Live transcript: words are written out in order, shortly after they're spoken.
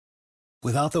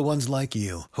Without the ones like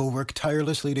you, who work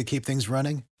tirelessly to keep things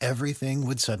running, everything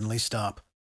would suddenly stop.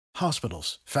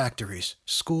 Hospitals, factories,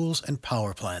 schools, and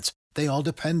power plants, they all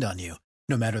depend on you.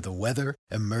 No matter the weather,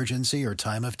 emergency, or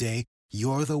time of day,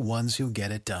 you're the ones who get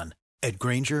it done. At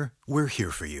Grainger, we're here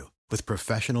for you with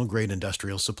professional-grade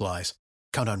industrial supplies.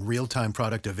 Count on real-time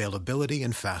product availability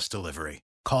and fast delivery.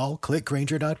 Call,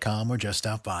 clickgrainger.com, or just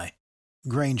stop by.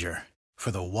 Grainger, for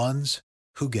the ones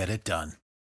who get it done.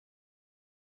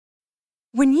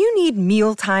 When you need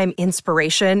mealtime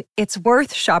inspiration, it's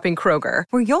worth shopping Kroger,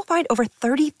 where you'll find over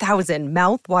 30,000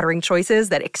 mouth-watering choices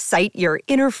that excite your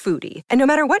inner foodie. And no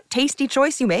matter what tasty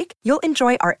choice you make, you'll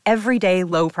enjoy our everyday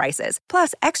low prices,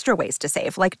 plus extra ways to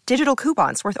save, like digital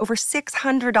coupons worth over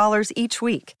 $600 each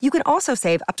week. You can also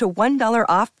save up to $1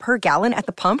 off per gallon at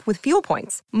the pump with fuel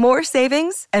points. More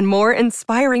savings and more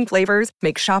inspiring flavors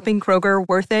make shopping Kroger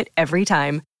worth it every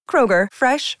time. Kroger,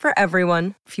 fresh for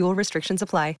everyone. Fuel restrictions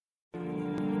apply.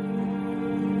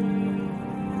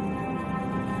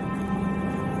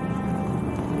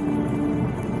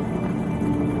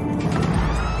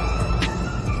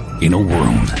 In a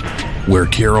world where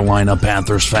Carolina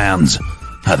Panthers fans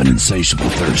have an insatiable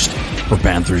thirst for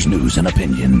Panthers news and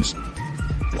opinions,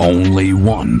 only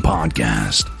one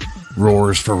podcast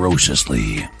roars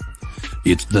ferociously.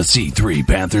 It's the C3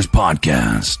 Panthers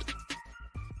Podcast.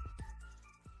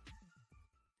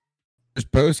 This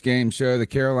post-game show, the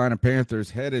Carolina Panthers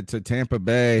headed to Tampa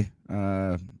Bay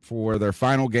for their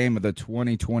final game of the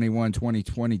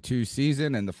 2021-2022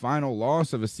 season and the final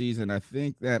loss of a season. I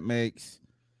think that makes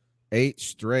 8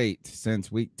 straight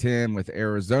since week 10 with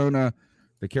Arizona.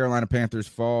 The Carolina Panthers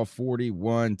fall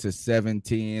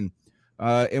 41-17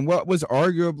 in what was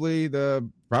arguably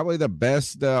probably the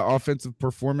best offensive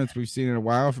performance we've seen in a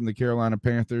while from the Carolina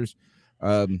Panthers,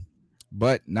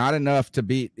 but not enough to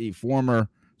beat the former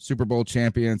Super Bowl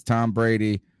champions Tom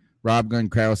Brady, Rob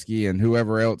Gronkowski, and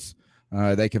whoever else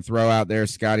they can throw out there,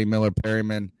 Scotty Miller,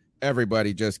 Perryman.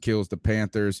 Everybody just kills the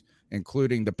Panthers,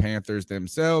 including the Panthers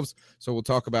themselves. So we'll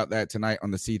talk about that tonight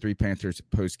on the C3 Panthers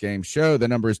post-game show. The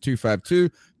number is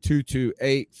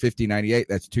 252-228-5098.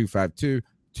 That's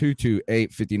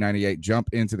 252-228-5098. Jump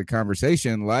into the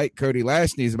conversation like Cody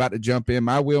Lashney is about to jump in.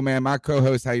 My wheelman, my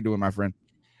co-host. How you doing, my friend?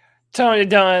 Tony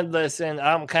Dunn, listen,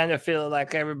 I'm kind of feeling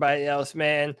like everybody else,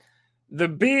 man. The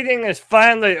beating is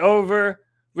finally over.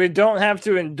 We don't have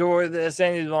to endure this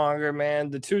any longer, man.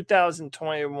 The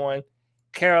 2021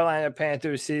 Carolina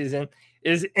Panthers season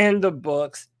is in the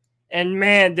books. And,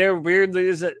 man, there weirdly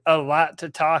is a lot to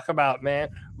talk about, man.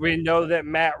 We know that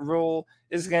Matt Rule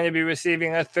is going to be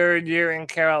receiving a third year in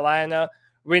Carolina.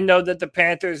 We know that the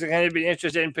Panthers are going to be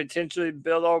interested in potentially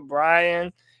Bill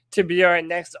O'Brien to be our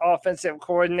next offensive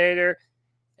coordinator.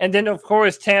 And then, of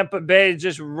course, Tampa Bay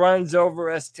just runs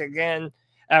over us again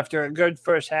after a good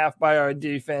first half by our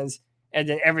defense. And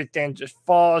then everything just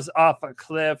falls off a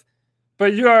cliff.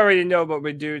 But you already know what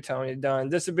we do, Tony Dunn.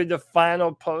 This will be the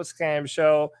final post-game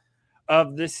show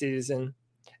of the season.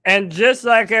 And just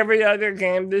like every other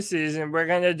game this season, we're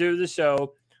going to do the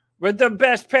show with the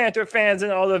best Panther fans in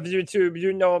all of YouTube.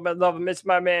 You know him and love him. It's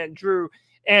my man,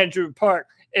 Andrew Park,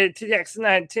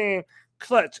 ATX19,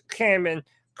 Clutch Kamen,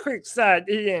 Creekside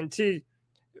ENT,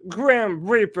 Grim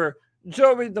Reaper,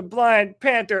 Joey the Blind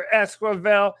Panther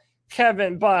Esquivel,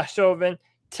 Kevin Boshoven,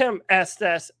 Tim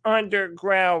Estes,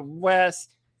 Underground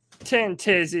West, Tin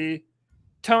Tizzy,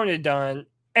 Tony Dunn.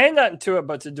 Ain't nothing to it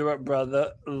but to do it,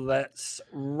 brother. Let's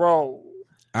roll.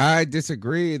 I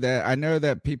disagree. That I know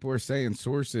that people are saying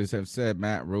sources have said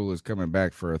Matt Rule is coming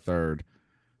back for a third,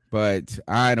 but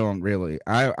I don't really.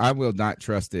 I will not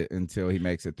trust it until he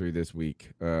makes it through this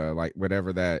week. Like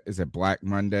whatever that is, it Black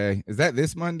Monday? Is that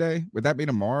this Monday? Would that be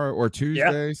tomorrow or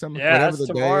Tuesday? Yeah, Something. Yeah, whatever that's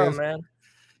the tomorrow, day is. man.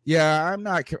 Yeah, I'm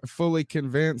not fully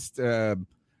convinced.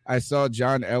 I saw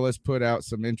John Ellis put out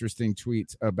some interesting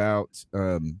tweets about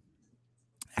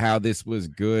how this was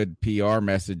good PR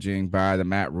messaging by the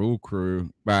Matt Rule crew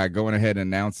by going ahead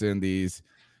and announcing these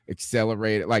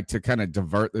accelerated, like to kind of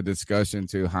divert the discussion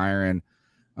to hiring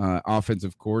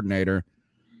offensive coordinator.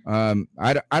 I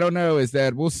don't know. Is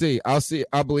that we'll see. I'll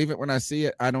believe it when I see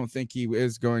it. I don't think he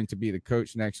is going to be the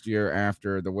coach next year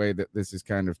after the way that this is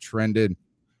kind of trended.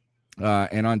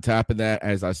 And on top of that,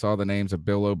 as I saw the names of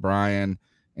Bill O'Brien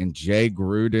and Jay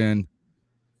Gruden,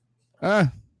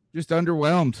 just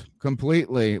underwhelmed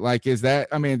completely. Like, is that,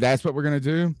 I mean, that's what we're going to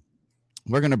do.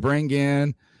 We're going to bring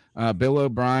in Bill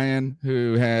O'Brien,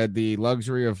 who had the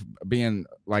luxury of being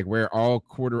like where all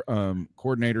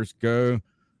coordinators go,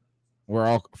 where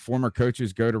all former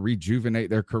coaches go to rejuvenate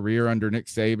their career under Nick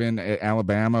Saban at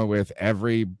Alabama, with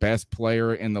every best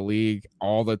player in the league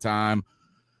all the time,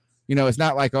 it's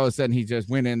not like all of a sudden he just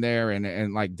went in there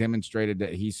and like demonstrated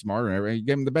that he's smarter. He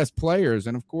gave him the best players,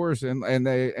 and of course,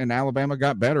 and Alabama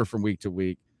got better from week to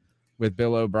week with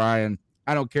Bill O'Brien.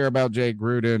 I don't care about Jay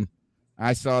Gruden.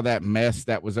 I saw that mess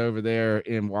that was over there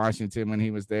in Washington when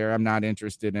he was there. I'm not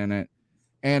interested in it.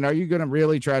 And are you going to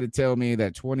really try to tell me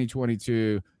that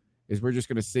 2022 is we're just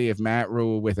going to see if Matt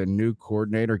Rule with a new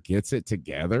coordinator gets it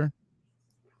together?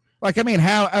 Like, I mean,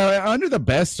 how under the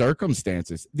best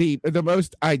circumstances, the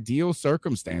most ideal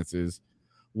circumstances,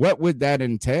 what would that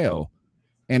entail?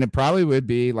 And it probably would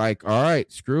be like, all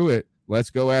right, screw it. Let's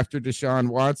go after Deshaun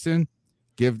Watson.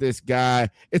 Give this guy,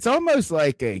 it's almost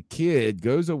like a kid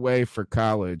goes away for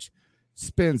college,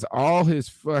 spends all his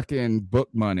fucking book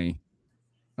money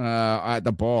at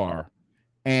the bar,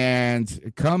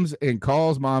 and comes and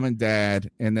calls mom and dad,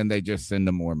 and then they just send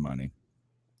him more money.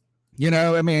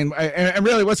 I mean, and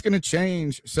really what's going to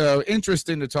change? So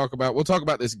interesting to talk about. We'll talk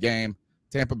about this game,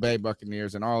 Tampa Bay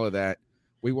Buccaneers, and all of that.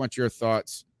 We want your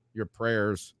thoughts, your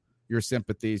prayers, your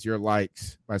sympathies, your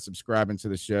likes by subscribing to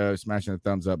the show, smashing the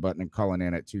thumbs up button, and calling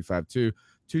in at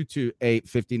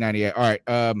 252-228-5098. All right.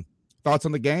 Thoughts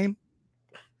on the game?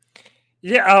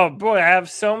 Yeah. Oh boy, I have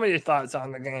so many thoughts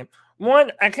on the game.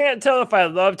 One, I can't tell if I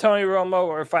love Tony Romo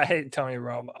or if I hate Tony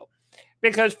Romo,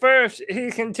 because first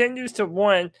he continues to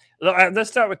let's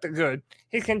start with the good.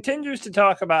 He continues to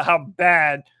talk about how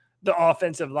bad the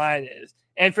offensive line is.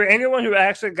 And for anyone who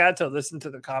actually got to listen to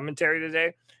the commentary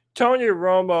today, Tony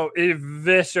Romo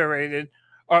eviscerated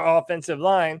our offensive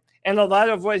line. And a lot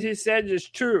of what he said is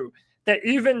true, that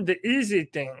even the easy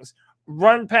things,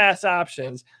 run pass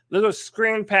options, little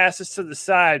screen passes to the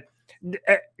side,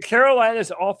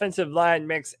 Carolina's offensive line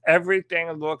makes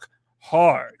everything look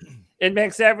hard. It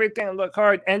makes everything look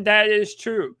hard. And that is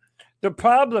true. The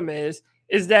problem is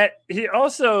that he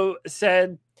also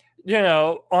said,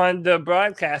 on the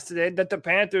broadcast today, that the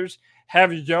Panthers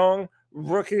have young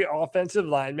rookie offensive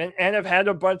linemen and have had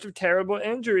a bunch of terrible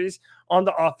injuries on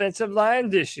the offensive line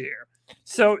this year.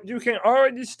 So you can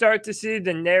already start to see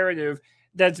the narrative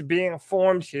that's being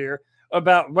formed here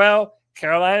about, well,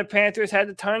 Carolina Panthers had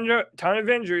a ton of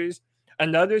injuries,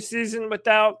 another season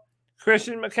without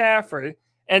Christian McCaffrey.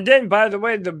 And then, by the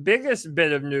way, the biggest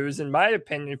bit of news, in my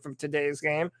opinion, from today's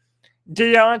game,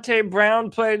 Deontay Brown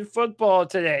played football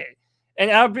today. And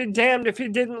I'll be damned if he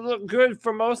didn't look good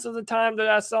for most of the time that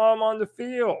I saw him on the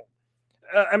field.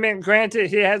 I mean, granted,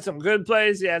 he had some good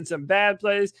plays. He had some bad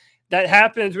plays. That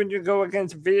happens when you go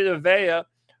against Vita Vea.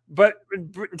 But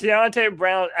Deontay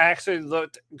Brown actually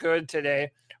looked good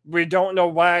today. We don't know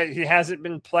why he hasn't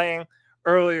been playing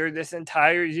earlier this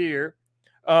entire year.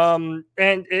 And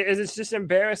it's just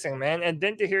embarrassing, man. And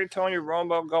then to hear Tony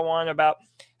Romo go on about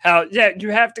how, you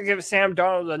have to give Sam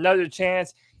Darnold another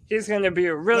chance. He's going to be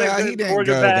a really good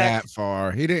quarterback.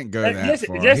 He didn't go that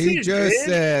far. Yes, he just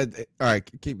said, all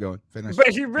right, keep going. Finish. But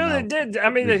he really did. I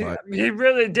mean, he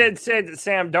really did say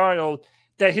that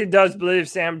that he does believe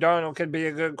Sam Darnold could be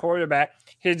a good quarterback.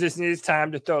 He just needs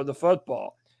time to throw the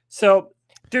football. So,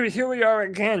 dude, here we are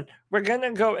again. We're going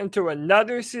to go into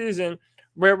another season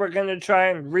where we're going to try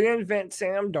and reinvent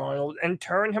Sam Darnold and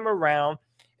turn him around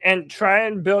and try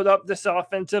and build up this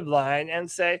offensive line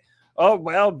and say, oh,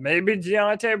 well, maybe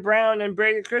Deontay Brown and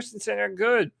Brady Christensen are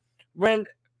good, when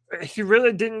he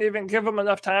really didn't even give them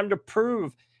enough time to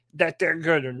prove that they're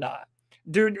good or not.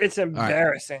 Dude, it's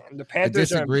embarrassing. Right. The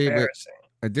Panthers are embarrassing.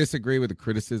 I disagree with the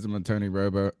criticism of Tony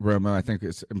Romo. I think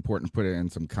it's important to put it in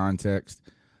some context.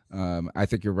 I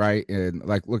think you're right. And,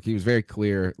 look, he was very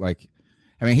clear.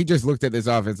 He just looked at this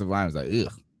offensive line and was like,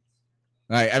 ugh.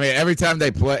 Every time they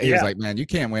play, he was like, man, you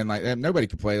can't win like that. Nobody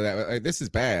can play that. This is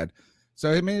bad.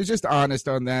 So, it's just honest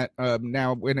on that.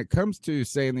 Now, when it comes to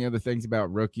saying the other things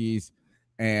about rookies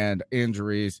and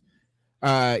injuries,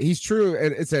 he's true.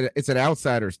 It's an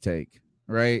outsider's take,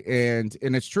 right? And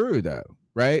it's true, though,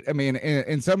 right?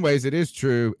 In some ways, it is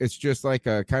true. It's just like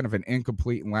a kind of an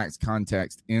incomplete and lacks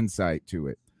context insight to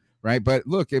it, right? But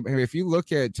look, if you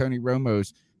look at Tony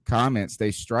Romo's comments,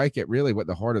 they strike at really what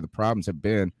the heart of the problems have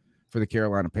been for the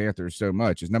Carolina Panthers so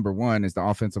much. Is number one is the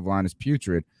offensive line is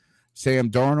putrid.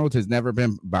 Sam Darnold has never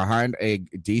been behind a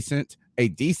decent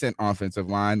offensive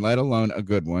line, let alone a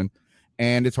good one.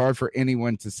 And it's hard for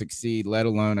anyone to succeed, let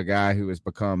alone a guy who has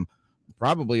become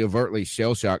probably overtly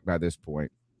shell-shocked by this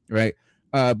point, right?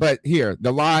 But here,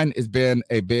 the line has been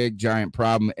a big, giant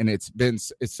problem, and it's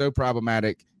so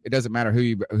problematic. It doesn't matter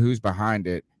who's behind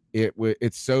it.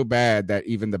 It's so bad that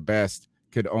even the best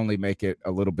could only make it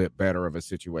a little bit better of a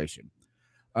situation.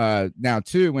 Now,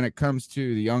 too, when it comes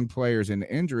to the young players and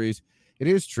the injuries, it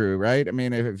is true, right?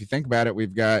 If you think about it,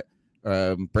 we've got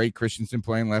Brady Christensen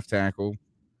playing left tackle.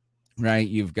 right?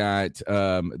 You've got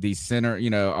the center,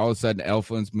 all of a sudden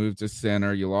Elflin's moved to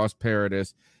center. You lost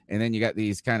Paradis. And then you got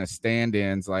these kind of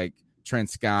stand-ins like Trent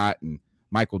Scott and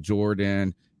Michael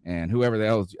Jordan and whoever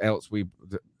else we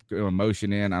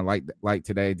motion in. I like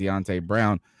today, Deontay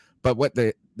Brown. But what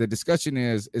the discussion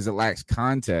is it lacks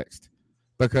context,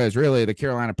 because really the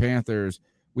Carolina Panthers,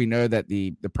 we know that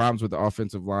the problems with the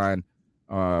offensive line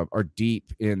are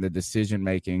deep in the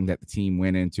decision-making that the team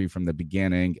went into from the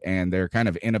beginning, and their kind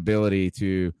of inability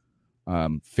to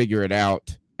figure it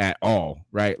out at all,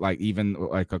 right? Like even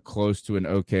like a close to an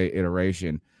okay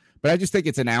iteration. But I just think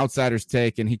it's an outsider's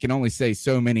take, and he can only say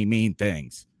so many mean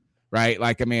things, right?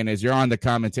 Like, I mean, as you're on the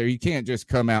commentary, you can't just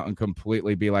come out and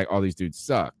completely be like, all these dudes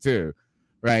suck too,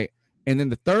 right? And then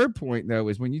the third point, though,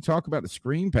 is when you talk about the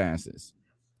screen passes,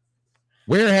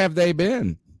 where have they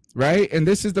been, right? And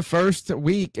this is the first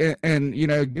week, and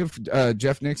give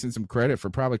Jeff Nixon some credit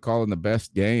for probably calling the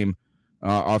best game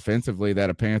offensively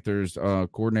that a Panthers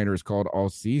coordinator has called all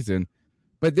season.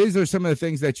 But these are some of the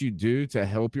things that you do to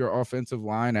help your offensive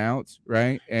line out,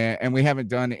 right? And we haven't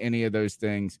done any of those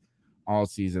things all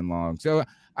season long. So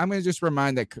I'm going to just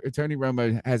remind that Tony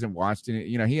Romo hasn't watched it.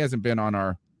 He hasn't been on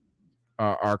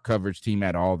our coverage team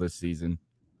at all this season,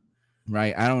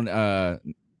 right?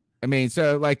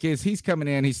 So like he's coming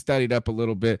in, he's studied up a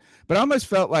little bit, but I almost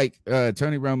felt like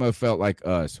Tony Romo felt like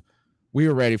us. We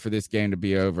were ready for this game to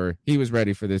be over. He was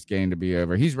ready for this game to be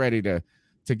over. He's ready to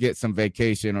get some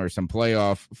vacation or some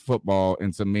playoff football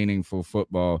and some meaningful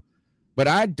football. But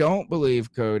I don't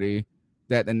believe, Cody,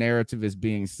 that the narrative is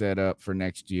being set up for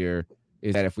next year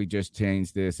is that if we just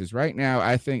change this. Is right now,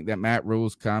 I think that Matt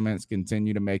Rule's comments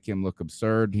continue to make him look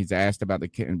absurd. He's asked about the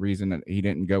reason that he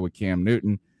didn't go with Cam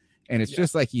Newton. And it's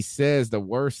just like he says the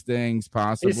worst things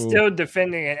possible. He's still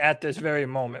defending it at this very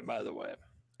moment, by the way.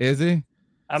 Is he?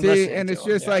 It's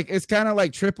just him, like, it's kind of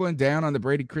like tripling down on the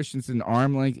Brady Christensen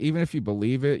arm length. Even if you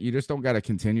believe it, you just don't got to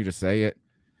continue to say it.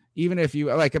 Even if you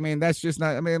that's just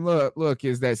not, look,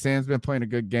 is that Sam's been playing a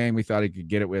good game. We thought he could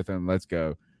get it with him. Let's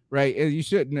go. Right. You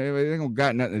shouldn't, it ain't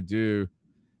got nothing to do,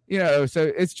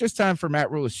 so it's just time for Matt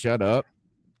Rule to shut up.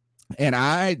 And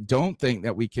I don't think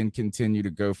that we can continue to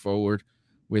go forward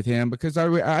with him because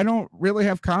I don't really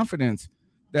have confidence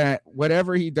that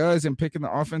whatever he does in picking the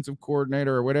offensive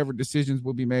coordinator or whatever decisions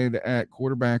will be made at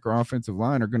quarterback or offensive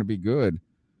line are going to be good.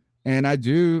 And I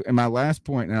do, and my last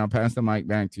point, and I'll pass the mic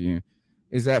back to you,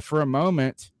 is that for a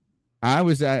moment, I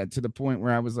was to the point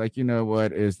where I was like,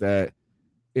 is that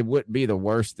it wouldn't be the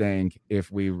worst thing if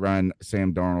we run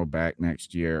Sam Darnold back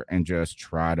next year and just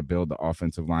try to build the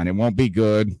offensive line. It won't be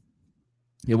good.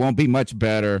 It won't be much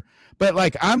better.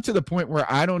 But, I'm to the point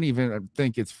where I don't even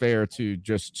think it's fair to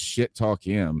just shit talk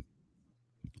him.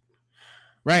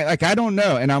 Right? I don't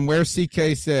know. And I'm where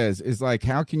CK says is,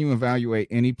 how can you evaluate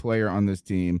any player on this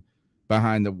team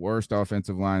behind the worst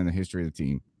offensive line in the history of the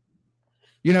team?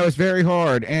 It's very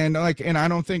hard. And, and I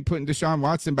don't think putting Deshaun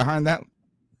Watson behind that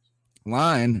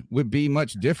line would be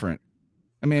much different.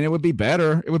 It would be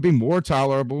better. It would be more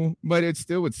tolerable, but it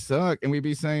still would suck. And we'd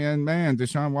be saying, man,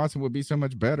 Deshaun Watson would be so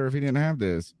much better if he didn't have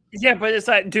this. Yeah, but it's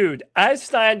like, dude, I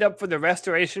signed up for the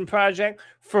Restoration Project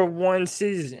for one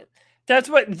season. That's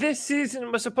what this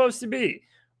season was supposed to be.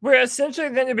 We're essentially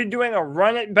going to be doing a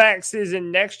run-it-back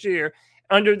season next year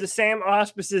under the same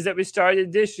auspices that we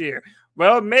started this year.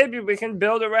 Well, maybe we can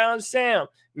build around Sam.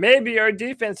 Maybe our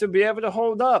defense will be able to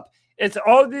hold up. It's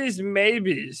all these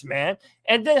maybes, man.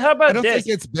 And then how about this? I don't think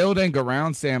it's building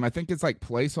around Sam. I think it's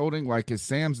placeholding. Because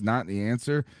Sam's not the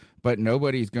answer, but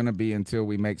nobody's going to be until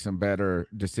we make some better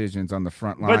decisions on the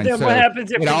front line. But then what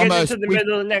happens if we get into the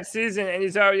middle of the next season and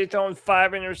he's already thrown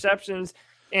 5 interceptions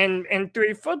in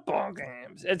 3 football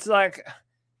games? It's like...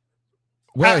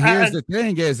 Well, here's the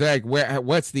thing is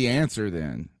what's the answer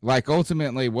then?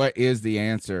 Ultimately, what is the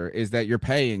answer is that you're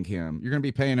paying him. You're going to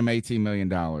be paying him $18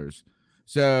 million.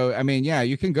 So,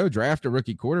 you can go draft a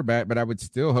rookie quarterback, but I would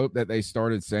still hope that they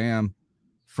started Sam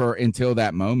until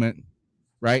that moment,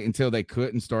 right? Until they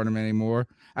couldn't start him anymore.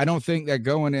 I don't think that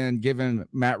going in and giving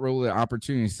Matt Rule the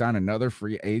opportunity to sign another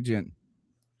free agent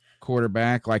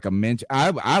quarterback like a Minshew.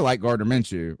 I like Gardner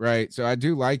Minshew, right? So I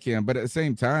do like him, but at the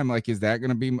same time, is that going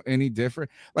to be any different?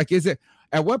 Is it,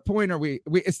 at what point are we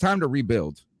it's time to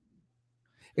rebuild.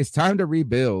 It's time to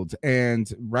rebuild.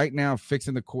 And right now,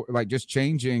 fixing just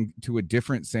changing to a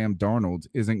different Sam Darnold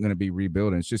isn't going to be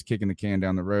rebuilding. It's just kicking the can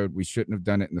down the road. We shouldn't have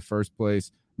done it in the first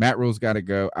place. Matt Rule's got to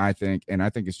go, I think. And I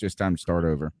think it's just time to start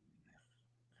over.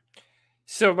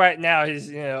 So right now he's,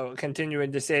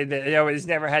 continuing to say that, he's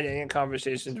never had any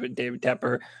conversations with David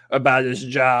Tepper about his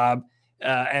job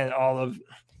and all of.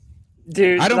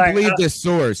 Dude, I don't believe this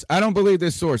source.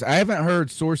 I haven't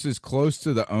heard sources close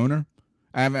to the owner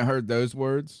I haven't heard those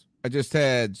words. I just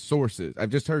had sources. I've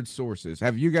just heard sources.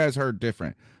 Have you guys heard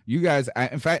different? You guys,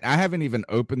 in fact, I haven't even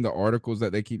opened the articles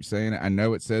that they keep saying. I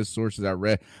know it says sources.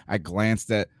 I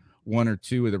glanced at one or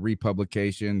two of the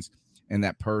republications and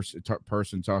that person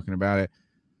talking about it.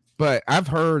 But I've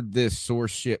heard this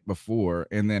source shit before,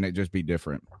 and then it just be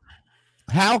different.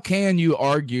 How can you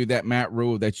argue that Matt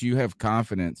Rule, that you have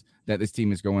confidence that this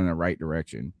team is going in the right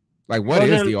direction? Like, what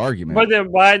is the argument? But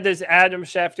then why does Adam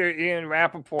Schefter, Ian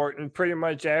Rappaport, and pretty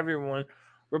much everyone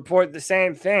report the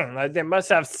same thing? Like, they must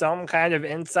have some kind of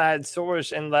inside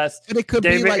source, unless it could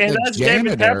be like a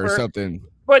janitor or something.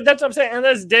 But that's what I'm saying.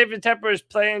 Unless David Tepper is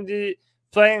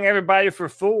playing everybody for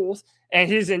fools, and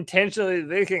he's intentionally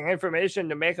leaking information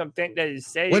to make them think that he's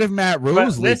safe. What if Matt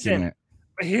Rule's leaking it?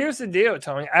 Here's the deal,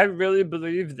 Tony. I really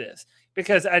believe this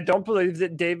because I don't believe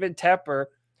that David Tepper,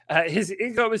 his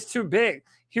ego is too big.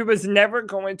 He was never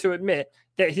going to admit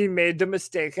that he made the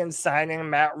mistake in signing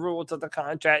Matt Rule to the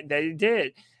contract that he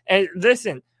did. And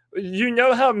listen, you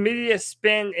know how media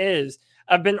spin is.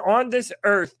 I've been on this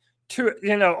earth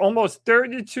almost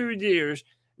 32 years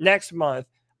next month.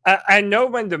 I know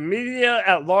when the media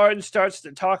at large starts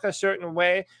to talk a certain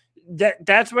way,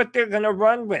 that's what they're going to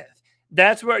run with.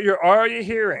 That's what you're already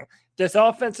hearing. This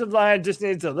offensive line just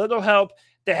needs a little help.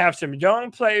 They have some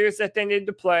young players that they need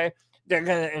to play. They're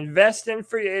going to invest in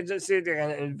free agency. They're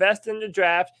going to invest in the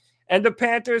draft. And the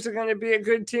Panthers are going to be a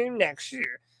good team next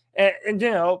year. And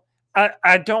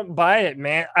I don't buy it,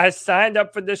 man. I signed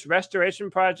up for this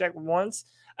restoration project once.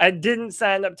 I didn't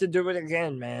sign up to do it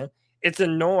again, man. It's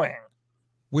annoying.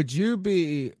 Would you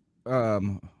be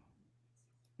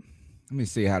let me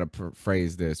see how to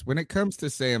phrase this. When it comes to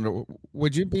Sam,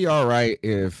 would you be all right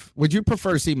would you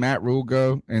prefer to see Matt Rule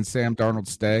go and Sam Darnold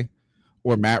stay,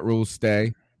 or Matt Rule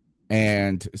stay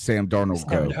and Sam Darnold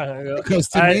go? Because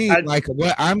to me, like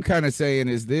what I'm kind of saying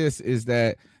is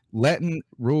that letting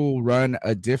Rule run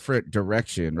a different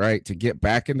direction, right? To get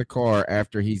back in the car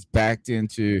after he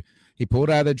pulled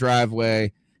out of the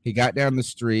driveway, he got down the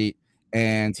street,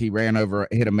 and he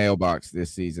hit a mailbox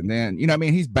this season. Then,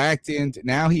 he's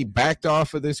he backed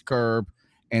off of this curb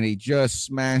and he just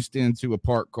smashed into a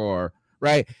parked car,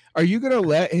 right? Are you going to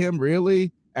let him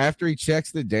really, after he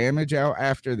checks the damage out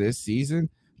after this season,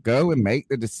 go and make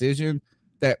the decision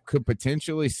that could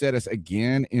potentially set us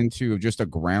again into just a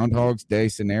Groundhog's Day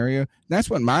scenario? That's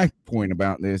what my point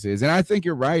about this is. And I think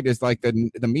you're right. It's like the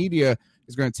media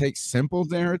is going to take simple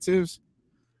narratives,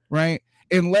 right?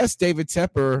 Unless David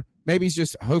Tepper,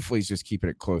 hopefully he's just keeping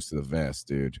it close to the vest,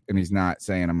 dude. And he's not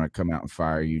saying, I'm going to come out and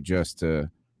fire you just to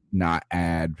not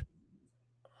add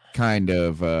kind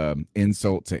of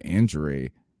insult to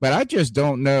injury. But I just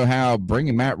don't know how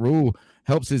bringing Matt Rule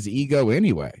helps his ego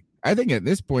anyway. I think at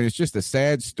this point, it's just a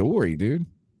sad story, dude.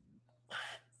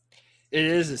 It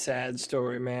is a sad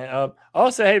story, man.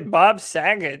 Also, hey, Bob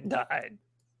Saget died.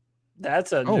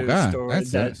 That's a news story.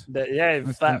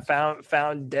 He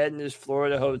found dead in his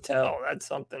Florida hotel. That's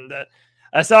something that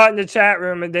I saw in the chat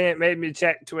room, and then it made me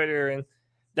check Twitter, and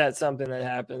that's something that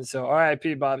happened. So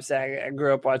RIP Bob Saget. I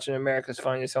grew up watching America's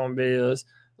Funniest Home Videos,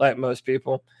 like most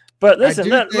people. But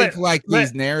listen, I do think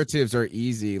these narratives are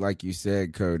easy, like you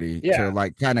said, Cody,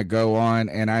 to kind of go on.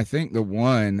 And I think the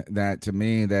one that to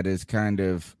me that is kind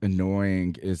of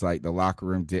annoying is like the locker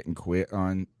room didn't quit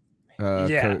on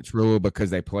Coach Rule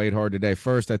because they played hard today.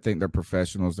 First, I think they're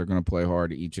professionals. They're going to play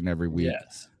hard each and every week.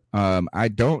 Yes. I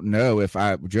don't know if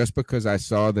just because I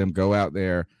saw them go out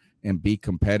there and be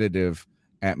competitive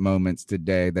at moments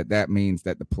today, that means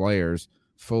that the players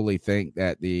fully think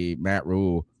that the Matt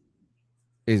Rule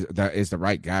is the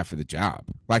right guy for the job.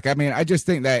 Like, I mean, I just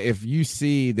think that if you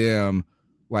see them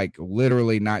like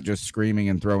literally not just screaming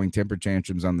and throwing temper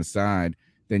tantrums on the side,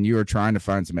 then you are trying to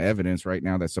find some evidence right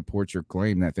now that supports your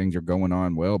claim that things are going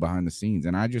on well behind the scenes.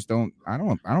 And I just don't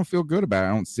feel good about it.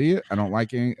 I don't see it. I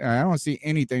don't see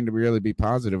anything to really be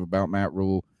positive about Matt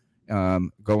Rule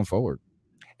going forward.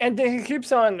 And then he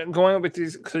keeps on going with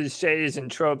these cliches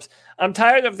and tropes. I'm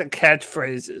tired of the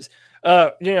catchphrases.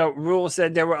 Rule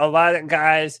said there were a lot of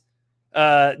guys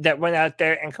that went out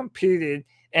there and competed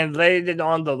and laid it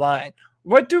on the line.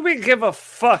 What do we give a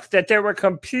fuck that they were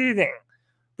competing?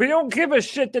 We don't give a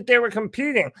shit that they were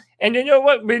competing. And you know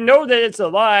what? We know that it's a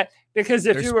lie because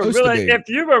if you were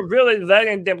really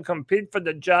letting them compete for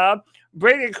the job,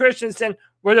 Brady Christensen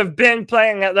would have been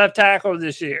playing at left tackle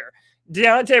this year.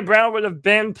 Deontay Brown would have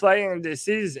been playing this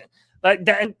season. Like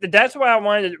that, that's why I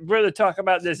wanted to really talk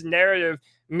about this narrative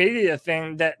media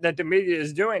thing that the media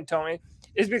is doing, Tony,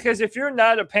 is because if you're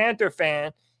not a Panther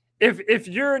fan, if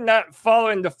you're not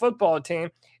following the football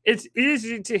team, it's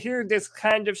easy to hear this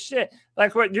kind of shit,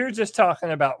 like what you're just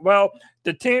talking about. Well,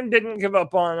 the team didn't give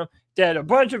up on them. They had a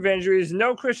bunch of injuries,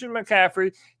 no Christian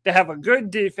McCaffrey. They have a good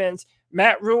defense.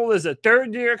 Matt Rule is a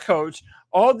third-year coach.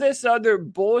 All this other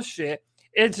bullshit.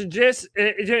 It's just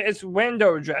it's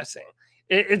window dressing.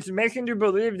 It's making you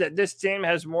believe that this team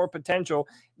has more potential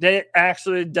than it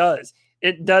actually does.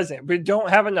 It doesn't. We don't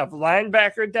have enough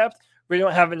linebacker depth. We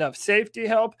don't have enough safety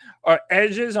help. Our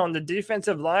edges on the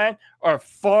defensive line are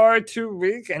far too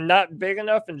weak and not big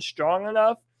enough and strong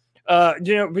enough.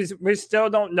 We still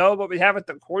don't know what we have at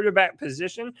the quarterback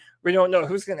position. We don't know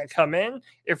who's going to come in,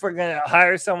 if we're going to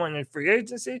hire someone in free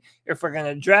agency, if we're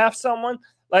going to draft someone.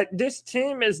 Like, this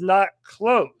team is not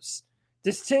close.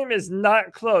 This team is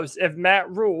not close if Matt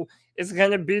Rule is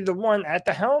going to be the one at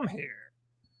the helm here.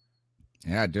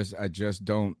 Yeah, I just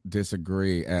don't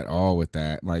disagree at all with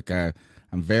that. Like, I'm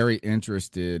very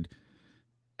interested.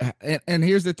 And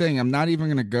here's the thing. I'm not even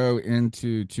going to go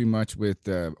into too much with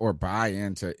or buy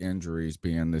into injuries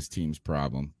being this team's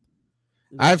problem.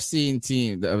 I've seen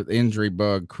the injury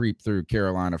bug creep through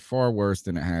Carolina far worse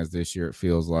than it has this year. It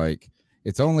feels like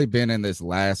it's only been in this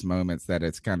last moments that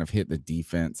it's kind of hit the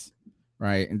defense,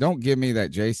 right? And don't give me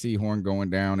that J.C. Horn going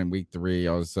down in week 3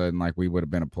 all of a sudden like we would have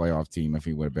been a playoff team if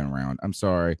he would have been around. I'm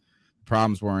sorry.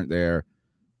 Problems weren't there.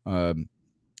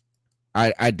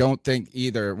 I don't think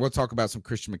either. We'll talk about some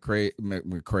Christian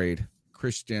McCaffrey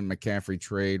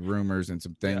trade rumors and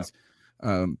some things.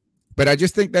 Yeah. But I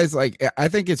just think that's like, I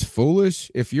think it's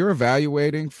foolish if you're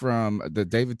evaluating from the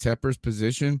David Tepper's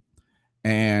position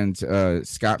and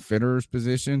Scott Fitterer's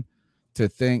position to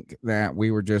think that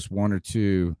we were just 1 or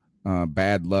 2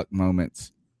 bad luck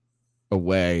moments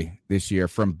away this year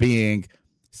from being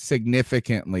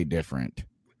significantly different.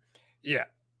 Yeah.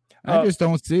 I just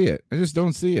don't see it.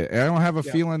 I don't have a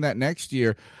feeling that next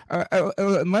year.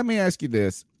 Let me ask you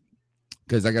this,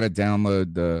 because I got to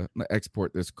download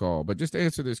export this call. But just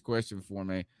answer this question for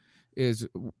me: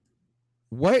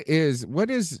 what is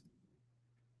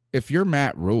if you're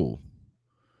Matt Rule?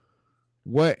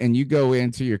 And you go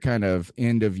into your kind of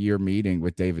end of year meeting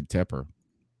with David Tepper,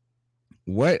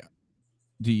 what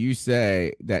do you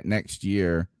say that next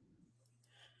year?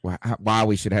 Why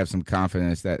we should have some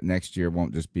confidence that next year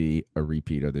won't just be a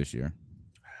repeat of this year?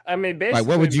 I mean, basically, like,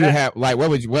 what would you have? Like,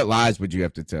 what lies would you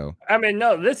have to tell? I mean,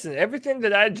 no, listen, everything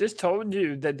that I just told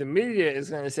you that the media is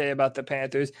going to say about the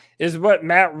Panthers is what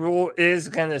Matt Rule is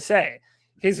going to say.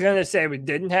 He's going to say we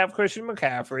didn't have Christian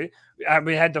McCaffrey.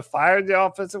 We had to fire the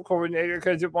offensive coordinator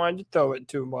because he wanted to throw it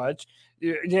too much.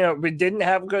 We didn't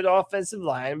have good offensive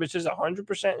line, which is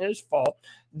 100% his fault.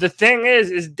 The thing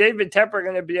is David Tepper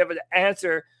going to be able to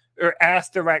answer or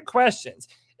ask the right questions?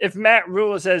 If Matt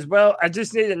Rule says, well, I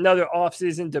just need another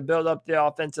offseason to build up the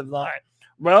offensive line,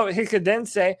 well, he could then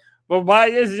say, well, why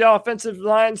is the offensive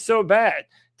line so bad?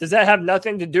 Does that have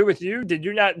nothing to do with you? Did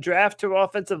you not draft 2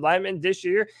 offensive linemen this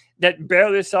year that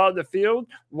barely saw the field?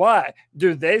 Why?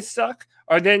 Do they suck?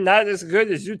 Are they not as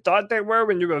good as you thought they were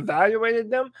when you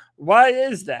evaluated them? Why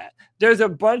is that? There's a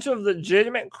bunch of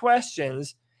legitimate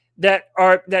questions that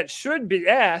should be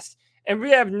asked, and we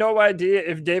have no idea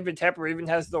if David Tepper even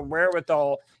has the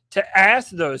wherewithal to ask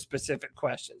those specific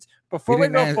questions. Before we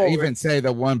go forward, even say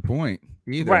the 1 point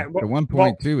either. Right. Well, the 1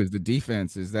 point too is the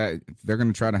defense. Is that they're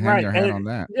going to try to hang their hat on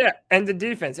that? Yeah, and the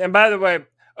defense. And by the way,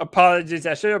 apologies,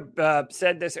 I should have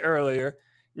said this earlier.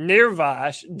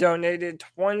 Nirvash donated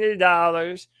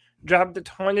 $20, dropped the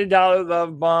 $20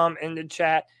 love bomb in the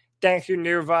chat. Thank you,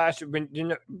 Nirvash.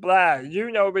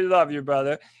 We love you,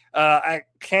 brother. I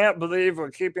can't believe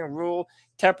we're keeping Rule.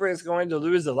 Tepper is going to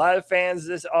lose a lot of fans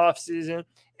this offseason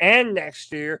and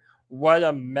next year. What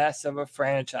a mess of a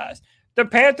franchise. The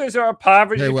Panthers are a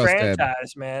poverty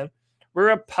franchise, man. We're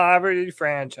a poverty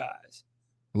franchise.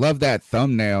 Love that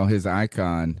thumbnail, his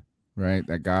icon, right?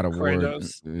 That God award.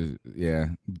 Yeah,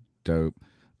 dope.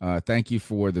 Thank you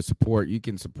for the support. You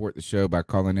can support the show by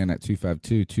calling in at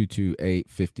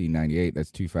 252-228-5098.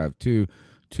 That's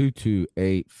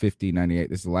 252-228-5098.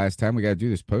 This is the last time we got to do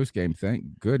this post game.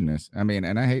 Thank goodness. I mean,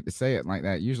 and I hate to say it like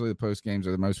that. Usually the post games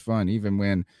are the most fun, even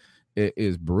when it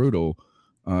is brutal.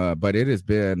 But it's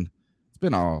been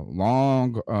a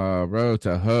long road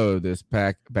to hoe this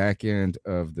back end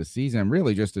of the season,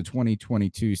 really just the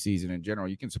 2022 season in general.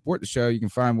 You can support the show. You can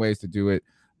find ways to do it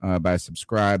by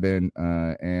subscribing,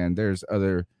 and there's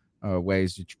other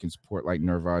ways that you can support, like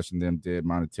Nirvash and them did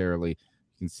monetarily.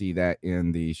 You can see that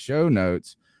in the show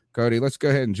notes. Cody, let's go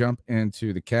ahead and jump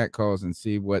into the cat calls and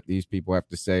see what these people have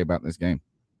to say about this game.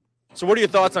 So what are your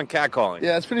thoughts on catcalling?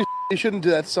 Yeah, it's pretty. You shouldn't do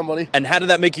that to somebody. And how did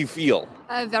that make you feel?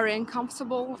 Very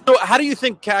uncomfortable. So how do you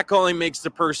think catcalling makes the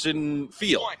person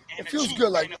feel? It feels good,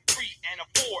 like.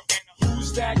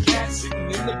 Who's that cat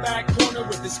sitting in the back corner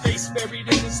with his face buried in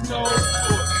the snow?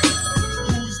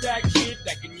 Who's that kid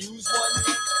that can use one?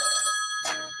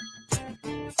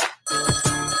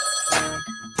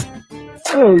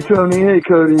 Hey, Tony. Hey,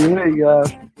 Cody. Hey,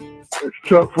 guys. It's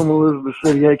Chuck from Elizabeth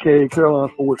City, a.k.a.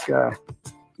 Carolina Sports Guy.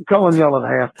 I'm calling y'all at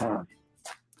halftime.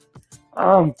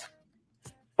 I'm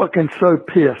fucking so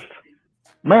pissed.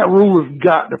 Matt Rule has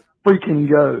got to freaking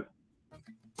go.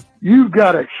 You've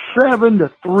got a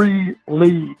 7-3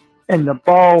 lead and the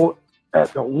ball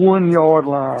at the 1 yard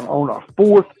line on a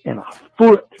 4th and a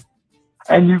foot.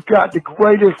 And you've got the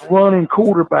greatest running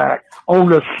quarterback on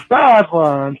the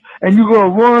sidelines, and you're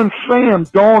going to run Sam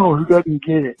Darnold, who doesn't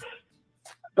get it.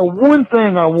 The one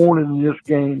thing I wanted in this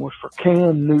game was for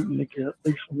Cam Newton to get at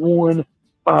least one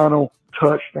final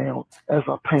touchdown as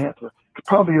a Panther,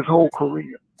 probably his whole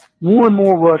career. One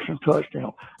more rushing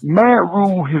touchdown. Matt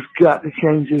Rule has got to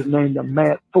change his name to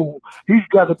Matt Fool. He's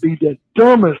got to be the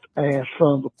dumbest ass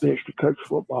son of a bitch to coach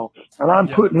football. And I'm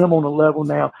putting him on a level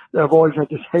now that I've always had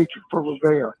this hatred for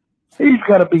Rivera. He's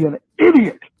got to be an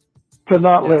idiot to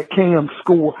not let Cam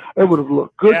score. It would have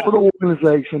looked good for the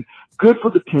organization, good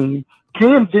for the team.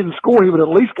 Cam didn't score. He would have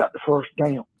at least got the first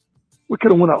down. We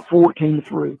could have went up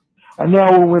 14-3. And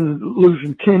now we're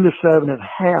losing 10-7 at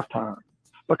halftime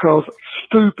because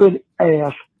stupid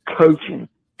ass coaching.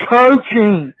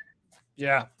 Coaching.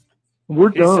 Yeah.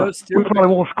 We're done. We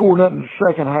probably won't score nothing in the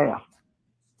second half.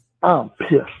 I'm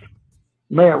pissed.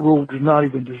 Matt Rule does not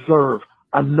even deserve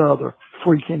another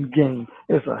freaking game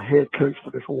as a head coach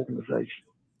for this organization.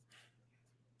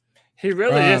 He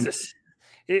really is.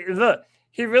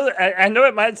 He really, I know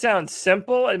it might sound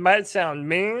simple, it might sound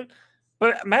mean,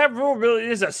 but Matt Rule really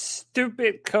is a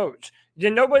stupid coach.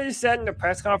 You know what he said in the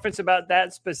press conference about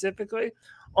that specifically?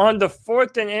 On the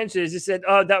 4th and inches, he said,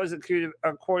 oh, that was a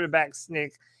quarterback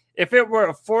sneak. If it were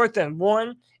a 4th and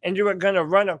 1 and you were going to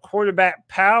run a quarterback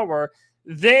power,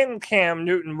 then Cam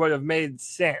Newton would have made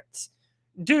sense.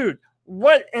 Dude,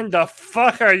 what in the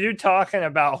fuck are you talking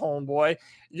about, homeboy?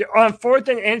 On 4th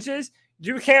and inches,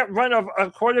 you can't run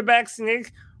a quarterback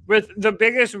sneak with the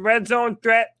biggest red zone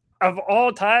threat of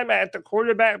all time at the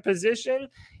quarterback position.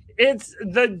 It's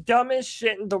the dumbest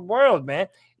shit in the world, man.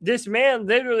 This man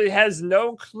literally has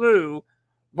no clue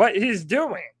what he's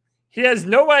doing. He has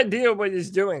no idea what he's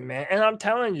doing, man. And I'm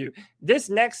telling you, this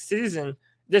next season,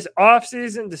 this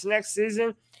offseason, this next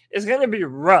season is going to be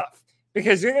rough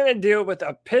because you're going to deal with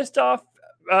a pissed off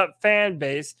fan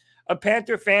base, a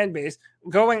Panther fan base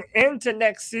going into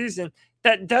next season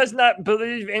that does not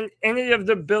believe in any of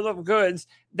the bill of goods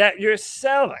that you're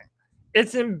selling.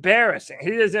 It's embarrassing. He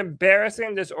is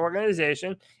embarrassing this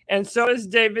organization, and so is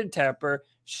David Tepper.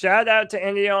 Shout out to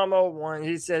Indiamo One.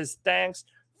 He says, thanks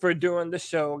for doing the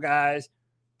show, guys.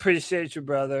 Appreciate you,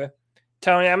 brother.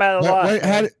 Tony, I'm at a loss.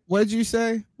 What did you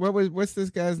say? What's this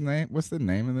guy's name? What's the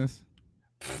name of this?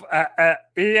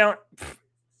 Ian?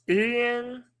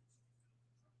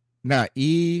 No,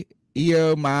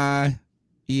 Eonam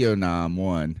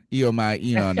One.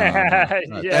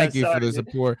 Eonam. Thank you for the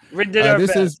support. We did our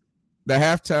best. Is the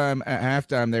halftime. At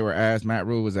halftime, they were asked. Matt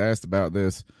Rule was asked about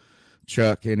this,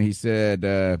 Chuck, and he said,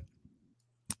 "CBS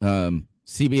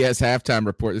halftime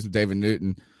report." This is David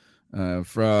Newton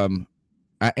from,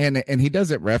 and he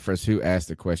doesn't reference who asked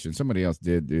the question. Somebody else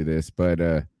did do this,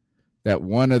 but that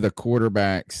one of the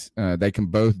quarterbacks, they can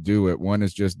both do it. One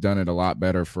has just done it a lot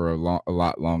better for a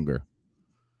lot longer.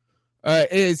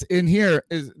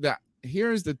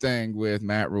 Here's the thing with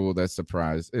Matt Rule that's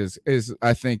surprised is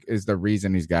I think is the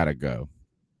reason he's got to go.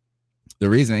 The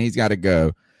reason he's got to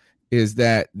go is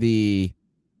that the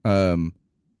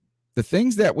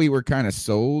things that we were kind of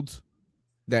sold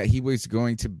that he was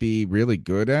going to be really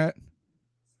good at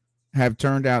have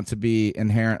turned out to be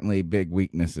inherently big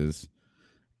weaknesses.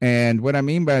 And what I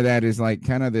mean by that is like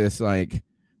kind of this like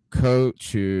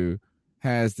coach who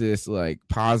has this like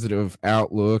positive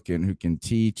outlook and who can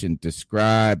teach and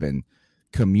describe and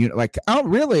communicate.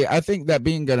 I think that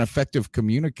being an effective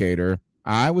communicator,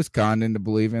 I was conned into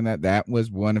believing that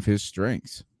was one of his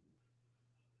strengths.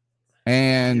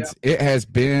 And it has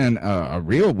been a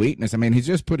real weakness. I mean, he's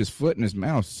just put his foot in his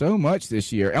mouth so much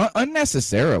this year,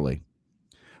 unnecessarily,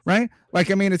 right? Like,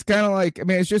 I mean, it's kind of like, I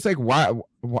mean, it's just like,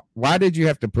 why did you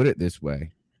have to put it this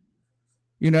way?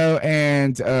 You know,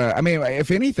 and I mean,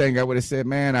 if anything, I would have said,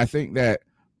 man, I think that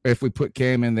if we put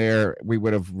Cam in there, we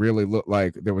would have really looked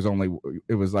like it was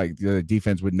like the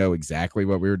defense would know exactly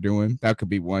what we were doing. That could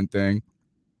be one thing.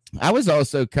 I was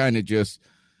also kind of just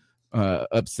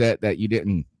upset that you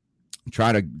didn't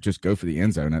try to just go for the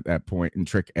end zone at that point and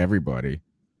trick everybody,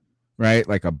 right?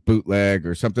 Like a bootleg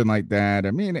or something like that.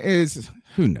 I mean,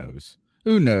 who knows?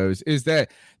 Who knows? Is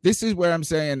that this is where I'm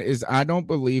saying is I don't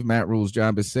believe Matt Rule's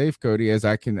job is safe, Cody. As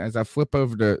I flip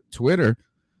over to Twitter,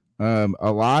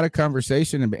 a lot of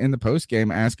conversation in the post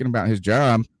game asking about his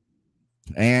job,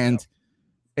 and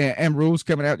Rule's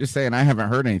coming out just saying I haven't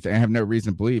heard anything. I have no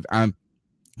reason to believe and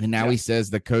now he says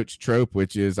the coach trope,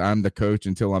 which is I'm the coach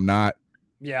until I'm not.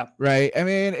 Yeah. Right. I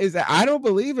mean, I don't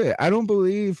believe it. I don't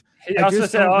believe. He also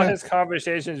said all his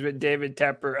conversations with David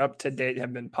Tepper up to date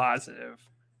have been positive.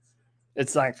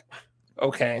 It's like,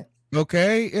 okay.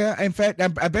 Yeah. In fact, I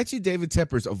bet you David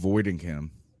Tepper's avoiding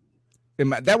him.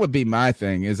 That would be my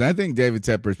thing. Is I think David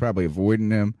Tepper's probably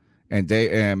avoiding him, and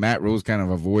Matt Rule's kind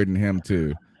of avoiding him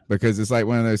too, because it's like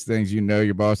one of those things.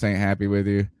 Your boss ain't happy with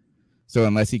you, so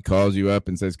unless he calls you up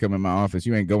and says come in my office,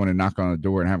 you ain't going to knock on the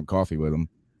door and having coffee with him.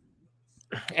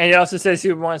 And he also says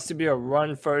he wants to be a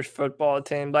run-first football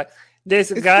team. Like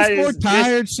this guy is more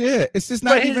tired shit. It's just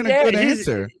not even a good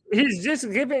answer. He's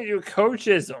just giving you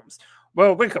coachisms.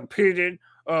 Well, we competed.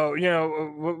 We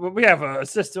have a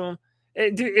system.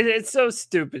 It's so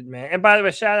stupid, man. And by the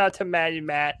way, shout out to Matty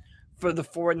Matt for the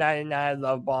 $4.99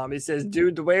 love bomb. He says,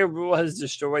 dude, the way Rule has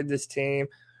destroyed this team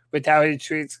with how he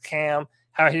treats Cam,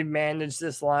 how he managed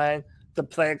this line, the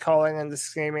play calling and the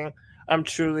scheming, I'm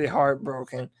truly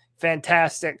heartbroken.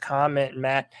 Fantastic comment,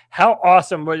 Matt. How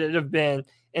awesome would it have been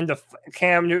in the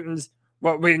Cam Newton's,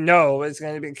 what we know is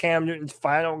going to be Cam Newton's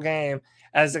final game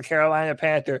as the Carolina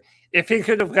Panther, if he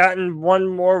could have gotten one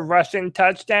more rushing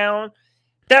touchdown?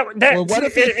 What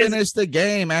if he finished the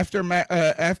game after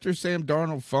Sam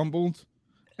Darnold fumbled,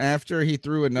 after he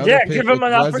threw another? Yeah, give him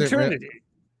an opportunity.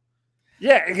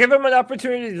 Give him an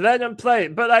opportunity. Let him play.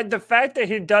 But like the fact that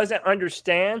he doesn't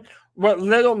understand what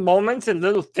little moments and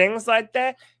little things like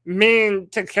that mean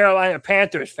to Carolina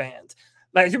Panthers fans.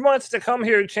 Like he wants to come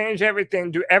here, change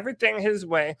everything, do everything his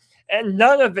way, and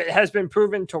none of it has been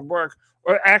proven to work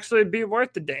or actually be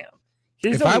worth the damn.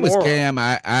 If I was Cam,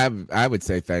 I would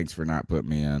say thanks for not putting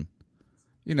me in.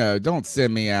 Don't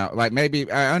send me out. Like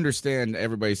maybe I understand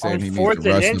everybody saying he needs to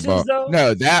rush the ball. Though?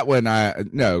 No, that one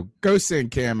go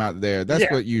send Cam out there.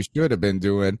 That's what you should have been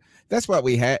doing. That's what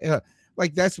we had.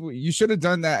 That's what you should have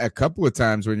done that a couple of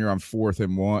times when you're on 4th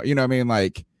and 1. You know what I mean?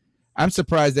 Like I'm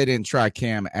surprised they didn't try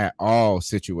Cam at all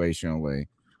situationally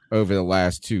over the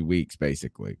last 2 weeks,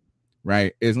 basically.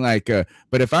 Right. It's like,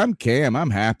 but if I'm Cam,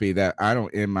 I'm happy that I don't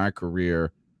end my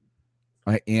career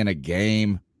in a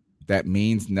game that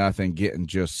means nothing, getting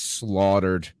just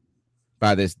slaughtered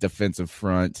by this defensive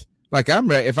front. Like I'm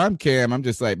ready. If I'm Cam, I'm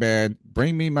just like, man,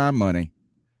 bring me my money,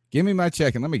 give me my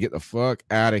check, and let me get the fuck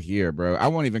out of here, bro. I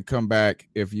won't even come back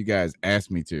if you guys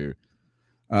ask me to.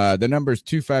 The number is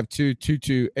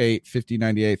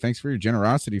 252-228-5098. Thanks for your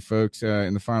generosity, folks,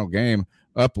 in the final game.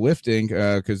 Uplifting,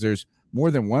 because there's more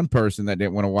than one person that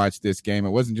didn't want to watch this game.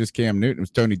 It wasn't just Cam Newton. It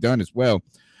was Tony Dunn as well.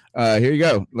 Here you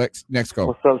go. Next call.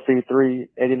 What's up, C3?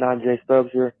 89J Stubbs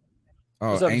here.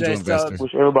 Oh, What's up, Angel Investor.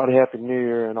 Wish everybody Happy New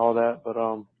Year and all that. But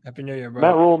Happy New Year, bro.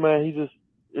 Matt Rule, man,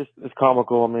 it's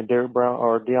comical. I mean,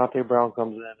 Deontay Brown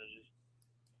comes in and just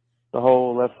the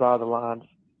whole left side of the line,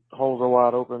 holes are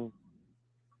wide open.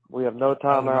 We have no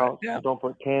timeouts. Yeah. Don't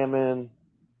put Cam in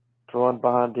to run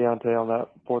behind Deontay on that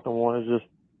 4th and 1. It's just,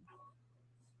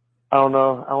 I don't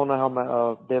know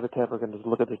how David Tepper can just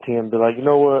look at the team and be like, you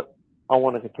know what? I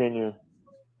want to continue.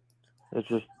 It's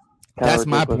just that's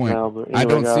my point. Now, anyway, I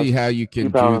don't see how you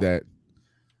can do that.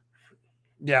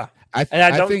 Yeah, I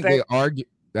think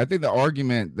the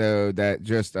argument though that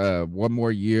just one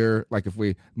more year, like if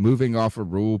we moving off a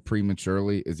Rule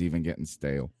prematurely, is even getting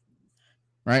stale.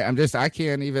 Right? I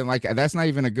can't even that's not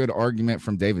even a good argument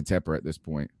from David Tepper at this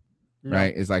point. No.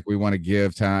 Right? It's like we want to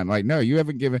give time. Like, no, you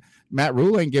haven't given Matt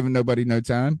Rule ain't giving nobody no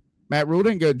time. Matt Rule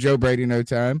didn't give Joe Brady no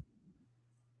time.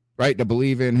 Right? To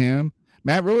believe in him.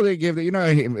 Matt Rule didn't give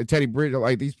Teddy Bridge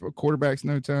like these quarterbacks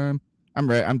no time. I'm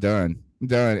ready. I'm done.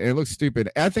 And it looks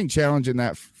stupid. I think challenging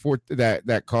that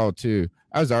call too.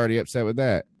 I was already upset with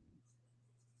that.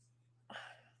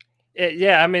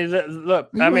 Yeah, I mean,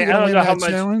 look. I mean, I don't know how much.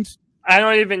 Challenge? I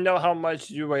don't even know how much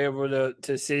you were able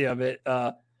to see of it.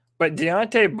 But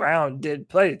Deontay Brown did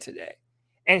play today,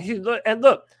 and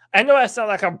look. I know I sound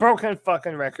like a broken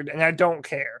fucking record, and I don't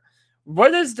care.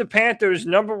 What is the Panthers'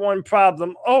 number one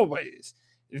problem always?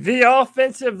 The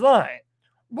offensive line.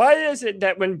 Why is it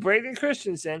that when Brady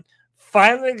Christensen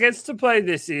finally gets to play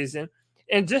this season,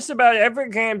 in just about every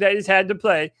game that he's had to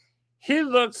play, he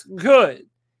looks good.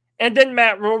 And then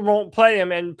Matt Rule won't play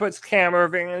him and puts Cam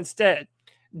Irving instead.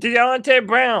 Deontay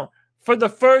Brown, for the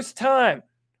first time,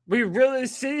 we really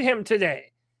see him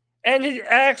today. And he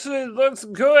actually looks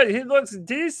good. He looks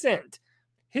decent.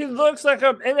 He looks like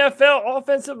an NFL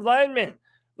offensive lineman,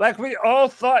 like we all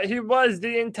thought he was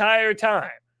the entire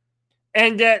time.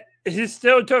 And yet he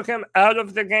still took him out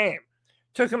of the game.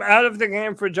 Took him out of the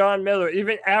game for John Miller,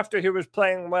 even after he was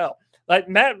playing well. Like,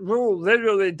 Matt Rule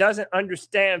literally doesn't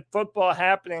understand football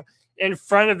happening in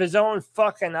front of his own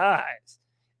fucking eyes.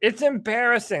 It's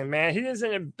embarrassing, man. He is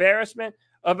an embarrassment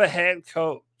of a head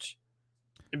coach.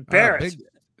 Embarrassing.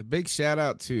 Big shout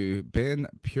out to Ben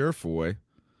Purefoy.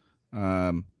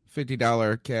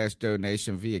 $50 cash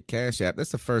donation via Cash App.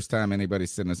 That's the first time anybody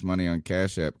sent us money on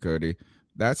Cash App, Cody.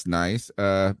 That's nice.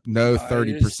 No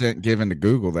 30% given to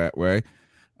Google that way.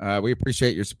 We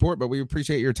appreciate your support, but we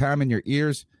appreciate your time and your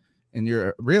ears. And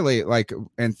you're really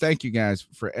and thank you guys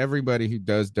for everybody who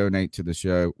does donate to the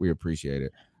show. We appreciate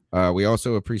it. We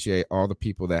also appreciate all the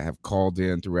people that have called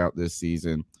in throughout this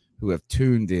season, who have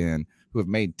tuned in, who have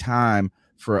made time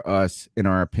for us in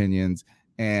our opinions.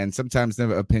 And sometimes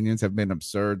the opinions have been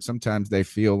absurd. Sometimes they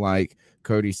feel like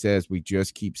Cody says we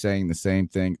just keep saying the same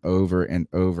thing over and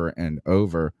over and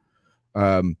over.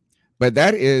 But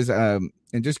that is, and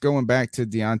just going back to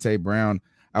Deonte Brown,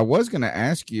 I was going to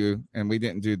ask you, and we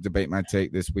didn't do Debate My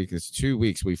Take this week. It's 2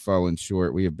 weeks we've fallen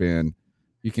short. We have been,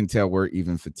 you can tell we're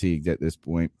even fatigued at this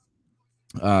point.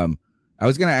 I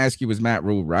was going to ask you, was Matt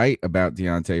Rule right about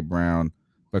Deonte Brown?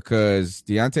 Because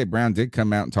Deonte Brown did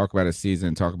come out and talk about his season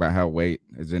and talk about how weight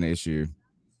is an issue,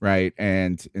 right?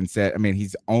 And said, I mean,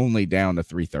 he's only down to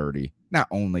 330. Not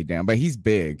only down, but he's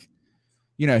big.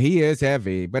 You know, he is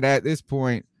heavy. But at this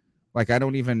point, I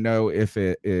don't even know if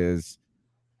it is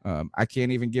I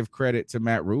can't even give credit to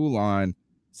Matt Rule on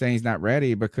saying he's not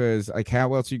ready, because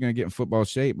how else are you going to get in football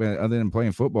shape other than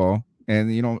playing football? And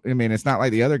it's not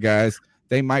like the other guys.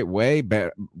 They might weigh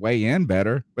in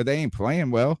better, but they ain't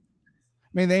playing well. I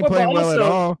mean, they ain't playing well at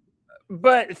all.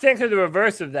 But think of the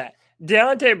reverse of that.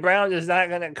 Deonte Brown is not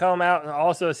going to come out and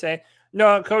also say,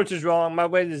 no, coach is wrong. My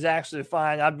weight is actually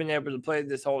fine. I've been able to play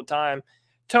this whole time.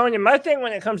 Tony, my thing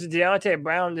when it comes to Deonte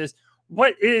Brown is,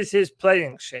 what is his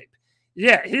playing shape?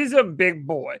 Yeah, he's a big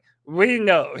boy. We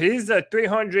know he's a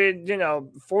 300,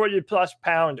 40-plus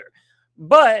pounder.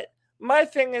 But my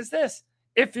thing is this.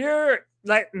 If you're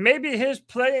maybe his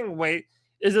playing weight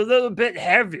is a little bit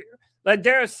heavier.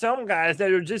 There are some guys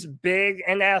that are just big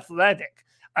and athletic.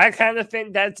 I kind of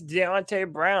think that's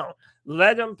Deonte Brown.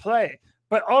 Let him play.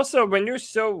 But also, when you're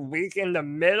so weak in the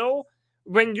middle,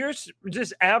 when you're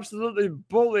just absolutely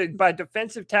bullied by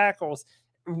defensive tackles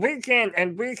week in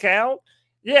and week out,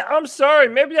 yeah, I'm sorry.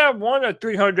 Maybe I want a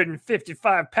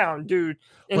 355-pound dude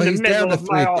in the middle of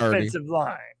my offensive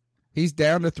line. He's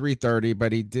down to 330,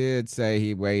 but he did say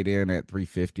he weighed in at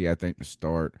 350, I think, to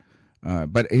start.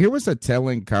 But here was a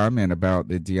telling comment about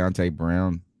the Deonte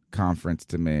Brown conference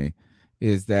to me,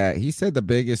 is that he said the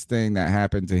biggest thing that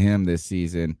happened to him this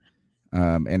season,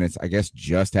 and it's, I guess,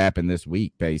 just happened this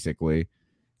week, basically,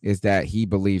 is that he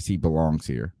believes he belongs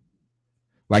here.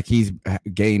 He's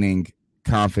gaining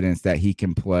confidence that he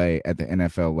can play at the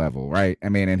NFL level, right? I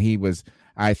mean, and he was,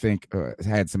 I think,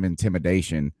 had some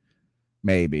intimidation,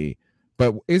 maybe.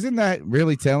 But isn't that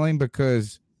really telling?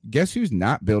 Because guess who's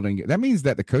not building? That means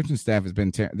that the coaching staff has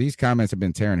been these comments have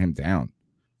been tearing him down,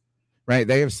 right?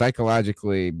 They have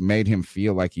psychologically made him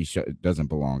feel like he doesn't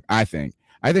belong. I think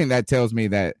that tells me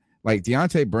that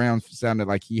Deonte Brown sounded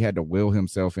like he had to will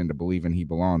himself into believing he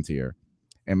belongs here.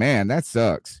 And man, that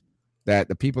sucks that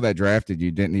the people that drafted you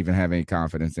didn't even have any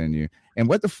confidence in you. And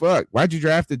what the fuck? Why'd you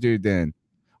draft the dude then?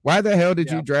 Why the hell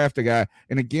did you draft a guy?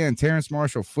 And again, Terrence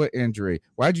Marshall, foot injury.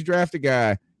 Why'd you draft a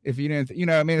guy if you didn't,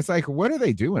 it's what are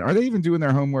they doing? Are they even doing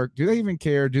their homework? Do they even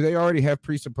care? Do they already have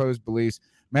presupposed beliefs?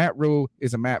 Matt Rule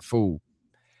is a Matt Fool.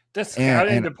 The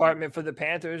scouting department for the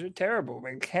Panthers are terrible.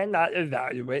 We cannot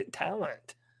evaluate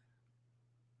talent.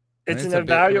 It's an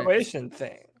evaluation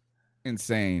thing.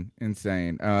 Insane.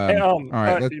 All right. Hold on.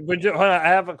 I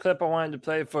have a clip I wanted to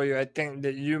play for you. I think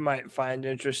that you might find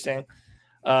interesting.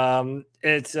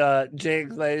 It's Jay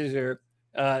Glazer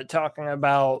talking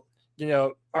about,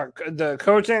 the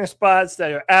coaching spots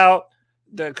that are out,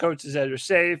 the coaches that are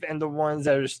safe, and the ones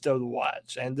that are still to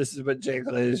watch. And this is what Jay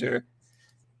Glazer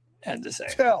had to say.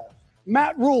 Tell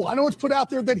Matt Rule, I know it's put out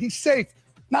there that he's safe.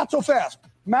 Not so fast.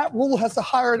 Matt Rule has to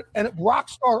hire a rock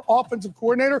star offensive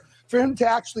coordinator for him to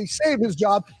actually save his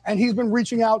job, and he's been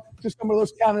reaching out to some of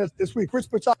those candidates this week.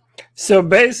 Rich Pitts. So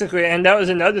basically, and that was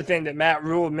another thing that Matt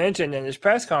Rule mentioned in his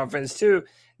press conference too,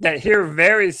 that here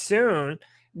very soon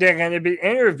they're going to be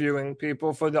interviewing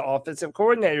people for the offensive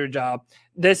coordinator job.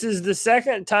 This is the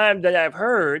second time that I've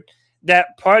heard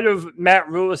that part of Matt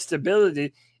Rule's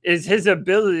stability is his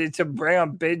ability to bring a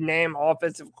big name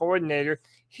offensive coordinator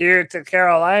here to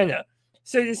Carolina.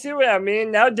 So you see what I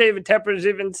mean? Now David Tepper's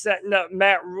even setting up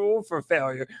Matt Rule for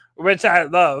failure, which I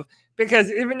love,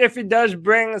 because even if he does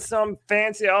bring some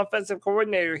fancy offensive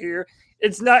coordinator here,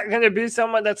 it's not going to be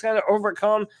someone that's going to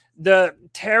overcome the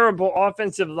terrible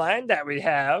offensive line that we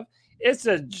have. It's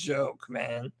a joke,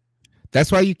 man.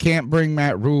 That's why you can't bring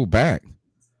Matt Rule back.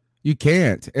 You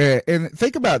can't. And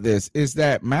think about this, is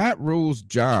that Matt Rule's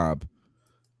job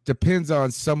depends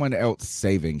on someone else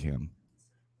saving him.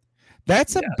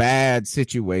 That's a bad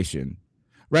situation,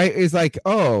 right? It's like,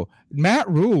 oh, Matt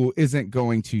Rule isn't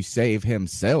going to save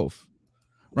himself,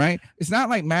 right? It's not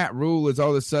like Matt Rule is all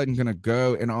of a sudden going to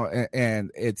go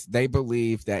and they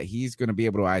believe that he's going to be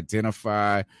able to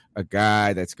identify a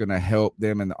guy that's going to help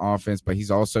them in the offense, but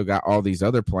he's also got all these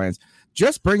other plans.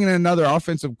 Just bringing in another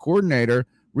offensive coordinator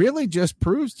really just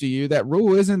proves to you that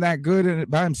Rule isn't that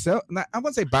good by himself. I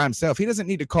wouldn't say by himself. He doesn't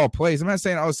need to call plays. I'm not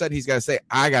saying all of a sudden he's got to say,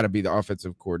 I got to be the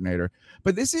offensive coordinator.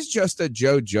 But this is just a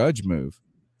Joe Judge move.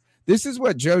 This is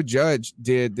what Joe Judge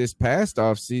did this past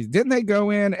offseason. Didn't they go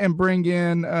in and bring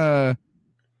in the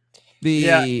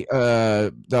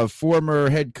former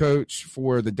head coach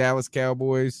for the Dallas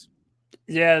Cowboys?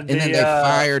 Yeah. And then they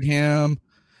fired him.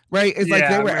 Right, it's like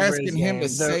they were asking him to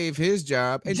save his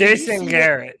job. And Jason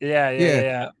Garrett,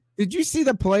 yeah. Did you see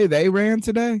the play they ran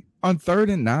today on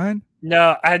 3rd and 9?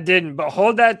 No, I didn't. But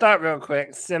hold that thought real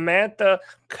quick. Samantha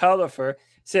Cullifer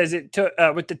says it took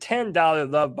with the $10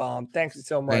 love bomb. Thank you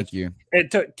so much. Thank you.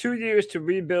 It took 2 years to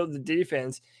rebuild the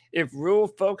defense. If Rule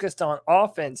focused on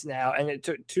offense now, and it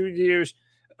took 2 years,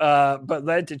 but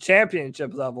led to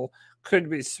championship level, could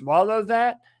we swallow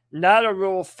that? Not a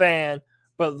Rule fan,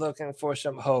 but looking for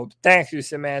some hope. Thank you,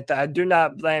 Samantha. I do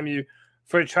not blame you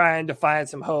for trying to find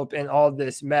some hope in all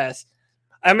this mess.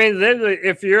 I mean, literally,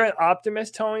 if you're an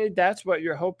optimist, Tony, that's what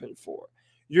you're hoping for.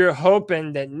 You're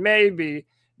hoping that maybe,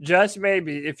 just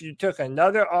maybe, if you took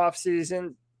another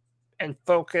offseason and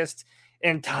focused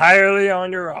entirely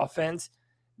on your offense,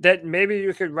 that maybe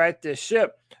you could right this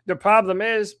ship. The problem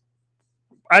is,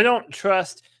 I don't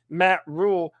trust Matt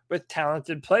Rule with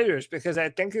talented players because I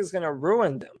think he's going to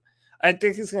ruin them. I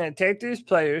think he's going to take these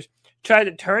players, try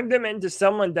to turn them into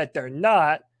someone that they're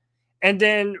not, and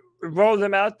then roll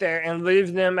them out there and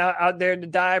leave them out there to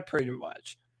die pretty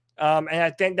much. And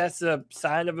I think that's a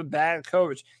sign of a bad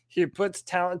coach. He puts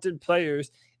talented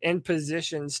players in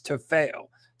positions to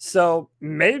fail. So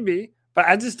maybe, but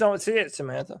I just don't see it,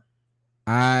 Samantha.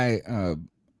 I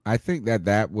think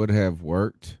that would have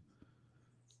worked.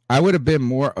 I would have been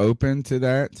more open to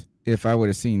that if I would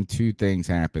have seen 2 things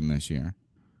happen this year.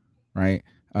 Right.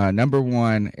 Number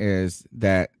one is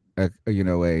that, a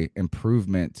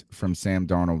improvement from Sam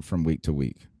Darnold from week to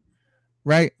week.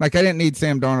 Right. Like I didn't need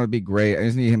Sam Darnold to be great. I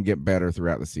just need him to get better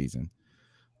throughout the season.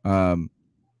 And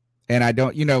I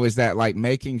don't, is that like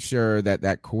making sure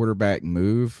that quarterback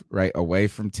move right away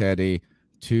from Teddy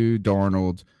to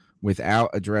Darnold without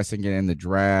addressing it in the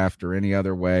draft or any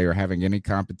other way or having any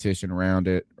competition around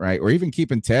it. Right. Or even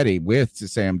keeping Teddy with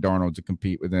Sam Darnold to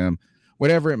compete with him,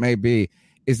 whatever it may be.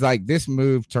 Is like this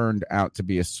move turned out to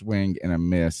be a swing and a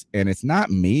miss. And it's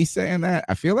not me saying that.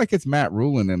 I feel like it's Matt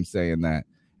Rule and them saying that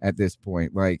at this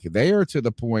point. Like they are to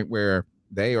the point where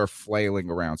they are flailing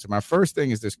around. So my first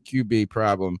thing is this QB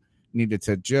problem needed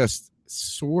to just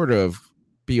sort of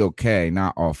be okay,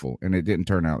 not awful. And it didn't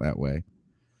turn out that way.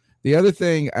 The other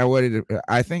thing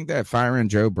I think that firing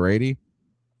Joe Brady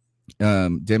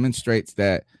demonstrates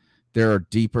that there are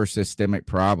deeper systemic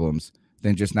problems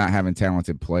than just not having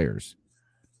talented players.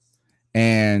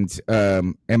 And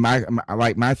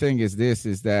my thing is this,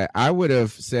 is that I would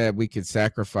have said we could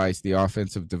sacrifice the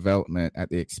offensive development at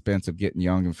the expense of getting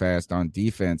young and fast on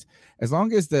defense, as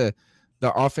long as the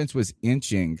offense was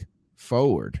inching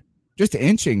forward, just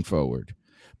inching forward.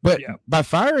 But by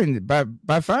firing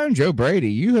Joe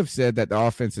Brady, you have said that the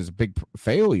offense is a big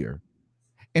failure,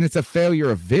 and it's a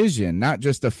failure of vision, not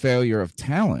just a failure of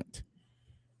talent.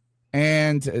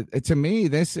 And to me,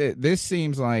 this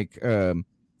seems like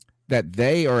that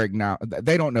they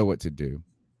don't know what to do.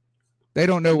 They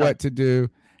don't know what to do.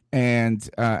 And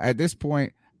at this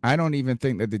point, I don't even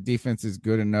think that the defense is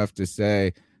good enough to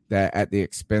say that at the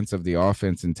expense of the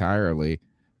offense entirely,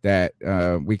 that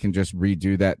we can just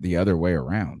redo that the other way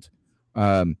around.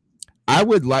 I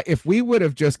would like, if we would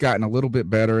have just gotten a little bit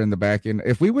better in the back end,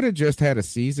 if we would have just had a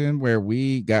season where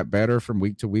we got better from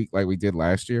week to week like we did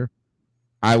last year,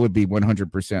 I would be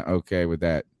 100% okay with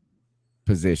that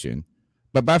position.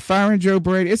 But by firing Joe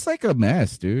Brady, it's like a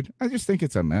mess, dude. I just think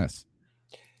it's a mess.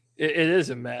 It is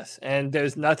a mess. And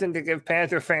there's nothing to give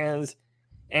Panther fans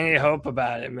any hope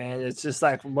about it, man. It's just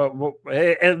like what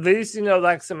at least, you know,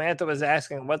 like Samantha was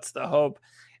asking, what's the hope?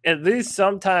 At least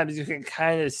sometimes you can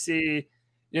kind of see,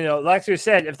 you know, like you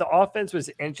said, if the offense was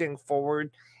inching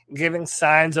forward, giving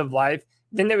signs of life,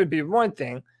 then it would be one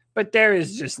thing. But there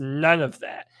is just none of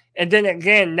that. And then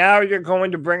again, now you're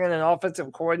going to bring in an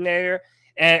offensive coordinator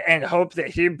and hope that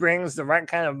he brings the right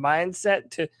kind of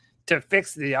mindset to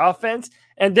fix the offense.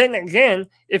 And then again,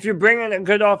 if you bring in a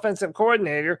good offensive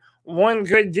coordinator, one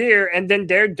good year, and then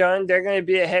they're done, they're going to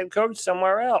be a head coach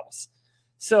somewhere else.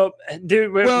 So,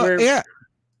 dude,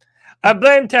 I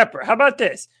blame Tepper. How about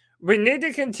this? We need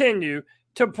to continue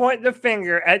to point the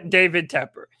finger at David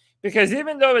Tepper, because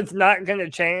even though it's not going to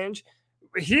change,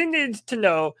 he needs to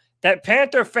know that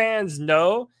Panther fans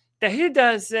know that he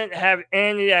doesn't have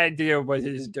any idea what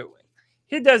he's doing.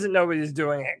 He doesn't know what he's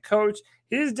doing at coach.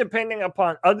 He's depending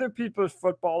upon other people's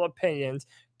football opinions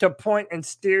to point and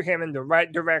steer him in the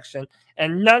right direction,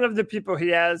 and none of the people he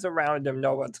has around him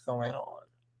know what's going on.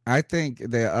 I think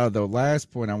the last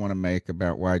point I want to make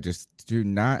about why I just do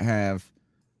not have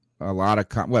a lot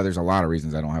of there's a lot of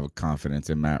reasons I don't have a confidence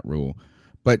in Matt Rule,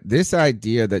 but this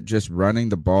idea that just running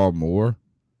the ball more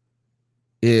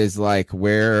is like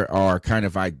where our kind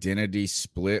of identity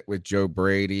split with Joe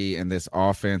Brady and this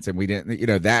offense, and we didn't, you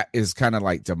know, that is kind of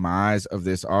like demise of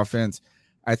this offense.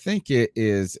 I think it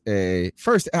is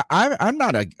I'm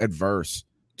not adverse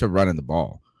to running the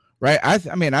ball, right? I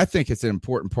mean, I think it's an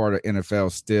important part of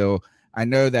NFL still. I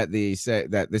know that they say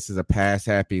that this is a pass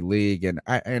happy league, and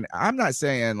I'm not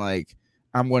saying like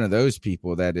I'm one of those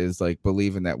people that is like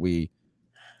believing that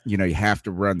you have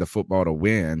to run the football to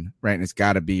win, right? And it's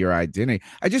got to be your identity.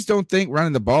 I just don't think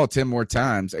running the ball 10 more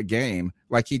times a game,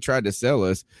 like he tried to sell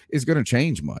us, is going to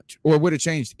change much or would have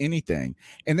changed anything.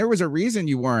 And there was a reason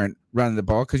you weren't running the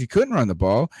ball, because you couldn't run the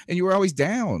ball and you were always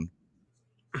down.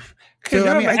 Could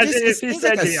you imagine if he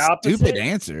said like the opposite? Stupid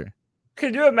answer.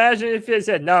 Could you imagine if he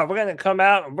said, no, we're going to come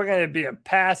out and we're going to be a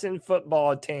passing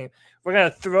football team. We're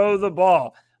going to throw the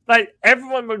ball. Like,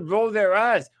 everyone would roll their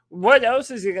eyes. What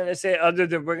else is he going to say other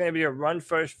than we're going to be a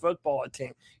run-first football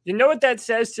team? You know what that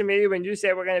says to me when you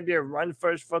say we're going to be a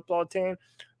run-first football team?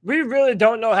 We really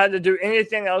don't know how to do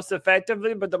anything else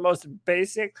effectively but the most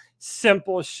basic,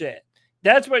 simple shit.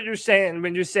 That's what you're saying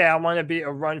when you say I want to be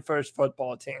a run-first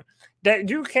football team. That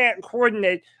you can't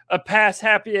coordinate a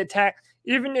pass-happy attack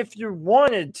even if you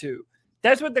wanted to.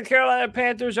 That's what the Carolina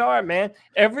Panthers are, man.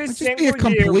 Every single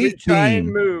year we try and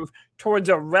move towards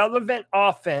a relevant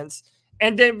offense,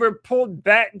 and then we're pulled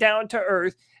back down to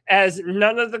earth as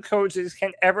none of the coaches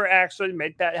can ever actually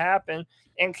make that happen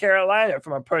in Carolina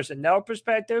from a personnel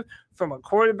perspective, from a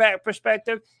quarterback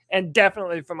perspective, and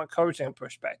definitely from a coaching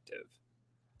perspective.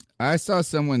 I saw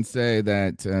someone say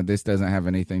that this doesn't have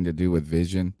anything to do with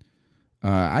vision.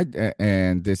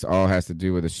 And this all has to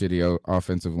do with a shitty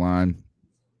offensive line,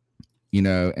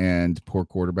 and poor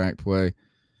quarterback play.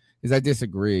 I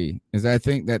disagree. I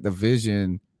think that the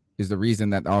vision is the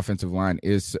reason that the offensive line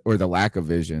is, or the lack of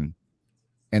vision,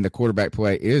 and the quarterback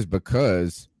play is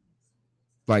because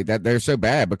like that they're so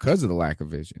bad because of the lack of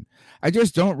vision. I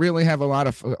just don't really have a lot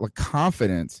of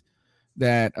confidence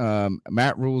that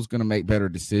Matt Rule is going to make better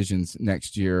decisions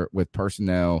next year with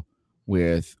personnel,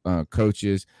 with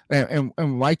coaches,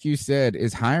 and like you said,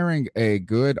 is hiring a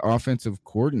good offensive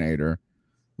coordinator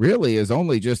really is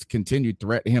only just continued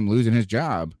threat to him losing his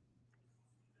job.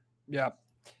 Yeah.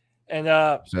 And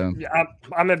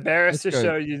I'm embarrassed to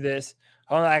show you this.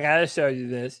 Hold on, I gotta show you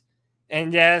this.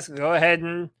 And yes, go ahead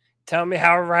and tell me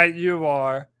how right you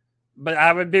are, but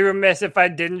I would be remiss if I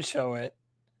didn't show it.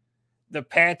 The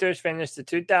Panthers finished the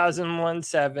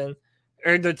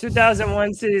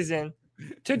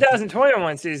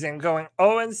 2021 season, going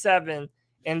 0-7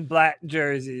 in black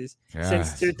jerseys. Gosh.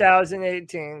 Since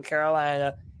 2018,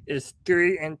 Carolina is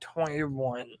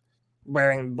 3-21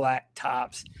 wearing black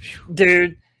tops.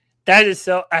 Dude, that is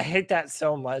so. I hate that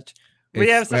so much.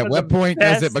 At what point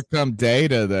does it become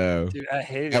data, though? Dude, I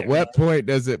hate it. At what point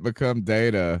does it become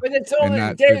data? But it's only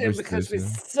data because we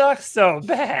suck so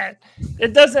bad.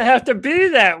 It doesn't have to be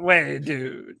that way,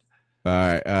 dude. All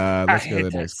right, let's go to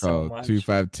the next call.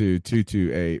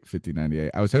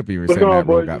 252-228-5098. I was hoping you were saying that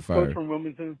Rule got fired. From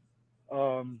Wilmington. Me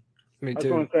I just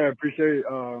too. want to say I appreciate,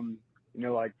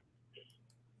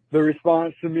 the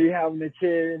response to me having a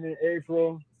kid in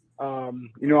April. I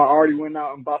already went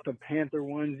out and bought the Panther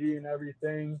onesie and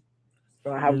everything.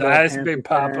 So I have nice big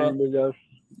papa.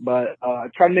 But I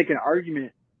tried to make an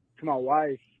argument to my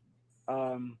wife.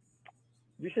 You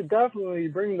should definitely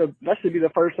that should be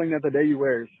the first thing that the day you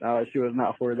wears. She was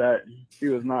not for that. She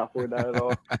was not for that at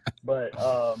all. But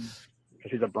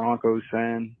she's a Broncos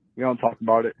fan. We don't talk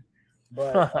about it.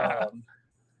 But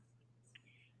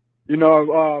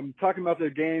talking about the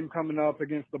game coming up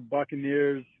against the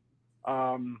Buccaneers,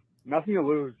 nothing to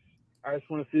lose. I just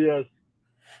want to see us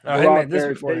go out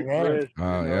there, take risks,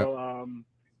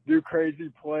 do crazy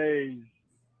plays,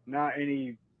 not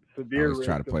any severe risks. I was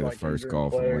trying to play the first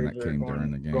golf when that came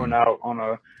during the game. Going out on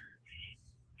a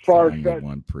far-fetched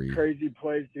crazy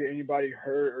plays to get anybody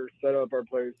hurt or set up our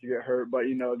players to get hurt. But,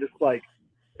 just like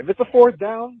if it's a fourth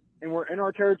down and we're in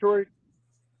our territory,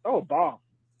 bomb.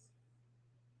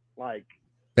 Like,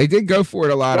 they did go for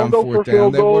it a lot on fourth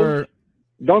down.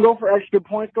 Don't go for extra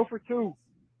points. Go for 2.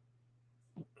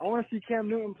 I want to see Cam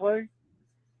Newton play.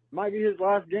 Might be his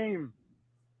last game,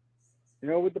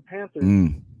 with the Panthers.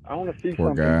 I want to see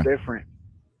something different.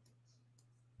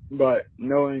 But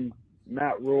knowing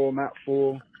Matt Rule, Matt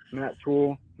Tool,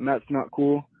 Matt's not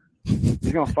cool. He's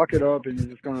going to fuck it up, and he's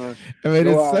just going to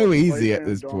it's so easy at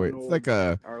this point. It's like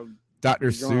a Dr.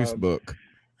 Seuss book.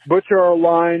 Butcher our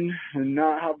line and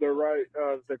not have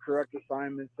the correct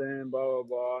assignments in, blah, blah,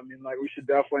 blah. I mean, we should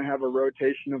definitely have a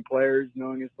rotation of players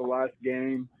knowing it's the last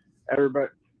game. Everybody,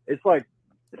 it's like,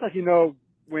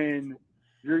 when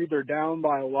you're either down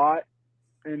by a lot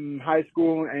in high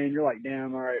school and you're like,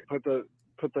 damn, all right, put the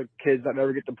kids that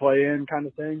never get to play in kind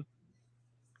of thing.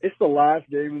 It's the last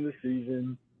game of the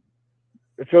season.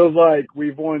 It feels like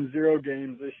we've won 0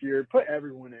 games this year. Put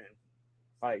everyone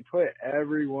in. Put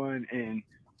everyone in.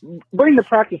 Bring the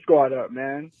practice squad up,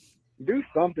 man. Do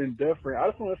something different. I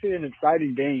just want to see an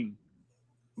exciting game.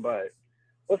 But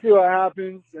let's see what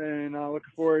happens, and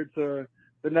looking forward to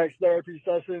the next therapy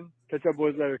session. Catch up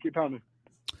with us later. Keep pounding.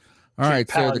 All right,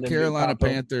 so the Carolina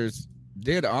Panthers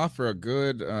did offer a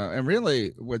good and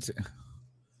really what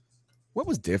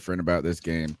was different about this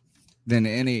game than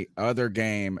any other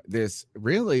game this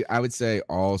really, I would say,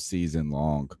 all season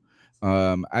long.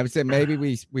 I would say maybe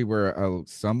we were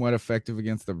somewhat effective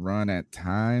against the run at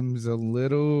times a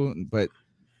little, but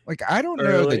I don't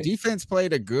know. The defense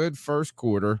played a good first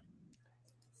quarter.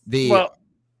 The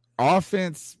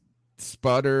offense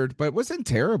sputtered, but wasn't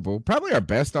terrible. Probably our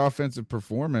best offensive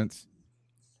performance.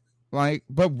 But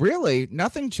really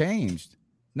nothing changed.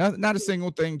 Not a single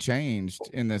thing changed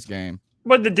in this game.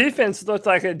 But the defense looks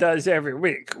like it does every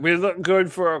week. We look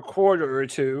good for a quarter or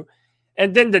two.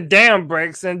 And then the dam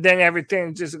breaks, and then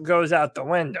everything just goes out the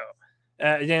window.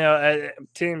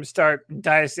 Teams start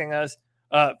dicing us.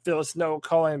 Phil Snow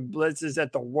calling blitzes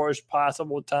at the worst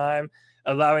possible time,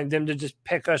 allowing them to just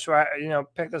pick us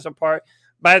apart.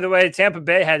 By the way, Tampa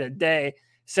Bay had a day,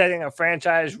 setting a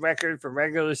franchise record for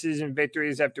regular season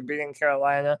victories after beating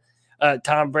Carolina.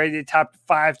 Tom Brady topped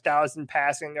 5,000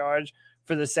 passing yards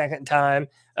for the second time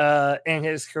in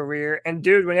his career. And,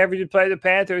 dude, whenever you play the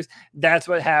Panthers, that's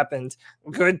what happens.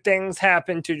 Good things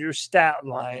happen to your stat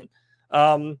line.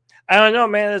 I don't know,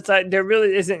 man. It's like there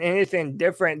really isn't anything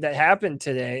different that happened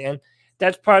today. And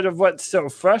that's part of what's so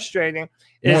frustrating.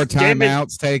 More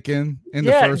timeouts taken in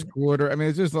the first quarter. I mean,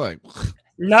 it's just like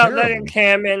not terrible. Letting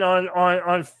Cam in on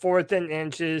 4th and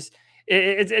inches.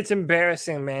 It's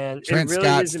embarrassing, man. Trent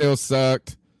Scott still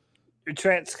sucked.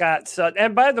 Trent Scott sucked.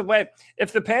 And by the way,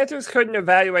 if the Panthers couldn't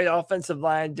evaluate offensive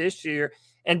line this year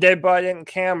and they brought in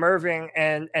Cam Irving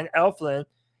and Elflein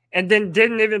and then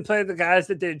didn't even play the guys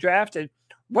that they drafted,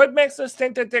 what makes us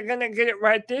think that they're going to get it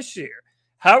right this year?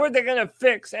 How are they going to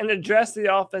fix and address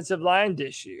the offensive line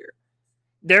this year?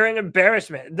 They're an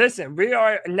embarrassment. Listen,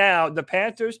 the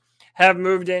Panthers have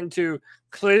moved into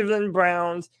Cleveland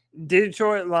Browns,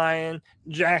 Detroit Lions,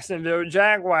 Jacksonville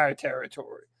Jaguar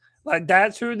territory.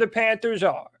 That's who the Panthers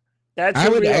are. I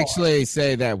would actually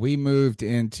say that we moved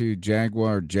into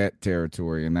Jaguar Jet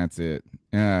territory, and that's it.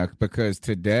 Because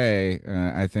today,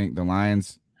 I think the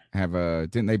Lions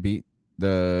didn't they beat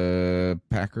the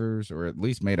Packers, or at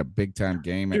least made a big time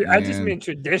game? I just mean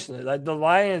traditionally, the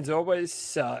Lions always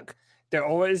suck. They're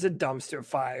always a dumpster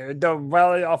fire. They'll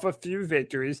rally off a few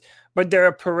victories, but they're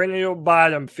a perennial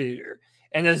bottom feeder.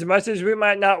 And as much as we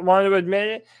might not want to admit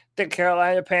it, the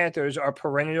Carolina Panthers are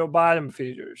perennial bottom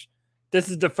feeders. This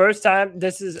is the first time.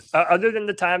 This is other than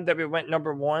the time that we went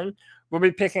number 1, we'll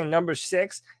be picking number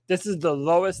 6. This is the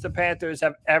lowest the Panthers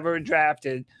have ever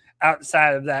drafted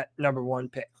outside of that number 1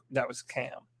 pick. That was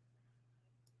Cam.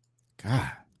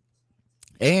 God.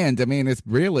 And I mean, it's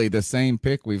really the same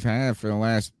pick we've had for the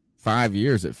last 5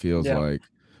 years. It feels like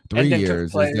 3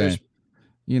 years. Chris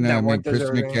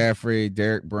McCaffrey,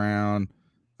 Derek Brown,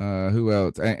 who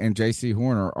else? And J.C.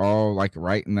 Horn are all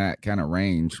right in that kind of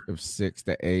range of 6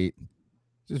 to 8.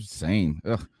 Just same.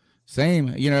 Same.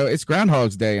 It's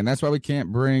Groundhog's Day, and that's why we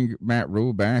can't bring Matt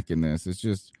Rule back in this. It's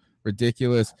just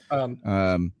ridiculous.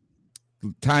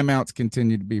 Timeouts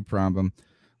continue to be a problem.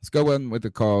 Let's go on with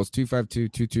the calls.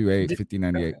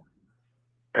 252-228-5098.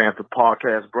 Panther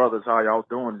Podcast brothers, how y'all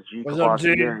doing? The G What's up, G?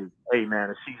 Cavassier. Hey, man,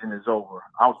 the season is over.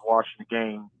 I was watching the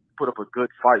game, put up a good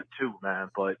fight too, man.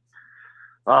 But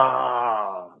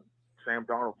Sam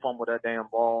Darnold fumbled that damn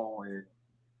ball, and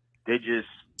they just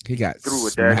He got threw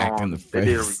it smacked down. in the They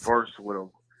did a face. reverse with a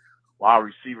wide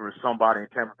receiver or somebody in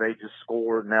Tampa Bay just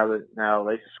scored. Now they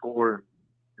just scored.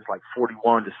 It's like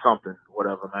 41 to something,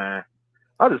 whatever, man.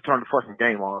 I just turned the fucking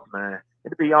game off, man.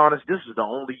 And to be honest, this is the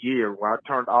only year where I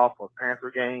turned off a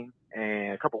Panther game.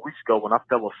 And a couple of weeks ago when I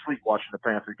fell asleep watching the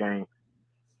Panther game,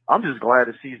 I'm just glad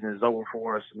the season is over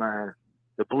for us, man.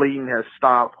 The bleeding has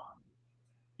stopped.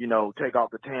 You know, take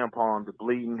off the tampon. The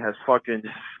bleeding has fucking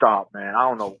stopped, man. I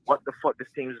don't know what the fuck this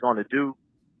team is going to do.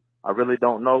 I really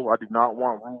don't know. I do not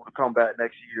want Rule to come back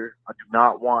next year. I do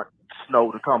not want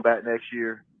Snow to come back next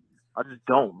year. I just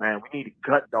don't, man. We need to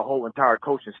gut the whole entire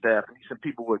coaching staff. We need some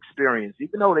people with experience.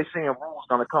 Even though they're saying Rule's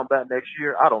going to come back next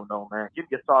year, I don't know, man. Give me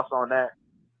your thoughts on that.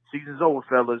 Season's over,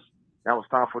 fellas. Now it's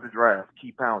time for the draft.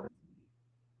 Keep pounding.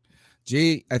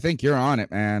 Gee, I think you're on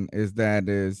it, man. Is that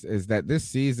this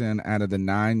season, out of the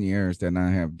 9 years that I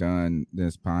have done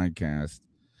this podcast,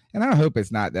 and I hope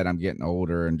it's not that I'm getting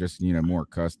older and just, more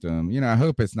custom. I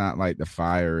hope it's not like the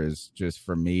fire is just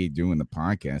for me doing the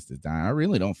podcast is dying. I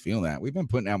really don't feel that. We've been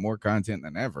putting out more content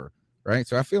than ever, right?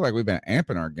 So I feel like we've been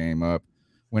amping our game up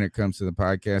when it comes to the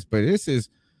podcast. But this is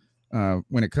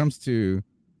when it comes to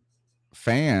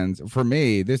fans, for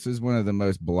me, this is one of the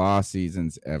most blah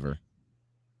seasons ever.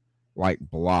 Like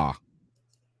blah.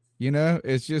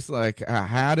 It's just like,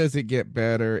 how does it get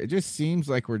better? It just seems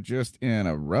like we're just in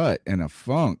a rut, in a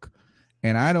funk.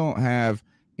 And I don't have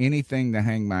anything to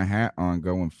hang my hat on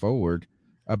going forward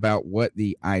about what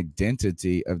the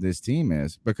identity of this team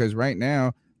is. Because right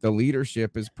now, the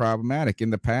leadership is problematic. In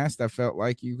the past, I felt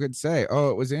like you could say, oh,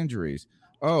 it was injuries.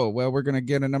 Oh, well, we're going to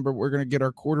get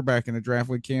our quarterback in the draft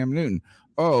with Cam Newton.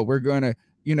 Oh, we're going to,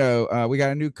 we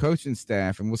got a new coaching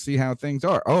staff and we'll see how things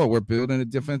are. Oh, we're building a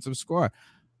defensive squad.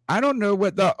 I don't know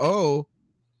what the O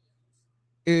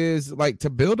is like to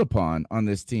build upon on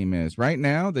this team is. Right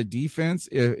now, the defense,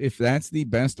 if that's the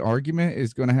best argument,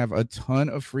 is going to have a ton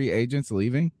of free agents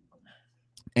leaving.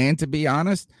 And to be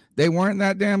honest, they weren't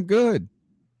that damn good.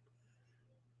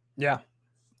 Yeah.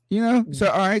 So,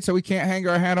 all right, so we can't hang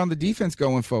our hat on the defense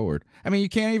going forward. I mean, you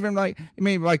can't even all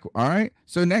right,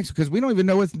 so next, because we don't even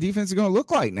know what the defense is going to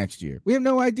look like next year. We have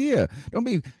no idea. Don't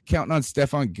be counting on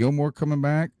Stephon Gilmore coming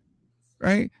back.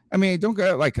 Right? I mean, don't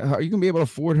go like, are you going to be able to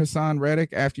afford Hassan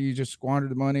Reddick after you just squandered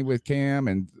the money with Cam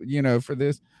and, for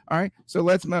this? All right. So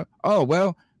let's know. Oh,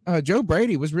 well, Joe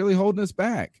Brady was really holding us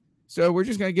back. So we're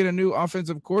just going to get a new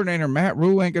offensive coordinator. Matt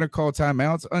Rule ain't going to call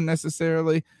timeouts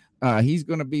unnecessarily. He's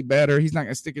going to be better. He's not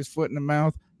going to stick his foot in the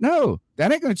mouth. No,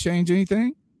 that ain't going to change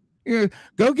anything.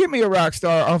 Go get me a rock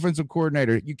star offensive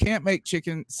coordinator. You can't make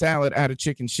chicken salad out of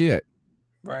chicken shit.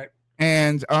 Right.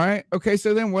 And all right. Okay.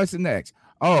 So then what's the next?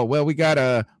 Oh, well, we got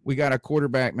a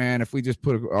quarterback, man. If we just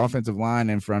put an offensive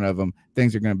line in front of them,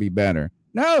 things are going to be better.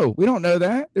 No, we don't know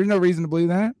that. There's no reason to believe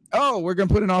that. Oh, we're going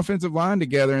to put an offensive line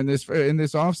together in this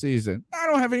offseason. I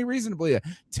don't have any reason to believe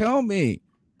that. Tell me,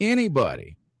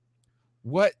 anybody,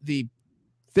 what the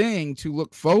thing to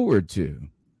look forward to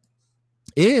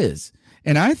is.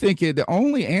 And I think the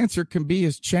only answer can be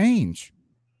is change.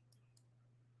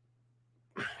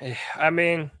 I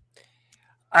mean,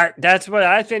 that's what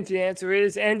I think the answer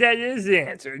is, and that is the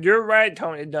answer. You're right,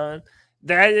 Tony Dunn.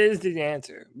 That is the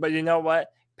answer. But you know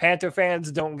what? Panther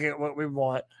fans don't get what we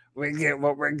want. We get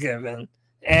what we're given.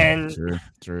 And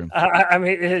true. I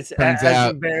mean, it's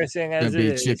as embarrassing as it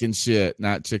is. Chicken shit,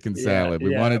 not chicken salad.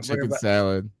 We wanted chicken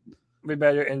salad. We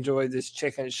better enjoy this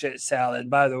chicken shit salad.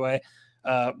 By the way,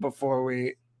 before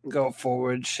we go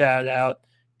forward, shout out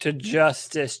to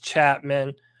Justice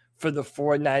Chapman for the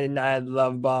 $4.99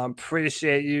 love bomb.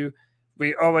 Appreciate you.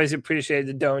 We always appreciate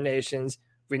the donations.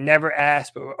 We never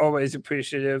ask, but we're always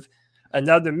appreciative.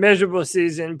 Another miserable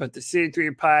season, but the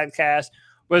C3 podcast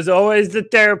was always the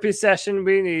therapy session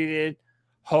we needed.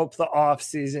 Hope the off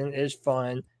season is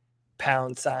fun.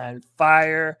 #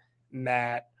 fire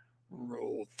Matt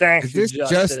Rule. Thanks. Is this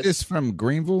Justice from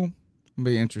Greenville? I'll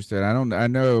be interested. I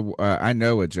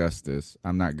know a Justice.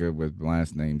 I'm not good with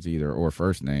last names either or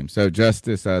first names. So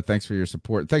Justice, thanks for your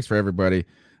support. Thanks for everybody.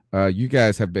 You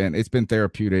guys it's been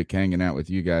therapeutic hanging out with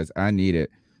you guys. I need it.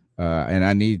 And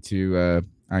I need to,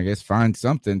 I guess, find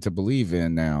something to believe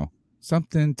in now.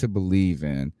 Something to believe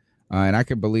in. And I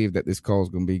can believe that this call is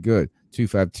going to be good.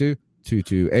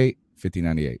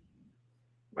 252-228-5098.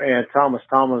 Man, Thomas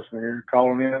here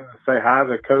calling in to say hi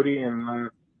to Cody and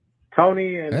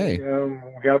Tony. And hey. we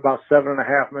got about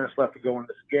 7.5 minutes left to go in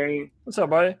this game. What's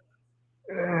up, buddy?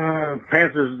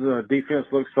 Panthers defense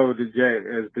looks so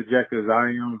dejected as I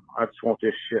am. I just want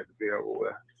this shit to be over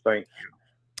with. Thank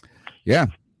you. Yeah.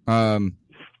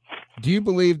 Do you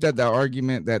believe that the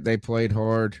argument that they played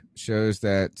hard shows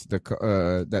that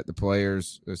the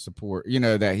players support,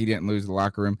 that he didn't lose the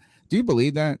locker room? Do you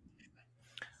believe that?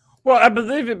 Well, I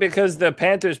believe it because the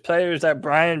Panthers players like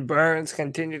Brian Burns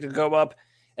continue to go up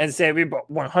and say we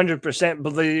 100%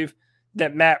 believe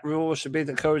that Matt Rule should be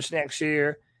the coach next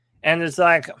year. And it's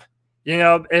like,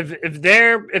 if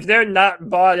they're not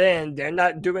bought in, they're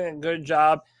not doing a good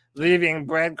job leaving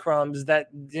breadcrumbs that,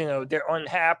 they're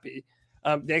unhappy.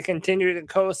 They continue to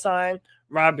co-sign.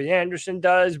 Robbie Anderson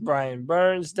does. Brian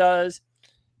Burns does.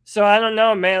 So I don't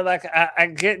know, man. Like, I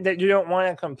get that you don't want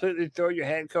to completely throw your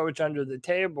head coach under the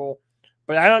table,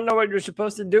 but I don't know what you're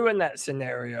supposed to do in that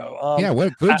scenario.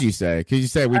 What could you say? Could you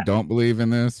say we don't believe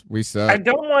in this? We suck. I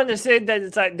don't want to say that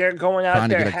it's like they're going out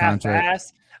there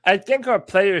half-assed. I think our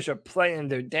players are playing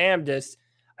their damnedest.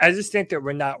 I just think that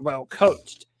we're not well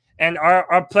coached. And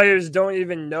our players don't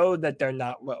even know that they're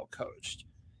not well coached.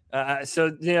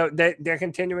 So they're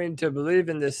continuing to believe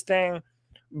in this thing,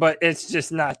 but it's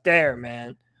just not there,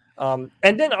 man. And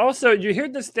then also you hear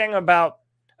this thing about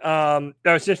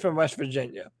it's just from West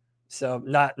Virginia, so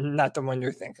not the one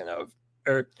you're thinking of,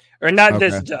 or not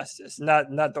this justice, not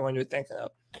the one you're thinking of.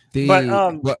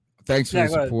 Thanks for the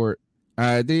support.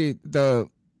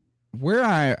 Where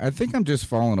I think I'm just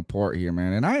falling apart here,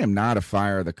 man, and I am not a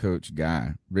fire the coach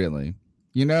guy, really.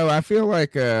 I feel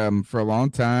like for a long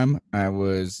time I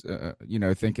was,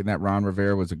 thinking that Ron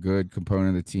Rivera was a good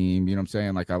component of the team. You know what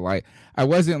I'm saying? I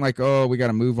wasn't like, oh, we got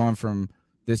to move on from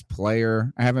this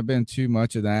player. I haven't been too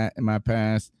much of that in my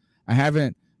past. I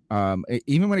haven't,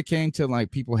 even when it came to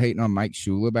like people hating on Mike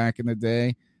Shula back in the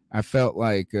day, I felt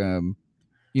like, it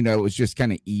was just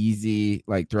kind of easy,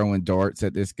 like throwing darts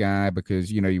at this guy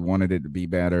because, you wanted it to be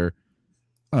better.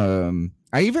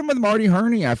 Even with Marty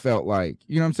Herney, I felt like,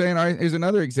 you know what I'm saying? Here's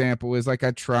another example is like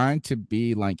I tried to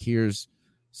be like, here's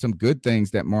some good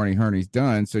things that Marty Herney's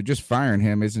done. So just firing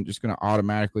him isn't just going to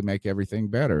automatically make everything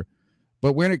better.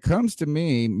 But when it comes to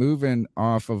me moving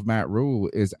off of Matt Rule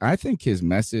is I think his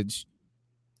message,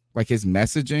 like his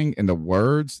messaging and the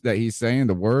words that he's saying,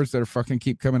 the words that are fucking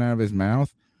keep coming out of his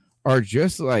mouth are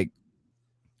just like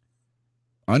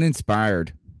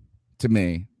uninspired to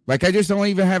me. Like, I just don't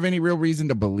even have any real reason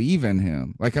to believe in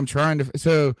him. Like, I'm trying to.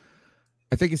 So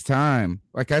I think it's time.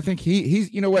 Like, I think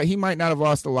he's, you know what? He might not have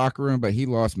lost the locker room, but he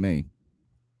lost me.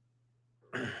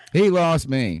 He lost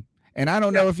me. And I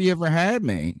don't know if he ever had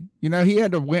me. He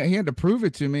had to win. He had to prove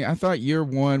it to me. I thought year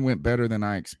one went better than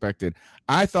I expected.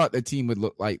 I thought the team would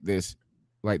look like this,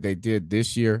 like they did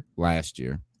this year, last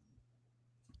year.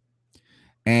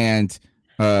 And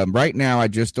right now, I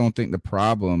just don't think the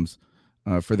problems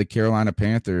for the Carolina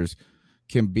Panthers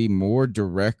can be more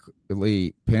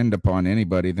directly pinned upon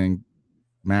anybody than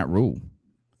Matt Rule.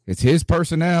 It's his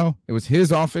personnel. It was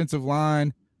his offensive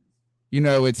line.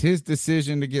 It's his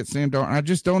decision to get Sam Darnold. I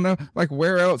just don't know, like,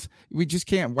 where else? We just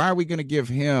can't. Why are we going to give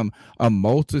him a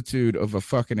multitude of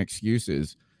fucking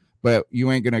excuses, but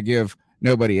you ain't going to give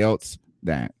nobody else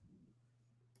that?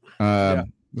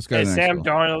 Let's go to the next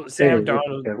one. Sam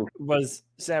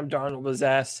Darnold was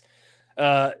asked,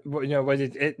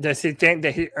 does he think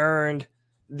that he earned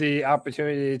the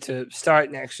opportunity to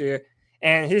start next year?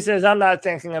 And he says, I'm not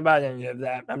thinking about any of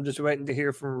that. I'm just waiting to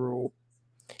hear from Rule.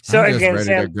 So I'm again, ready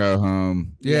to go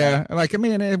home. Yeah. Like, I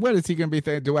mean, what is he going to be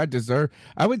thinking? Do I deserve?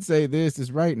 I would say this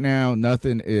is right now,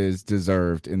 nothing is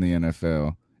deserved in the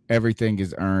NFL. Everything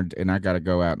is earned, and I got to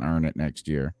go out and earn it next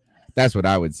year. That's what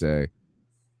I would say.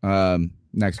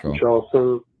 Next call.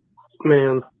 Charleston,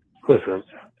 man, listen,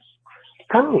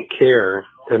 I don't care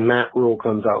if Matt Rule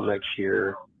comes out next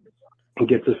year and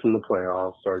gets us in the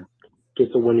playoffs or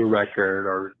gets a winning record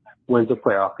or wins a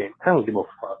playoff game. I don't give a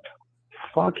fuck.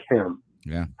 Fuck him.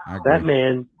 Yeah, I agree. That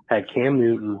man had Cam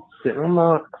Newton sitting on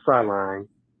the sideline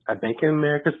at Bank of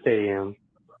America Stadium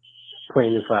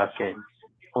playing his last game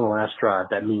on the last drive.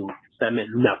 That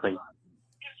meant nothing.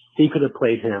 He could have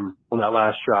played him on that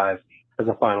last drive as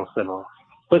a final send-off.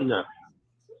 But no.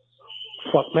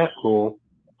 Fuck Matt Rule.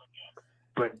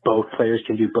 But both players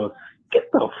can do both. Get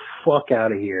the fuck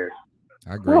out of here.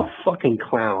 I agree. What a fucking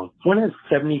clown. One has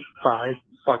 75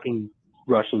 fucking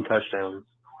rushing touchdowns.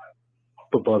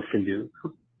 But both can do.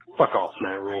 Fuck off,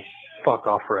 Matt Rule. Fuck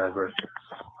off forever.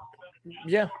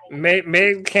 Yeah.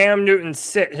 Made Cam Newton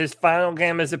sit his final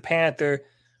game as a Panther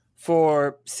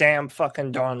for Sam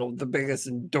fucking Darnold, the biggest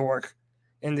dork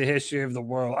in the history of the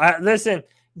world. Listen,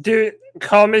 dude,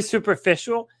 call me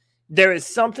superficial. There is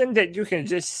something that you can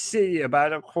just see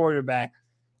about a quarterback,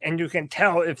 and you can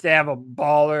tell if they have a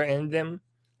baller in them.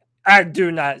 I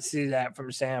do not see that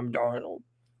from Sam Darnold.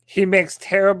 He makes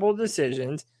terrible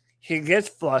decisions. He gets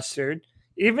flustered.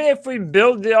 Even if we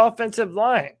build the offensive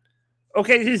line,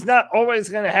 okay, he's not always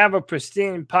going to have a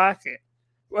pristine pocket.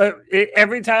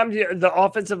 Every time the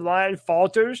offensive line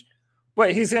falters,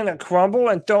 he's going to crumble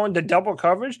and throw into double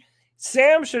coverage?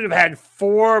 Sam should have had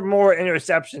 4 more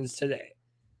interceptions today.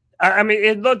 I mean,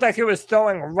 it looked like he was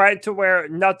throwing right to where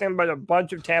nothing but a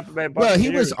bunch of Tampa Bay Buccaneers. Well, he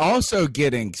was also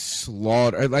getting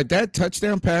slaughtered. Like that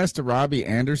touchdown pass to Robbie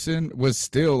Anderson was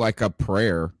still like a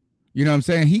prayer. You know what I'm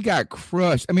saying? He got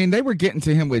crushed. I mean, they were getting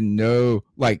to him with no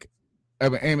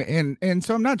and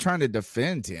so I'm not trying to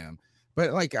defend him,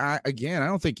 but I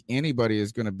don't think anybody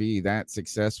is going to be that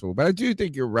successful. But I do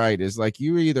think you're right. Is like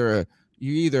you either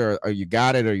you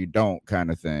got it or you don't kind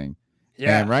of thing.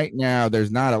 Yeah. And right now,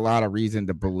 there's not a lot of reason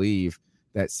to believe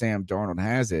that Sam Darnold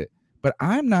has it. But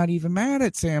I'm not even mad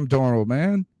at Sam Darnold,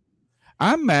 man.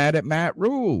 I'm mad at Matt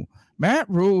Rule. Matt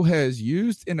Rule has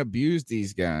used and abused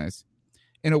these guys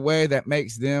in a way that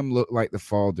makes them look like the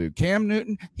fall dude. Cam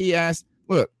Newton, he had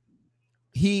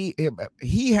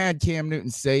Cam Newton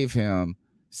save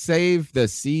the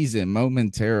season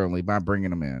momentarily by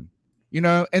bringing him in. You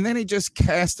know, and then he just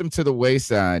cast him to the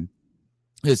wayside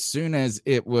as soon as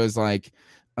it was like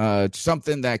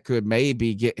something that could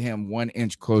maybe get him 1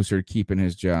 inch closer to keeping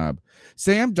his job.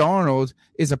 Sam Darnold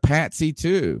is a patsy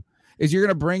too. Is you're going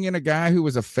to bring in a guy who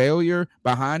was a failure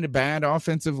behind a bad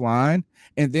offensive line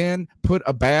and then put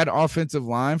a bad offensive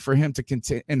line for him to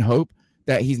continue and hope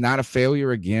that he's not a failure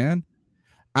again?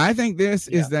 I think this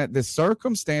is that the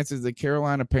circumstances, the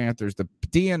Carolina Panthers, the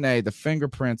DNA, the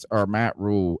fingerprints are Matt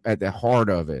Rule at the heart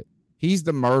of it. He's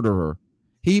the murderer.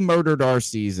 He murdered our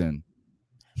season.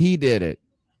 He did it.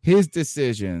 His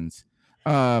decisions.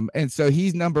 And so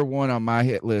he's number 1 on my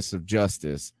hit list of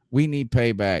justice. We need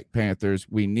payback, Panthers.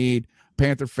 We need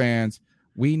Panther fans.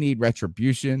 We need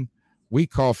retribution. We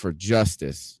call for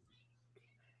justice.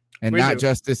 And not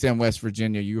justice in West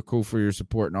Virginia. You're cool for your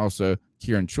support. And also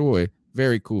Kieran Choi,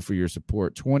 very cool for your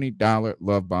support. $20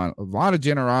 love bond. A lot of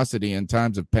generosity in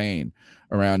times of pain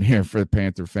around here for the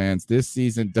Panther fans. This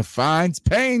season defines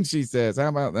pain, she says. How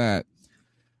about that?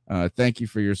 Thank you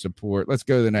for your support. Let's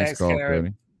go to the next call,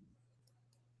 Cody.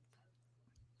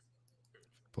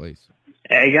 Please.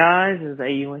 Hey, guys. This is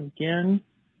AU again.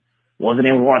 Wasn't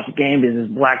able to watch the game because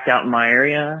it's blacked out in my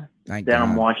area. Thank then God.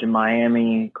 I'm watching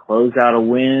Miami close out a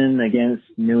win against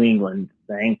New England.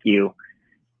 Thank you.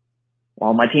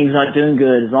 While my team's not doing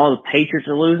good, as long as the Patriots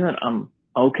are losing, I'm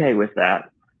okay with that.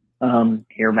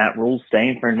 Here, Matt Rule's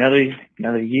staying for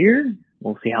another year.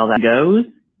 We'll see how that goes.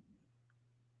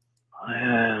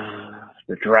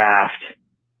 The draft.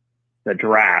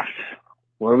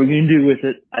 What are we going to do with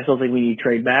it? I still think we need to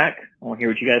trade back. I want to hear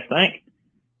what you guys think.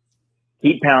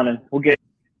 Keep pounding. We'll get.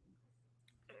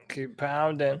 Keep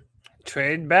pounding.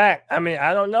 Trade back. I mean,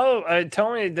 I don't know,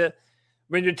 Tony.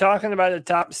 When you're talking about a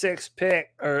top 6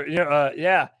 pick, or you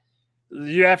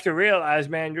have to realize,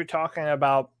 man, you're talking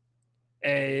about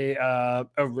a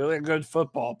really good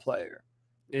football player,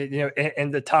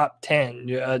 in the top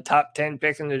 10, top 10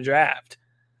 pick in the draft.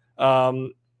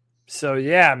 So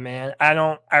yeah, man,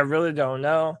 I really don't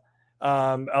know.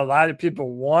 A lot of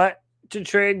people want to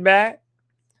trade back,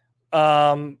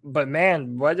 but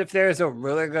man, what if there's a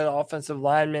really good offensive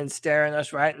lineman staring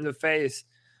us right in the face?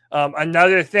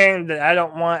 Another thing that I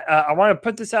don't want, I want to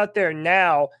put this out there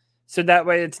now, so that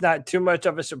way it's not too much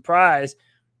of a surprise.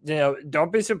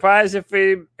 Don't be surprised if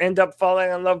we end up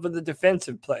falling in love with a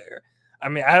defensive player. I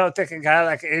mean, I don't think a guy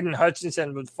like Aiden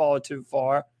Hutchinson would fall too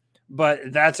far,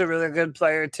 but that's a really good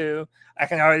player too. I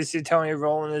can already see Tony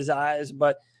rolling his eyes,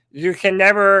 but you can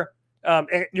never,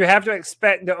 you have to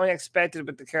expect the unexpected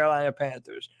with the Carolina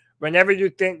Panthers. Whenever you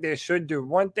think they should do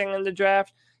one thing in the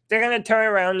draft, they're going to turn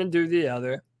around and do the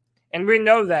other. And we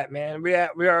know that, man. We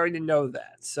already know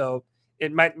that. So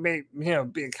it might be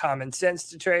common sense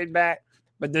to trade back,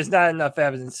 but there's not enough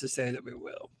evidence to say that we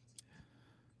will.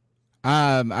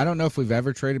 I don't know if we've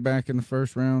ever traded back in the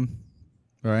first round,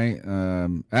 right?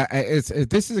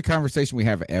 This is a conversation we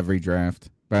have every draft,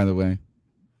 by the way,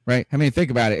 right? I mean, think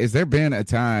about it. Has there been a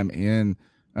time in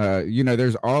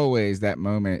there's always that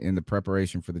moment in the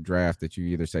preparation for the draft that you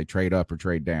either say trade up or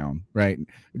trade down, right?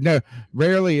 No,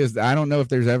 rarely is. I don't know if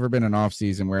there's ever been an off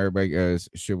season where everybody goes,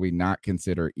 should we not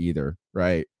consider either,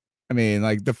 right? I mean,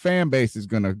 like the fan base is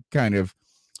going to kind of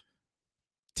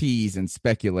tease and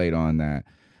speculate on that.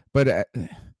 But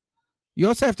you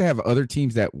also have to have other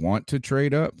teams that want to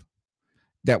trade up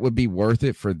that would be worth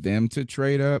it for them to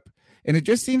trade up. And it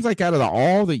just seems like out of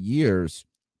all the years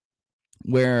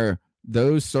where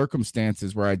those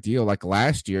circumstances were ideal. Like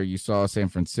last year, you saw San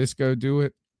Francisco do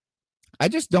it. I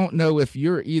just don't know if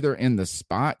you're either in the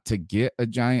spot to get a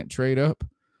giant trade up,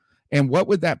 and what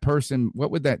would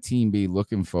that team be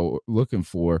looking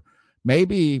for?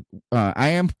 Maybe I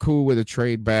am cool with a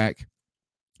trade back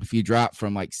if you drop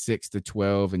from like 6 to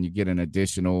 12 and you get an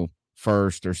additional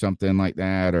first or something like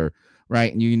that, or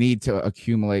right, and you need to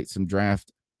accumulate some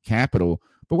draft capital.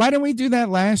 But why didn't we do that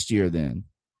last year then?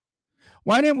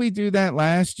 Why didn't we do that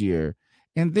last year?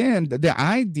 And then the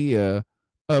idea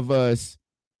of us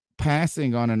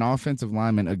passing on an offensive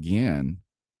lineman again,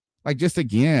 like just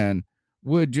again,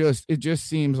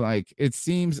 seems like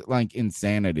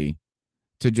insanity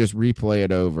to just replay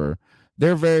it over.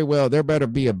 There better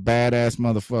be a badass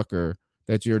motherfucker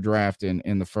that you're drafting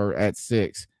in the first at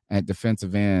 6 at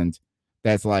defensive end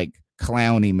that's like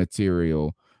Clowney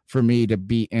material for me to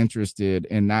be interested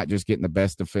in not just getting the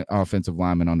best offensive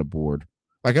lineman on the board.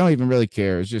 Like, I don't even really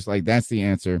care. It's just like, that's the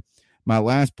answer. My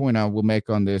last point I will make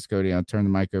on this, Cody, I'll turn the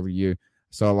mic over to you. I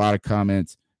saw a lot of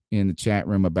comments in the chat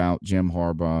room about Jim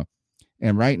Harbaugh.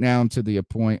 And right now, to the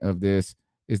point of this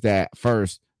is that,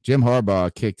 first, Jim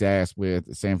Harbaugh kicked ass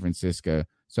with San Francisco,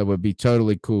 so would be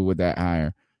totally cool with that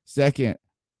hire. Second,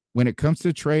 when it comes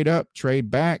to trade up,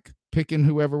 trade back, picking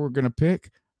whoever we're going to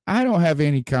pick, I don't have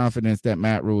any confidence that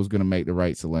Matt Rule is going to make the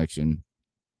right selection.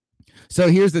 So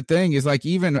here's the thing is like,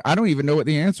 I don't even know what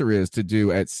the answer is to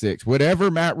do at 6.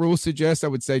 Whatever Matt Rule suggests, I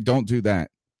would say don't do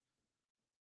that.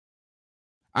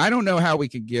 I don't know how we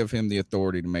could give him the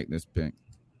authority to make this pick.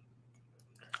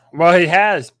 Well, he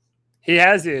has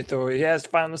the authority. He has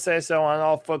final say so on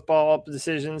all football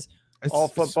decisions, all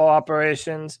football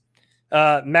operations.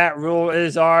 Matt Rule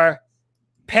is our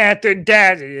Panther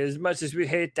daddy, as much as we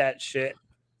hate that shit.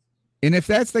 And if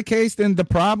that's the case, then the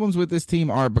problems with this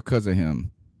team are because of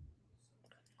him.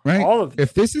 Right? All of them.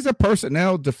 If this is a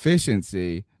personnel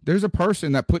deficiency, there's a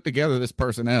person that put together this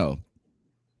personnel.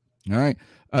 All right.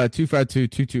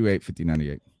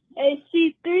 252-228-5098.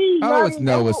 AC3. Oh, it's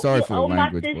Noah. Sorry for the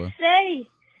language, to boy. say,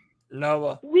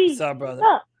 Noah. what's up,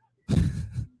 brother?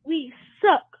 We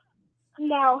suck.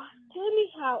 Now, tell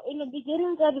me how, in the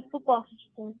beginning of the football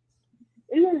season,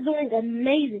 it was doing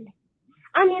amazing.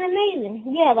 I mean,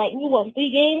 amazing. Yeah, like, we won 3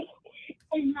 games,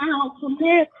 and now from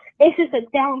there, it's just a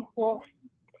downfall.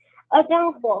 A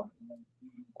downfall.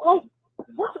 Like,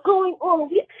 what's going on?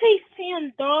 We paid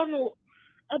Sam Darnold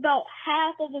about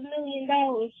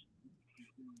 $500,000.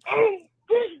 And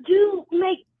this dude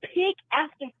make pick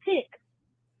after pick.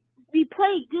 We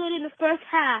played good in the first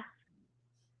half.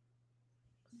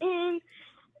 And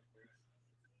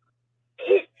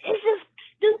it's just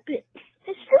stupid.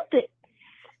 It's stupid.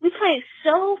 We played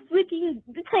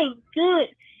good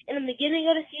in the beginning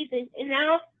of the season. And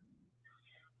now,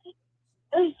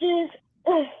 it's just,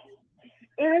 and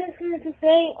I just wanted to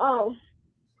say,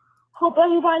 hope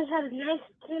everybody's had a nice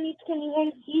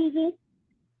 2021 season.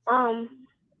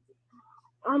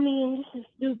 I mean, this is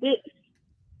stupid.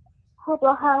 Hope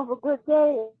y'all have a good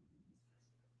day.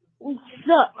 We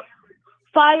suck.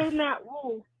 Fire Matt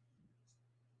Rule.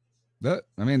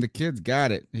 I mean, the kid's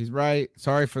got it. He's right.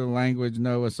 Sorry for the language,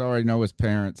 Noah. Sorry, Noah's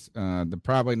parents. They're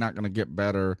probably not going to get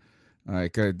better.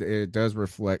 It does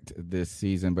reflect this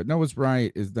season. But Noah's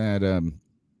right is that,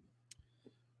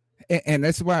 and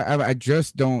that's why I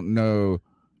just don't know.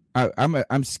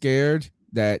 I'm scared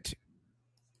that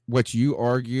what you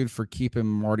argued for keeping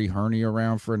Marty Hurney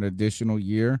around for an additional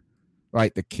year,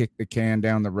 like the kick the can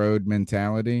down the road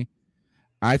mentality,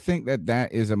 I think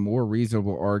that is a more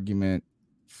reasonable argument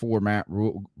for Matt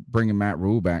Rule, bringing Matt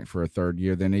Rule back for a third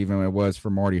year than even it was for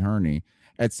Marty Hurney.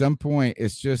 At some point,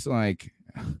 it's just like,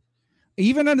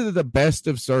 even under the best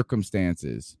of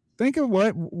circumstances, think of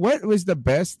what was the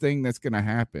best thing that's going to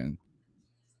happen.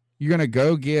 You're going to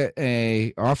go get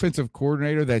a offensive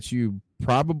coordinator that you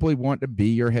probably want to be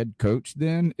your head coach.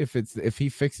 Then if he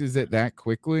fixes it that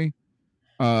quickly,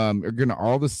 you're going to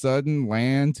all of a sudden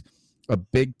land a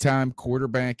big time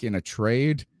quarterback in a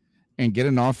trade and get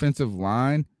an offensive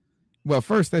line. Well,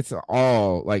 first, that's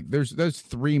all like there's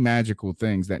 3 magical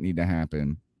things that need to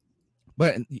happen.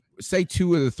 But say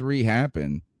 2 of the 3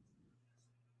 happen.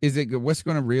 What's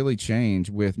going to really change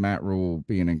with Matt Rule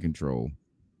being in control?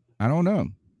 I don't know.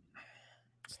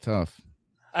 It's tough.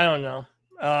 I don't know.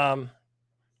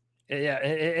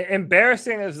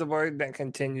 Embarrassing is the word that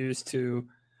continues to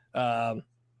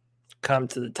come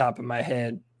to the top of my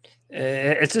head.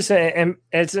 It's just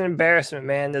it's an embarrassment,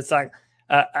 man. It's like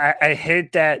I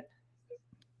hate that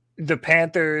the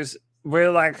Panthers,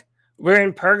 we're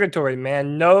in purgatory,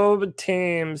 man. No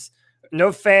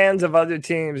fans of other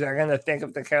teams are going to think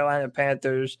of the Carolina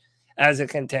Panthers as a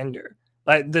contender.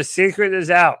 Like, the secret is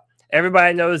out.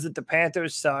 Everybody knows that the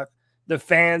Panthers suck. The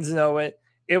fans know it.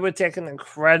 It would take an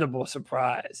incredible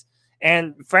surprise.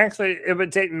 And frankly, it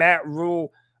would take Matt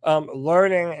Rule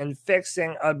learning and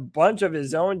fixing a bunch of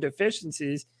his own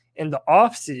deficiencies in the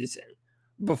offseason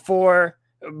before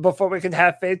we can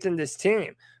have faith in this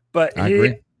team. But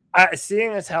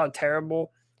seeing as how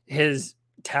terrible his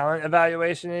talent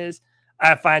evaluation is,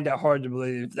 I find it hard to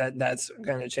believe that that's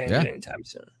going to change anytime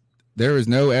soon. There is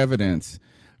no evidence,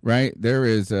 right? There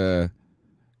is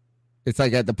it's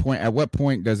like at what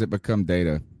point does it become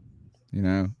data,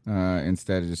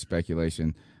 instead of just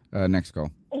speculation? Next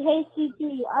call. Hey,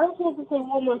 CP, I just want to say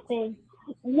one more thing.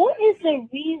 What is the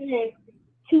reason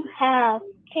to have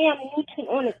Cam Newton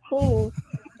on a team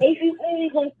if you only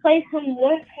going to play him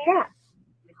one snap?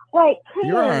 Like, come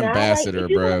You're on our now. ambassador,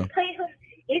 like, if bro.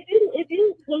 If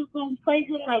you just going to play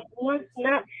him like one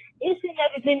snap, it should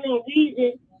never been no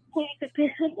reason for you to put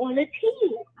him on a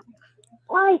team.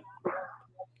 Like,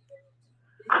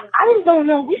 I just don't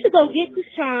know. We should go get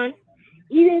Deshaun.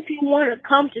 Even if you want to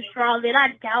come to Charlotte, I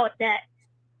doubt that.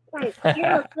 Like, get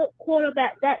a good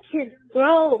quarterback that can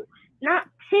throw, not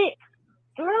pick,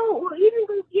 throw, or even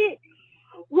go get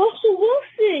Russell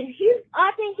Wilson.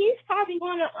 I think he's probably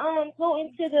gonna go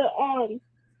into the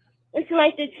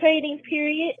trading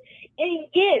period and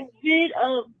get rid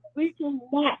of freaking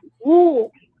Matt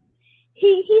Rule.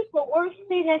 He's the worst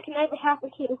thing that can ever happen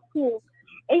to the team.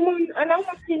 And I want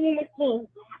to say one more thing.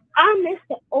 I miss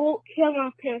the old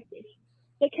Carolina Panthers.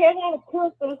 The Carolina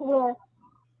Panthers were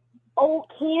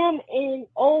old Cam and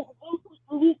old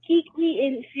Luke Kuechly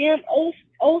and Sam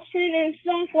Olsen and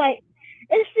stuff. Like,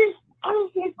 it's just, I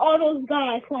don't miss all those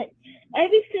guys. Like,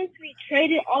 ever since we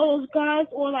traded all those guys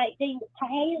or, like, they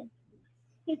retired,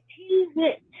 the team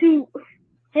went to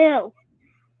hell.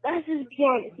 That's just be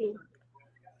honest here.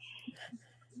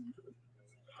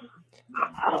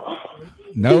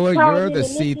 Noah, you're the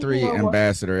C3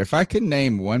 ambassador. If I could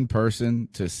name one person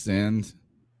to send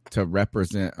to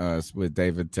represent us with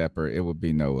David Tepper, it would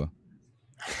be Noah.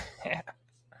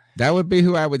 That would be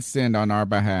who I would send on our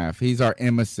behalf. He's our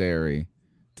emissary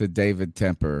to David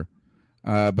Tepper.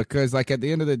 Because, like, at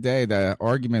the end of the day, the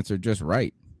arguments are just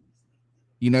right.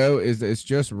 It's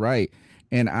just right.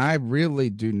 And I really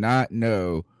do not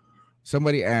know.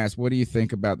 Somebody asked, what do you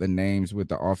think about the names with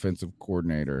the offensive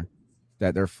coordinator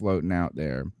that they're floating out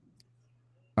there?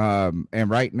 And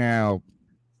right now,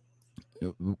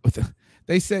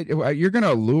 they said you're going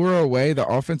to lure away the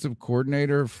offensive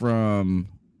coordinator from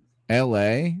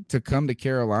LA to come to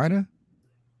Carolina.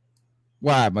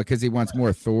 Why? Because he wants more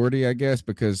authority, I guess,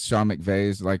 because Sean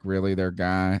McVay's like really their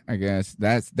guy, I guess.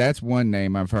 That's one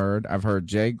name I've heard. I've heard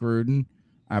Jay Gruden.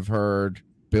 I've heard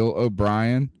Bill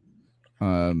O'Brien.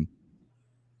 I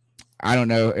don't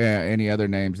know any other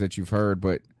names that you've heard,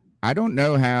 but I don't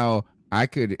know how I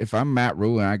could, if I'm Matt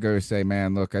Rule and I go to say,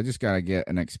 man, look, I just got to get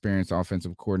an experienced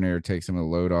offensive coordinator to take some of the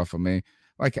load off of me.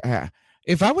 Like, if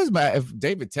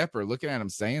David Tepper looking at him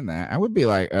saying that, I would be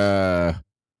like, now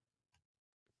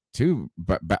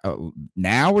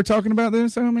we're talking about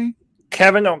this, homie?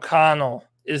 Kevin O'Connell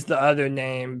is the other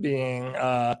name being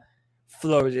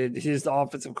floated. He's the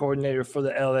offensive coordinator for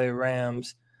the LA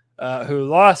Rams, who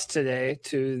lost today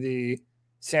to the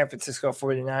San Francisco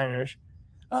 49ers.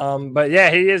 But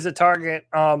yeah, he is a target.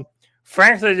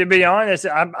 Frankly, to be honest,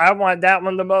 I want that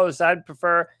one the most. I'd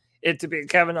prefer it to be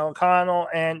Kevin O'Connell.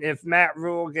 And if Matt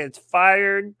Rule gets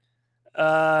fired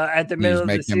at the middle of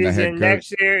the season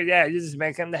next year, you just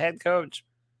make him the head coach.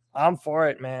 I'm for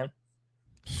it, man.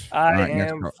 I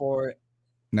am for it.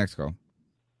 Next call.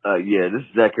 Yeah, this is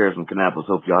Zach Harris from Kannapolis.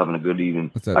 Hope y'all having a good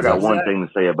evening. I got one thing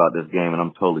to say about this game, and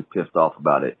I'm totally pissed off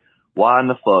about it. Why in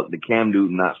the fuck did Cam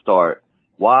Newton not start?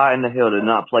 Why in the hell did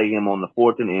not play him on the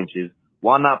 4th and inches?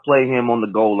 Why not play him on the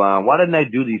goal line? Why didn't they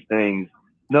do these things?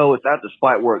 No, it's after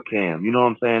spite work Cam. You know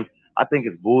what I'm saying? I think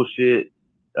it's bullshit.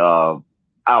 I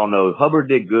don't know. Hubbard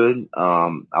did good. I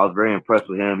was very impressed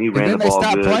with him. He ran the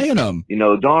ball good. Playing him.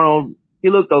 Darnold, he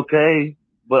looked okay.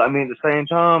 But, I mean, at the same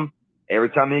time, every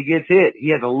time he gets hit, he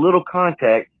has a little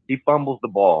contact. He fumbles the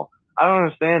ball. I don't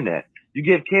understand that. You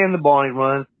give Cam the ball and he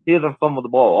runs. He doesn't fumble the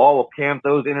ball. All of Cam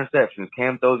throws interceptions.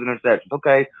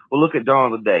 Okay, well, look at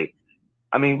Darnold today.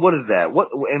 I mean, what is that?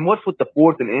 What's with the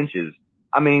 4th and inches?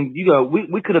 I mean,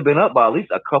 we could have been up by at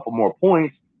least a couple more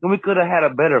points, and we could have had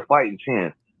a better fighting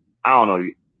chance. I don't know.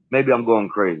 Maybe I'm going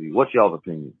crazy. What's y'all's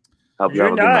opinion? Hope y'all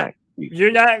have a good night.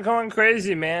 You're not going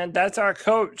crazy, man. That's our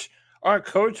coach. Our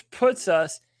coach puts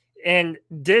us in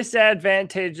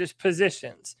disadvantageous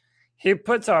positions. He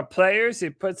puts our players, he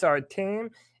puts our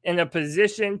team in a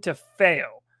position to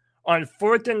fail. On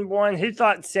 4th and 1, he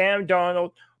thought Sam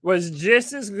Darnold was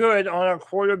just as good on a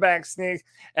quarterback sneak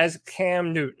as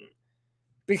Cam Newton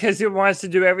because he wants to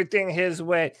do everything his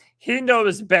way. He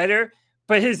knows better,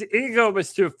 but his ego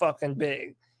was too fucking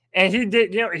big. And he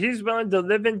did, he's willing to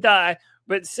live and die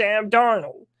with Sam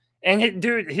Darnold. And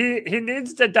he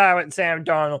needs to die with Sam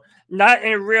Darnold, not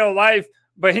in real life,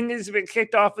 but he needs to be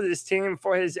kicked off of this team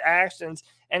for his actions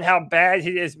and how bad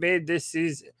he has made this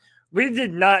season. We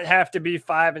did not have to be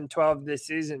 5-12 this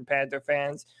season, Panther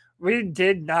fans. We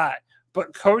did not.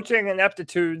 But coaching and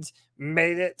aptitudes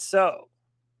made it so.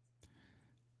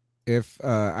 If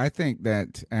I think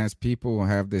that as people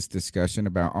have this discussion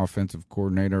about offensive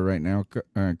coordinator right now,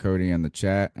 Cody, in the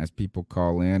chat, as people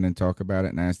call in and talk about it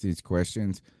and ask these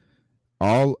questions,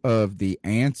 all of the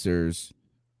answers,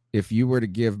 if you were to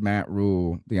give Matt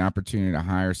Rule the opportunity to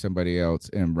hire somebody else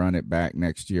and run it back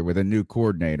next year with a new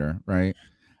coordinator, right?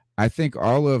 I think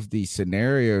all of the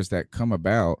scenarios that come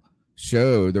about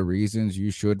show the reasons you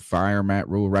should fire Matt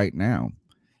Rule right now.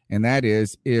 And that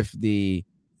is if the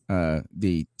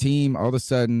team all of a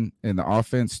sudden and the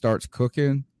offense starts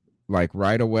cooking like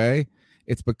right away,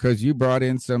 it's because you brought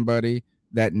in somebody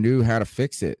that knew how to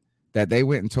fix it, that they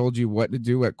went and told you what to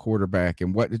do at quarterback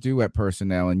and what to do at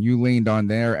personnel, and you leaned on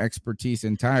their expertise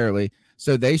entirely,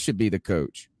 so they should be the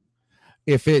coach.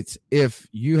 If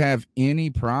you have any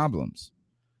problems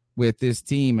with this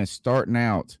team is starting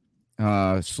out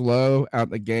slow out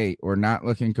the gate or not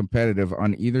looking competitive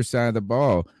on either side of the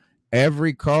ball,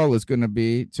 every call is going to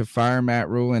be to fire Matt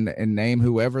Rule and name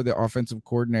whoever the offensive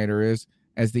coordinator is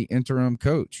as the interim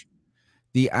coach.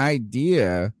 The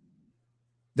idea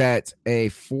that a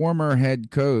former head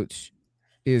coach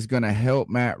is going to help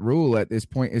Matt Rule at this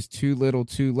point is too little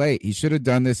too late. He should have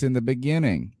done this in the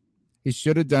beginning.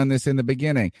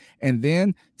 And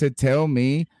then to tell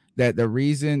me that the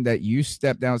reason that you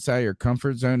stepped outside your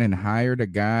comfort zone and hired a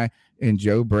guy in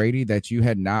Joe Brady that you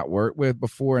had not worked with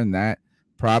before, and that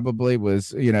probably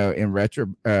was, in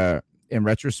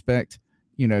retrospect,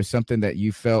 something that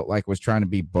you felt like was trying to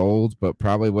be bold, but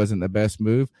probably wasn't the best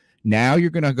move. Now you're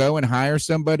going to go and hire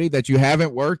somebody that you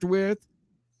haven't worked with.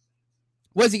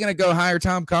 Was he going to go hire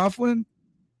Tom Coughlin?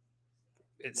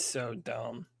 It's so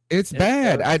dumb. It's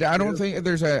bad. I don't think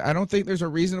there's a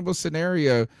reasonable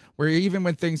scenario where even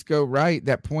when things go right,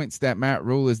 that points that Matt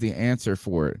Rule is the answer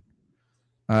for it.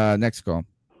 Next call.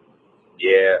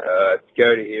 Yeah, it's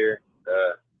Cody here.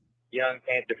 Young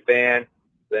Panther fan.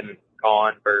 Been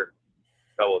calling for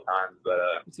a couple of times, but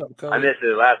I missed it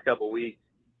the last couple of weeks.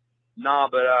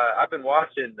 But I've been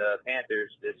watching the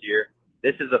Panthers this year.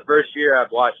 This is the first year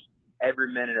I've watched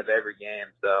every minute of every game,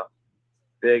 so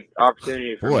big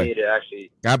opportunity for me to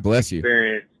actually God bless you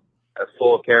experience a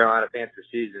full Carolina Panthers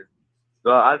season.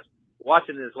 So I was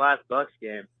watching this last Bucs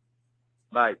game.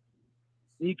 Like,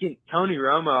 Tony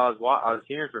Romo, I was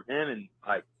hearing from him, and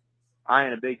like, I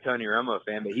ain't a big Tony Romo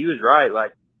fan, but he was right.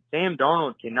 Like, Sam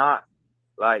Darnold cannot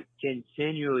like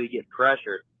continually get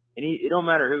pressured, and it don't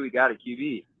matter who we got at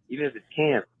QB, even if it's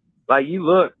Cam. Like, you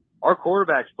look, our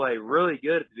quarterbacks play really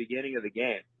good at the beginning of the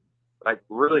game. Like,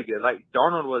 really good. Like,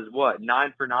 Darnold was,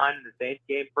 9 for 9 in the Saints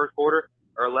game first quarter,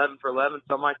 or 11 for 11,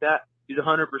 something like that. He's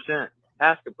 100%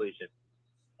 pass completion.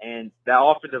 And that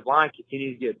offensive line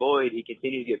continues to get bullied. He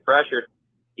continues to get pressured.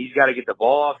 He's got to get the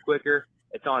ball off quicker.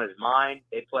 It's on his mind.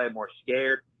 They play more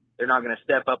scared. They're not going to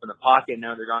step up in the pocket and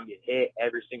know they're going to get hit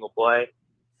every single play.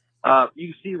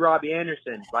 You can see Robbie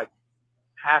Anderson, like,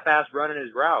 half-ass running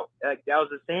his route. Like, that was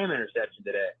a Sam interception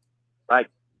today. Like,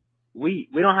 we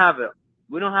don't have a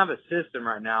system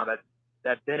right now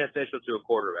that's beneficial to a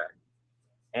quarterback.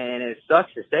 And it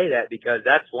sucks to say that because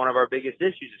that's one of our biggest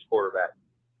issues as quarterbacks.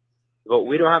 But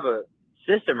we don't have a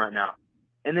system right now.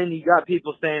 And then you got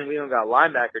people saying we don't got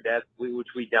linebacker depth, which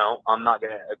we don't. I'm not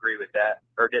going to agree with that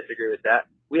or disagree with that.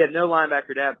 We have no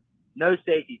linebacker depth, no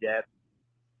safety depth.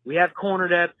 We have corner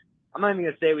depth. I'm not even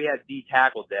going to say we have D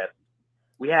tackle depth.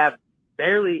 We have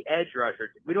barely edge rushers.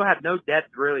 We don't have no depth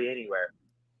really anywhere.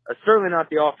 Certainly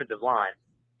not the offensive line.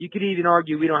 You could even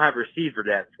argue we don't have receiver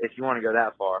depth if you want to go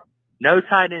that far. No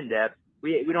tight end depth.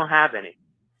 We don't have any.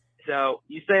 So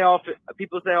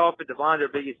people say offensive line is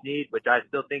our biggest need, which I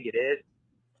still think it is.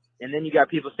 And then you got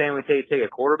people saying we take a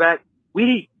quarterback.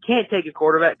 We can't take a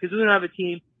quarterback because we don't have a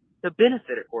team to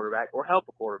benefit a quarterback or help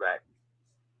a quarterback.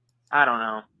 I don't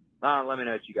know. Let me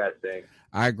know what you guys think.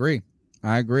 I agree.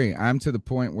 I'm to the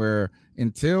point where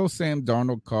until Sam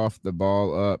Darnold coughed the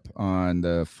ball up on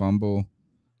the fumble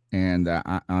and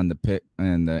on the pick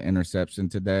and the interception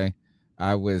today,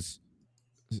 I was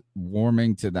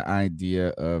warming to the idea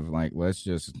of like, let's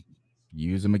just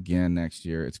use them again next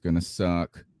year. It's going to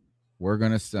suck. We're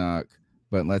going to suck,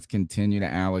 but let's continue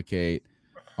to allocate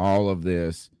all of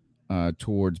this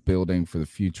towards building for the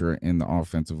future in the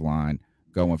offensive line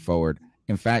going forward.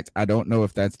 In fact, I don't know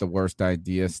if that's the worst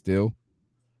idea still.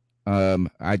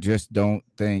 I just don't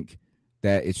think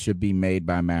that it should be made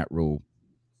by Matt Rule.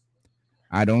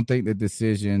 I don't think the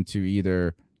decision to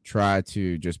either try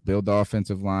to just build the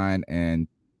offensive line and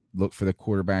look for the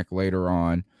quarterback later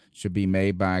on should be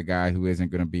made by a guy who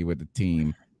isn't going to be with the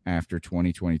team after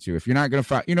 2022. If you're not going to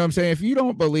find, you know what I'm saying? If you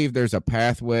don't believe there's a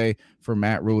pathway for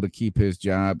Matt Rule to keep his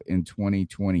job in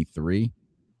 2023,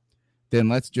 then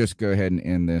let's just go ahead and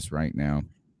end this right now.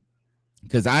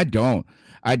 Because I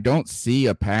don't see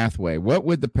a pathway. What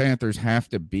would the Panthers have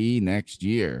to be next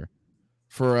year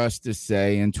for us to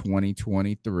say in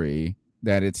 2023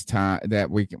 that it's time that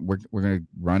we're going to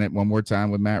run it one more time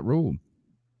with Matt Rule?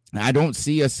 I don't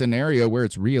see a scenario where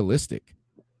it's realistic.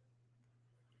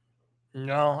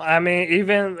 No, I mean,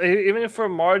 even if we're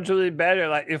marginally better,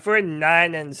 like if we're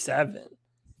 9-7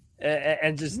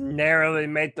 and just narrowly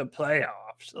make the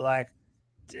playoffs, like,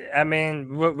 I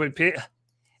mean, would people,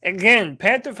 again,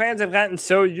 Panther fans have gotten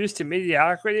so used to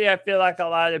mediocrity. I feel like a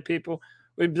lot of people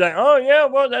would be like, oh yeah,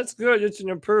 well, that's good. It's an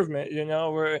improvement. You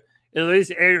know, we're at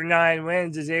least 8 or 9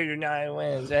 wins is 8 or 9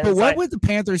 wins. And but what would the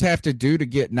Panthers have to do to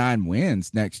get 9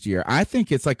 wins next year? I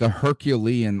think it's like a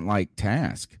Herculean like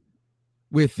task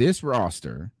with this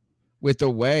roster, with the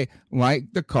way,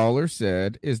 like the caller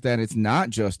said, is that it's not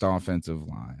just offensive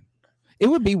line. It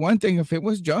would be one thing if it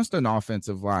was just an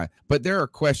offensive line, but there are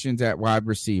questions at wide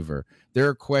receiver. There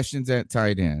are questions at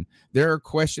tight end. There are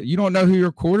questions. You don't know who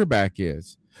your quarterback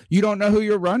is. You don't know who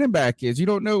your running back is. You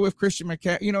don't know if Christian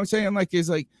McCaffrey, you know what I'm saying? Like, is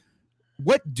like,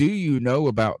 what do you know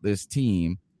about this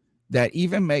team that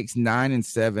even makes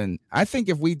 9-7? I think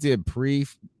if we did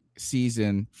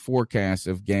pre-season forecasts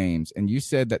of games and you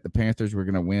said that the Panthers were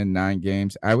going to win 9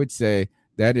 games, I would say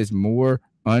that is more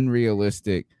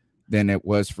unrealistic than it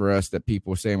was for us that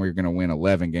people were saying we were going to win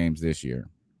 11 games this year.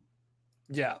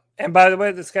 Yeah. And by the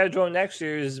way, the schedule next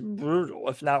year is brutal,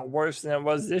 if not worse than it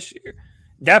was this year.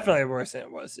 Definitely worse than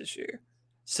it was this year.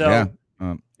 So,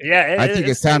 I think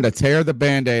it's time to tear the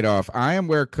Band-Aid off. I am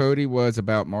where Cody was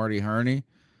about Marty Hurney.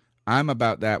 I'm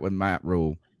about that with Matt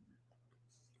Rule.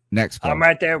 Next call. I'm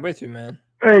right there with you, man.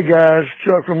 Hey, guys.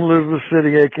 Chuck from Elizabeth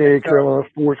City, a.k.a. Carolina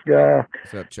Sports Guy.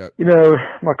 What's up, Chuck? You know,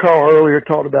 my call earlier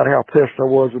talked about how pissed I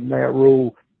was with Matt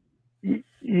Rule.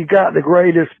 You got the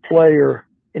greatest player,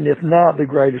 and if not the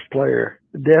greatest player,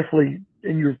 definitely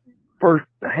in your first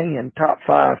hand, top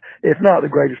 5, if not the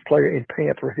greatest player in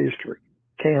Panther history,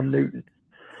 Cam Newton.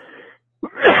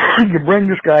 You bring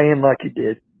this guy in like you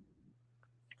did,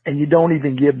 and you don't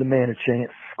even give the man a chance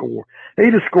to score.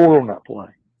 He'd have scored on that play.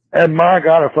 And my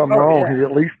God, if I'm wrong, he's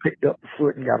at least picked up the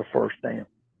foot and got a first down.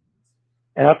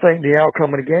 And I think the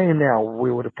outcome of the game now, we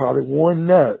would have probably won.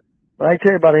 No. But I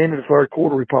tell you, by the end of the third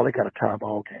quarter, we probably got a tie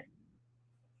ball game.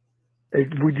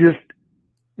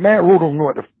 Matt Rule don't know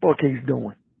what the fuck he's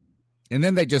doing. And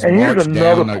then they just and here's marched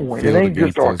another down point. the It field ain't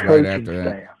just our against us coaching right after that.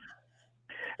 staff.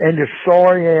 And the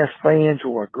sorry-ass fans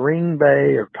who are Green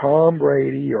Bay or Tom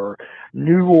Brady or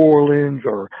New Orleans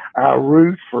or I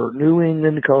root for New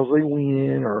England because they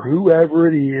win or whoever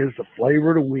it is, the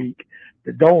flavor of the week,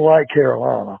 that don't like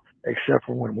Carolina, except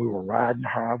for when we were riding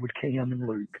high with Cam and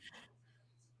Luke.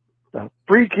 The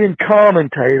freaking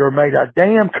commentator made a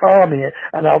damn comment,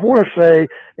 and I want to say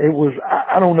it was,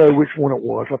 I don't know which one it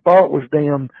was. I thought it was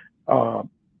damn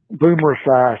Boomer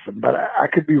Esiason, but I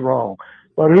could be wrong.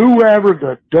 But whoever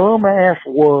the dumbass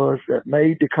was that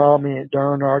made the comment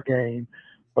during our game,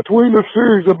 between the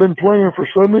series I've been playing for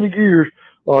so many years,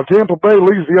 Tampa Bay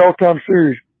leads the all-time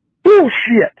series.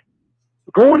 Bullshit.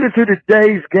 Going into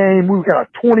today's game, we've got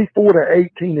a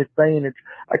 24-18 advantage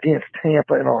against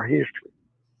Tampa in our history.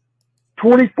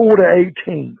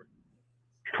 24-18.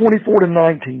 It's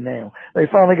 24-19 now. They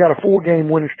finally got a 4-game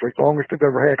winning streak, longest they've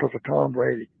ever had because of Tom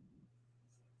Brady.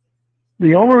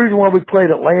 The only reason why we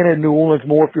played Atlanta and New Orleans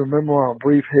more, if you remember our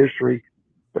brief history,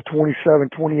 for 27,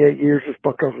 28 years, is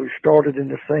because we started in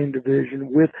the same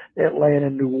division with Atlanta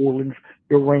and New Orleans,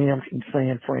 the Rams, and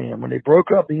San Fran. When they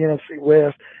broke up the NFC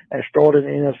West and started the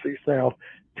NFC South,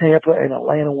 Tampa and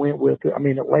Atlanta went with it. I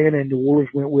mean, Atlanta and New Orleans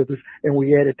went with us, and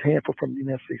we added Tampa from the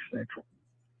NFC Central.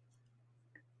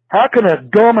 How can a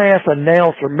dumbass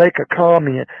announcer make a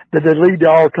comment that they lead the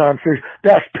all-time series?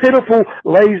 That's pitiful,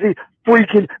 lazy,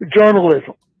 freaking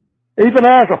journalism. Even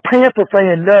I, as a Panther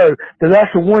fan, know that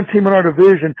that's the one team in our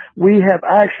division we have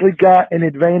actually got an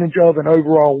advantage of in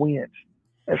overall wins.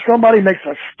 If somebody makes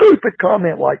a stupid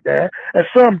comment like that, and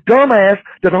some dumbass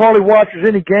that hardly watches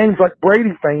any games like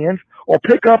Brady fans, or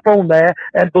pick up on that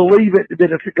and believe it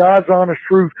that it's the God's honest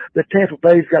truth that Tampa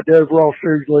Bay's got the overall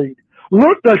series lead.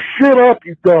 Look the shit up,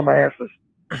 you dumbasses.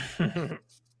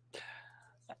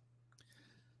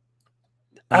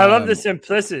 I love the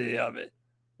simplicity of it.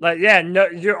 Like, yeah, no,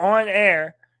 you're on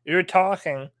air, you're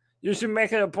talking. You should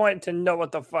make it a point to know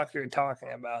what the fuck you're talking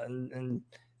about and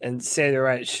say the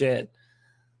right shit.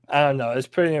 I don't know. It's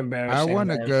pretty embarrassing. I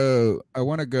want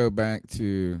to go back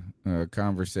to a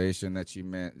conversation that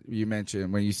you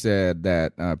mentioned when you said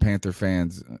that Panther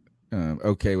fans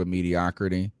okay with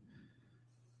mediocrity,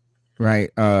 right?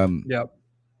 Yep.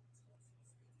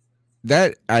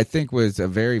 That I think was a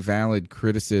very valid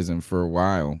criticism for a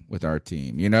while with our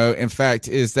team. You know, in fact,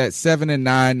 is that 7-9,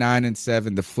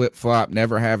 9-7, the flip flop,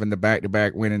 never having the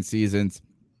back-to-back winning seasons.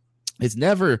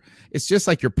 It's just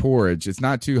like your porridge. It's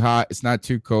not too hot. It's not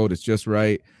too cold. It's just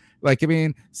right. Like, I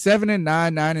mean, 7-9,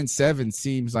 9-7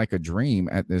 seems like a dream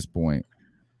at this point.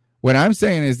 What I'm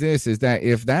saying is that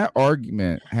if that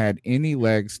argument had any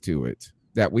legs to it,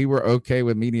 that we were okay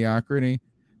with mediocrity,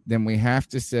 then we have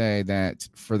to say that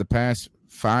for the past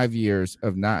 5 years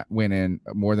of not winning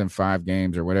more than 5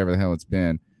 games or whatever the hell it's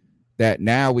been, that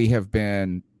now we have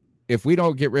been, if we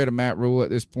don't get rid of Matt Rule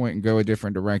at this point and go a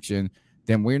different direction,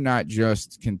 then we're not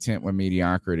just content with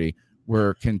mediocrity.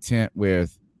 We're content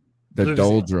with the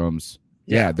doldrums.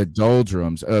 Yeah, the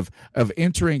doldrums of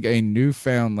entering a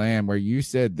newfound land where you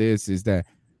said this is that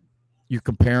you're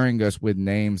comparing us with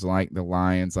names like the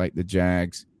Lions, like the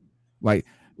Jags, like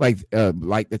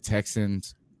the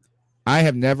Texans. I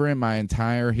have never in my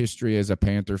entire history as a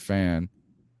Panther fan,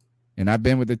 and I've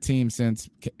been with the team since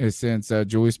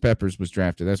Julius Peppers was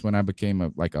drafted. That's when I became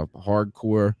a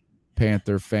hardcore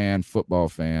Panther fan, football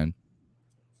fan.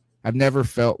 I've never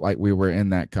felt like we were in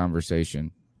that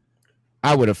conversation.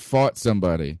 I would have fought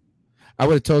somebody. I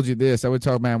would have told you this. I would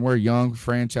talk, man, we're a young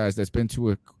franchise that's been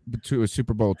to a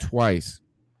Super Bowl twice,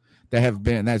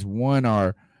 that's won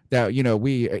our. That, you know,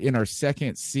 we in our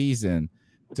second season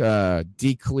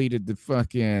decleated the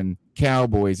fucking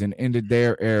Cowboys and ended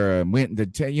their era and went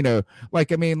into, you know,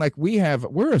 like, I mean, like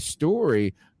we're a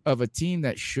story of a team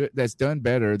that's done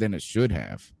better than it should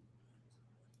have,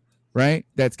 right?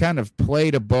 That's kind of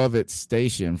played above its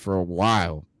station for a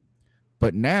while,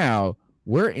 but now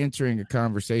we're entering a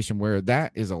conversation where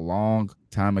that is a long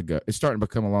time ago. It's starting to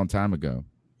become a long time ago,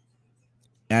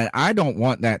 and I don't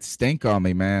want that stink on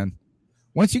me, man.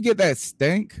 Once you get that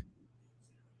stink,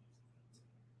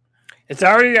 it's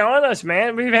already on us,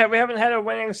 man. We haven't had a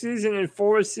winning season in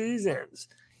 4 seasons.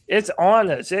 It's on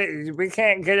us. We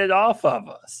can't get it off of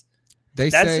us.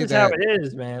 That's just how it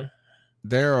is, man.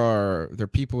 There are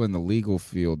people in the legal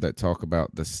field that talk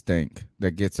about the stink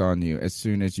that gets on you as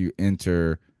soon as you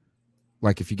enter,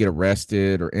 like if you get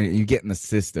arrested or you get in the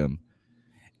system,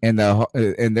 and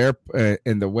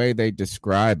the way they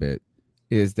describe it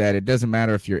is that it doesn't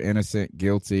matter if you're innocent,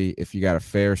 guilty, if you got a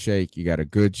fair shake, you got a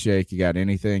good shake, you got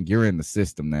anything, you're in the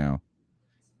system now,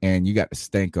 and you got the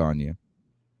stink on you.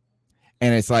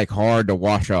 And it's like hard to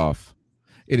wash off.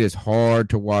 It is hard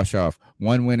to wash off.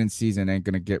 One winning season ain't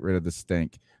going to get rid of the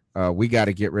stink. We got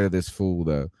to get rid of this fool,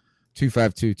 though.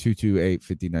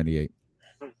 252-228-5098.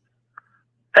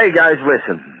 Hey, guys,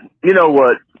 listen. You know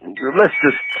what? Let's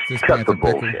just cut the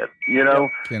bullshit. You know,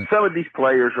 some of these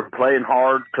players are playing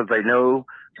hard because they know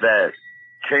that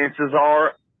chances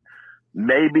are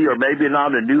maybe or maybe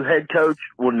not a new head coach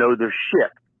will know their shit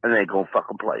and they ain't going to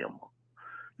fucking play them.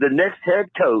 The next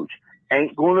head coach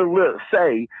ain't going to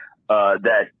say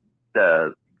that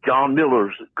John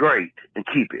Miller's great and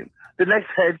keep him. The next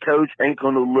head coach ain't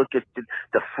going to look at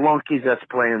the flunkies that's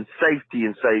playing safety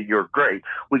and say, you're great.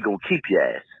 We're going to keep your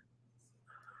ass.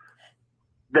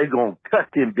 They gonna cut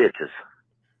them bitches,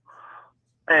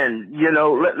 and you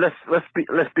know, let's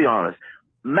be honest.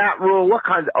 Matt Rule,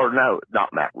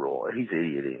 not Matt Rule. He's an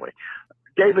idiot anyway.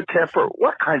 David Tepper,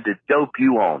 what kind of dope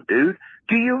you on, dude?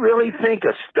 Do you really think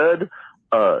a stud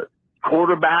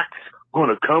quarterback's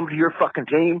gonna come to your fucking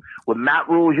team with Matt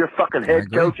Rule as your fucking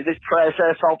head coach and this trash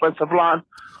ass offensive line?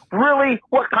 Really?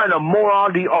 What kind of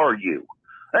moron are you?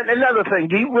 And another thing,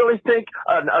 do you really think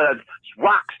a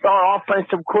rock star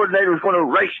offensive coordinator is going to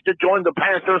race to join the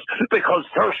Panthers because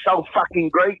they're so fucking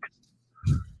great?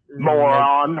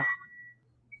 Moron.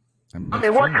 I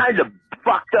mean, what kind of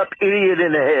fucked up idiot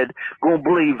in the head going to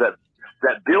believe that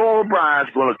Bill O'Brien's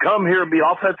going to come here and be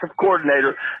offensive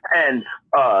coordinator and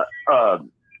Deshaun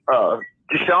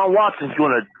Watson's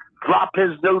going to drop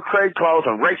his no trade clause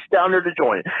and race down there to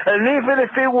join it? And even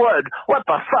if he would, what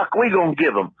the fuck we going to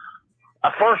give him?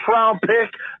 A first-round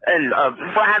pick and a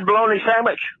fried bologna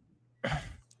sandwich?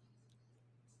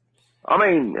 I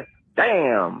mean,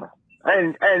 damn.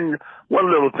 And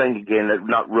one little thing again, that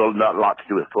not a lot to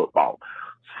do with football.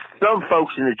 Some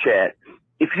folks in the chat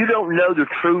if you don't know the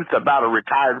truth about a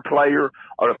retired player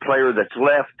or a player that's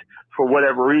left for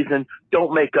whatever reason,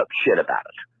 don't make up shit about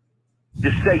it.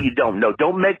 Just say you don't know.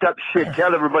 Don't make up shit.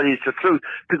 Tell everybody it's the truth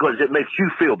because it makes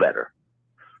you feel better.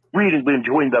 Reading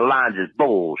between the lines is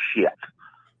bullshit.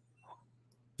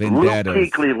 Luke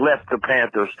Kuechly left the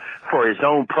Panthers for his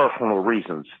own personal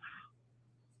reasons.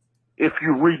 If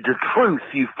you read the truth,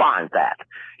 you find that.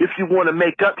 If you want to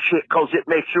make up shit because it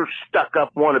makes your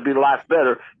stuck-up wannabe life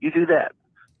better, you do that.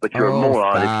 But you're a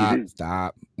moron if you do.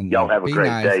 Stop. Y'all have a Be great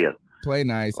nice. day. Play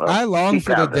nice. Well, I long keep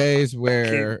for the pounding. days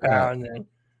where Keep pounding.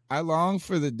 I long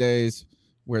for the days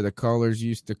where the callers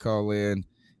used to call in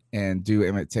and do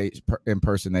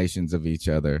impersonations of each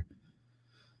other.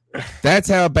 That's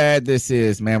how bad this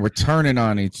is, man. We're turning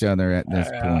on each other at this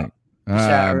point.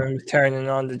 Chat room's turning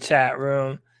on the chat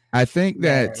room. I think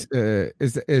that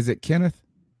is it Kenneth?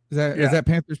 Is that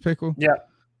Panthers Pickle? Yeah.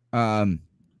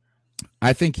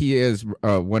 I think he is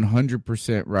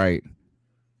 100% right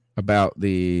about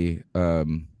the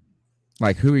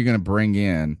like who you're going to bring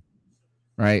in,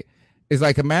 right? It's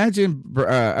like imagine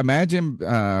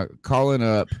calling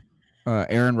up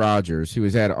Aaron Rodgers, who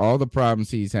has had all the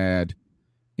problems he's had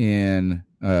in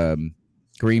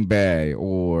Green Bay,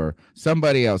 or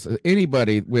somebody else,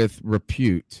 anybody with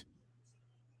repute,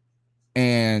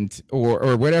 and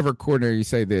or whatever coordinator you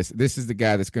say this is the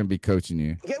guy that's going to be coaching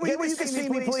you. Will you see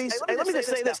me, please? Hey, let me just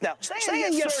say this now.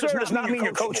 Saying yes, sir, does not mean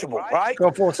you're coachable, right?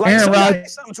 Go for it. Like Aaron somebody Rodgers.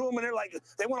 says something to them and they're like,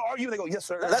 they want to argue, they go, yes,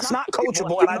 sir. That's not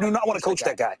coachable, and I do not want to coach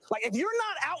that guy. Like, if you're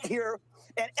not out here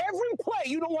and every play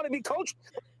you don't want to be coached,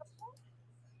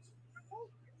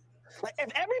 like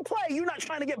if every play you're not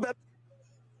trying to get better,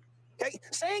 okay?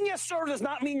 Saying yes, sir, does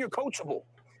not mean you're coachable.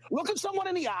 Looking someone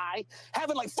in the eye,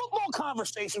 having like football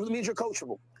conversations means you're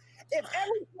coachable. If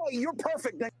every play you're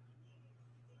perfect, then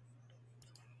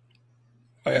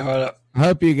Wait, hold up. I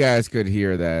hope you guys could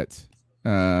hear that.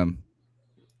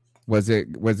 Was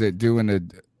it doing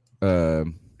a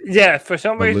Yeah, for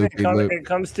some a reason loop-de-loop? it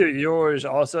comes to yours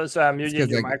also, so I muted 'cause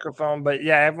your I- microphone. But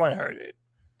yeah, everyone heard it.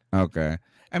 Okay.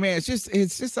 I mean, it's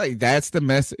just like that's the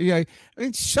message. Yeah, I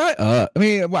mean, shut up. I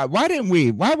mean, why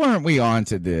weren't we on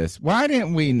to this? Why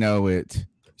didn't we know it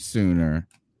sooner?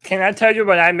 Can I tell you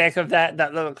what I make of that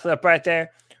little clip right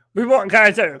there? We want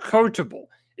guys that are coachable.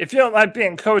 If you don't like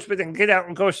being coached, but then get out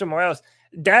and go somewhere else.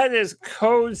 That is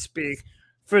code speak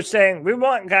for saying we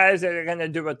want guys that are going to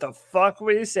do what the fuck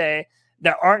we say,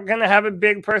 that aren't going to have a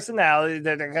big personality,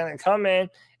 that are going to come in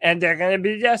and they're going to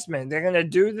be yes men. They're going to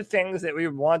do the things that we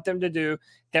want them to do,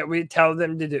 that we tell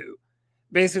them to do.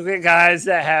 Basically, guys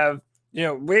that have,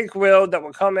 weak will, that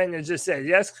will come in and just say,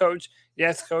 yes, coach,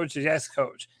 yes, coach, yes,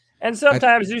 coach. And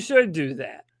sometimes you should do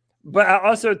that. But I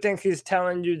also think he's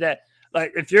telling you that,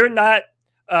 like, if you're not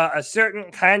a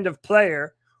certain kind of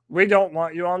player, we don't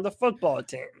want you on the football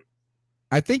team.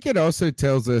 I think it also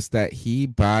tells us that he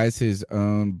buys his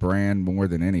own brand more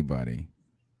than anybody.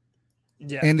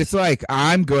 Yeah. And it's like,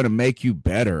 I'm going to make you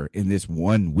better in this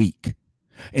 1 week.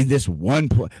 In this one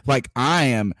play.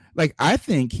 I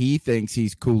think he thinks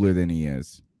he's cooler than he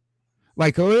is.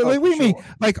 Like, what do you mean?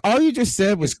 Like, all you just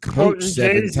said was coach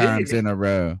 7 times in a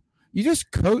row. You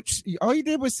just coached. All you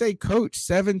did was say coach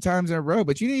 7 times in a row,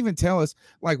 but you didn't even tell us,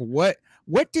 like, what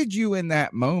did you in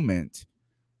that moment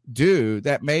do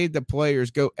that made the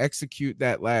players go execute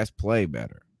that last play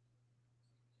better?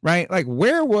 Right? Like,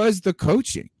 where was the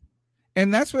coaching?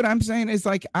 And that's what I'm saying is,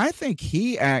 like, I think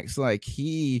he acts like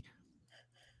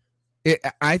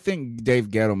I think Dave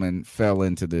Gettleman fell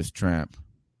into this trap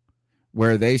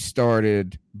where they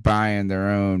started buying their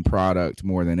own product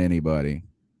more than anybody.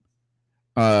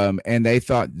 And they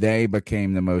thought they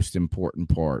became the most important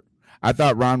part. I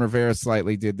thought Ron Rivera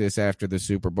slightly did this after the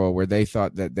Super Bowl, where they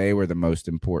thought that they were the most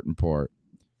important part.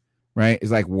 Right?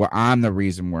 It's like, well, I'm the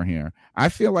reason we're here. I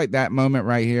feel like that moment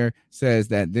right here says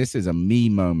that this is a me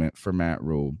moment for Matt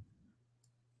Rule.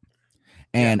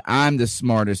 And I'm the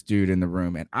smartest dude in the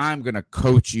room, and I'm going to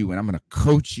coach you, and I'm going to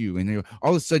coach you. And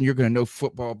all of a sudden, you're going to know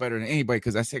football better than anybody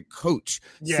because I said coach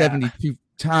 72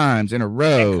 times in a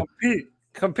row. And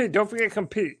compete. Don't forget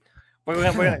compete. We're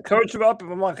going to coach them up,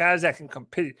 and we want guys that can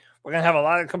compete. We're going to have a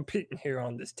lot of competing here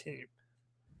on this team.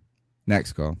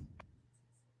 Next call.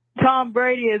 Tom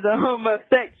Brady is a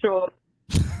homosexual.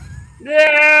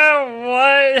 Yeah,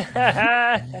 what?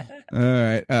 All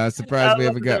right. Surprised we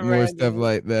haven't got more stuff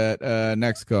like that.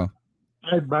 Next call.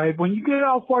 Hey, babe, when you get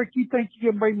off work, you think you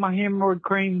can bring my hemorrhoid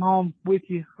cream home with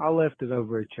you? I left it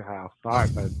over at your house. All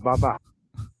right, babe. Bye-bye.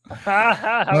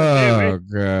 Oh,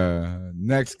 God.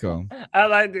 Next call. I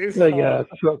like this. Hey, guys.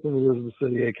 Chuck from Elizabeth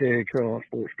City, a.k.a. Carolina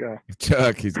Sports Guy.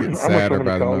 Chuck, he's getting I'm sadder not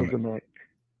by the calling moment.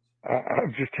 tonight.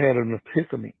 I've just had an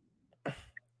epiphany.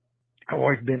 I've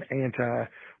always been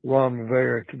anti-Ron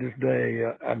Rivera to this day.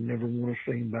 I never want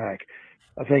to see him back.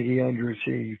 I think he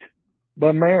underachieved.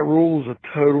 But Matt Rule's a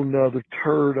total nother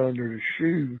turd under the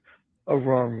shoe of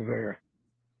Ron Rivera.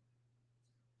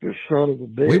 This son of a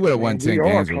bitch. We would have won man. 10 We are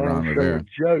games with playing Ron show Rivera. a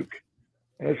joke.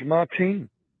 That's my team.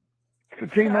 It's the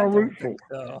team I root for.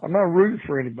 so. I'm not rooting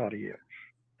for anybody else.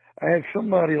 I had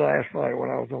somebody last night when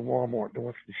I was in Walmart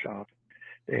doing some shopping.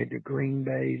 They had the Green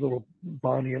Bay little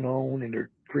bunion on and their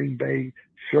Green Bay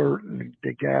shirt, and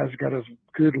the guy's got a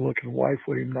good-looking wife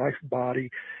with him, nice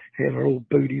body, had her little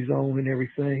booties on and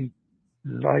everything.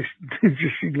 Nice,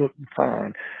 just she looked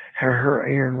fine. Had her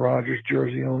Aaron Rodgers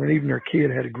jersey on, and even her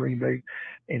kid had a Green Bay.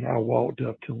 And I walked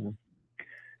up to him,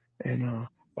 and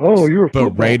oh, you're a football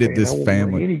Berated fan. this I won't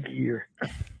family. wear any gear,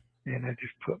 and I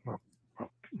just put my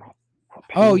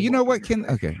Oh, you know what?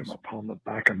 Okay. my palm the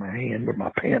back of my hand with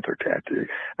my Panther tattoo.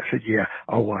 I said, "Yeah,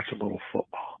 I'll watch a little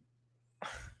football."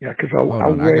 Yeah, because Hold I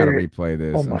on, I wear gotta it replay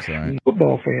this. on I'm my sorry. skin.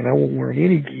 Football fan. I won't wear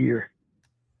any gear,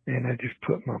 and I just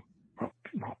put my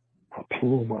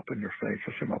plume up in their face.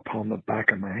 I said, my palm the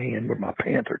back of my hand with my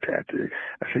Panther tattoo.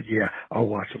 I said, "Yeah, I'll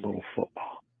watch a little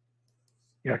football."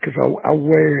 Yeah, because I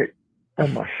wear it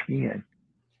on my skin,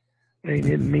 and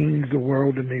it means the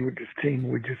world to me. With this team,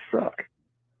 we just suck.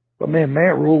 But man,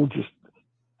 Matt Rule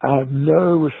I have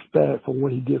no respect for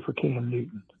what he did for Cam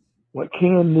Newton. What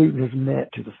Cam Newton has meant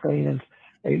to the fans.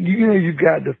 And you know, you've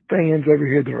got the fans over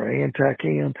here that are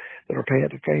anti-Cam, that are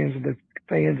Panther fans, and the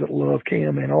fans that love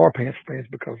Cam and are Panther fans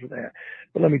because of that.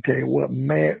 But let me tell you what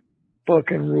Matt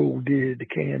fucking Rule did to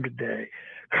Cam today.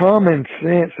 Common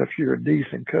sense, if you're a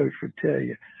decent coach, would tell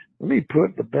you, let me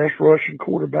put the best rushing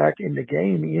quarterback in the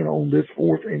game in on this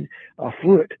fourth and a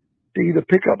foot to either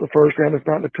pick up the first down, if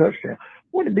not the touchdown.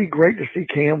 Wouldn't it be great to see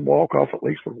Cam walk off at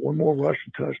least with one more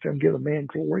rushing touchdown, give the man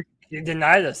glory? You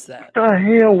denied us that. What the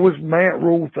hell was Matt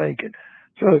Rule thinking?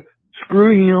 So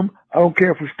screw him. I don't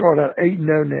care if we start out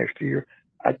 8-0 next year.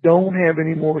 I don't have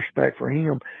any more respect for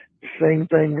him. The same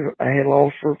thing I had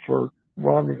lost for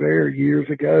Ron Rivera years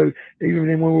ago.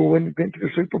 Even when we went to the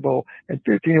Super Bowl and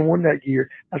 15-1 that year,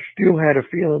 I still had a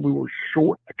feeling we were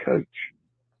short a coach.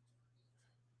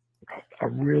 I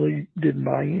really didn't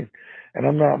buy in. And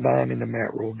I'm not buying into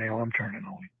Matt Rule now. I'm turning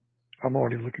on him. I'm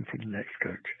already looking for the next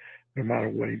coach, no matter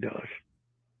what he does.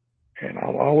 And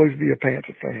I'll always be a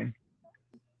Panther fan.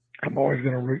 I'm always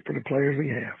going to root for the players we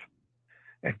have.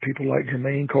 And people like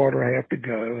Jermaine Carter have to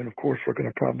go. And, of course, we're going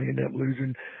to probably end up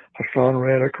losing Hassan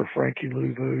Reddick or Frankie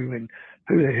Louvu and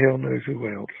who the hell knows who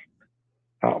else.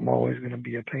 I'm always going to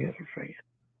be a Panther fan.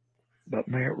 But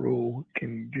Matt Rule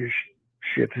can just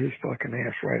ship his fucking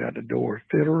ass right out the door.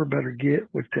 Fitterer better get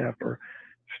with Tepper,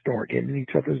 start getting in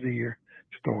each other's ear,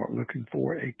 start looking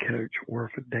for a coach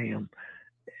worth a damn.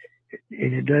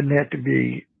 And it doesn't have to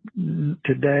be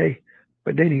today,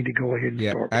 but they need to go ahead and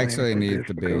start planning actually for needs this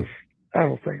to be. because I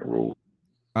don't think Rule.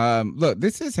 Look,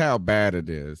 this is how bad it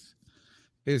is.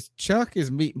 Chuck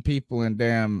is meeting people in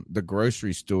the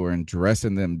grocery store and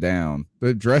dressing them down.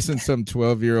 They're dressing some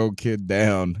 12-year-old kid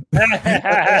down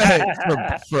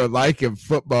for liking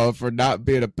football, for not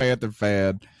being a Panther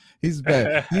fan. He's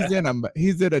bad.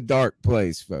 He's in a dark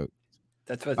place, folks.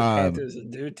 That's what the Panthers will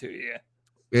do to you.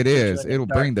 It is. in a It'll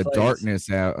dark bring the place. darkness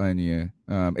out on you.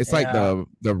 It's like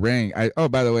the Ring.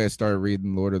 By the way, I started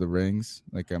reading Lord of the Rings.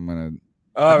 Like I've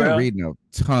been reading a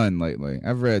ton lately.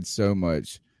 I've read so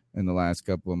much in the last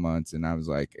couple of months, and I was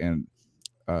like, I'm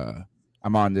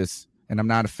on this, and I'm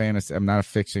not a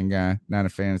fiction guy, not a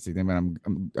fantasy thing, but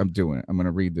I'm doing it. I'm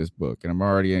gonna read this book, and I'm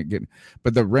already getting.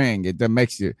 But the Ring, it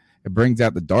brings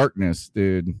out the darkness,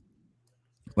 dude.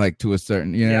 Like to a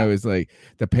certain, it's like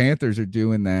the Panthers are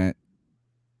doing that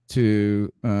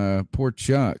to poor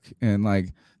Chuck, and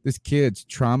like this kid's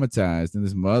traumatized, and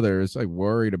this mother is like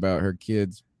worried about her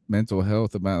kid's mental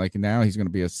health, about like now he's going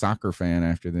to be a soccer fan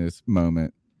after this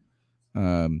moment.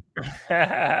 But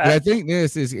I think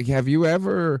this is, have you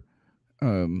ever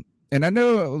and I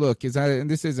know, look,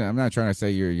 I'm not trying to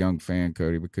say you're a young fan,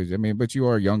 Cody, because but you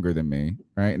are younger than me,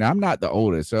 right? And I'm not the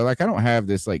oldest, so like I don't have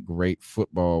this like great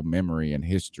football memory and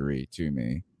history to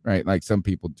me, right? Like some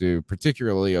people do,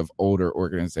 particularly of older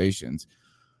organizations.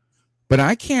 But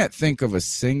I can't think of a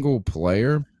single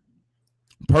person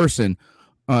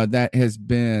that has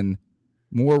been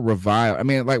more reviled. I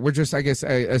mean, like I guess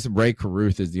Ray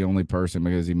Caruth is the only person,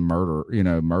 because he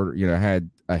had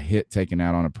a hit taken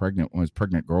out on his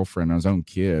pregnant girlfriend, on his own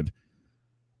kid.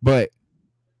 But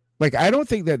like, I don't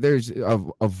think that there's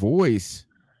a voice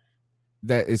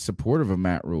that is supportive of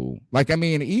Matt Rule. Like, I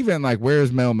mean, even like,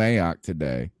 where's Mel Mayock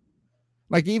today?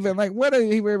 Like, even like, what are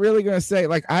he really going to say?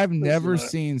 Like, I've never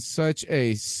seen such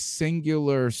a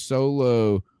singular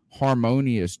solo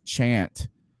harmonious chant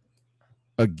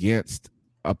against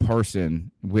a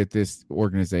person with this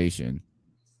organization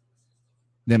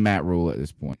than Matt Rule at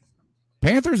this point.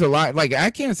 Panthers a lot. Like, I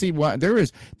can't see what there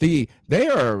is. They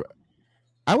are.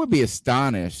 I would be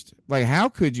astonished. Like, how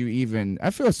could you even? I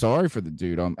feel sorry for the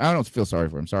dude. I don't feel sorry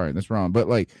for him. Sorry, that's wrong. But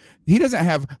like, he doesn't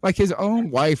have like his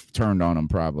own wife turned on him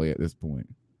probably at this point.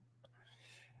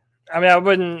 I mean, I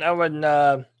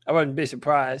wouldn't be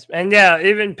surprised. And yeah,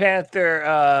 even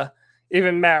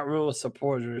Matt Rule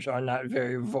supporters are not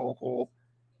very vocal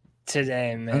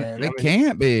today, man. They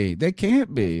can't be. They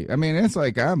can't be. I mean, it's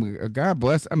like God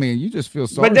bless. I mean, you just feel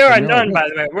sorry. But there are none, by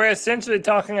the way. We're essentially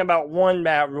talking about one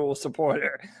Matt Rule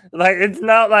supporter. Like, it's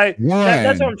not like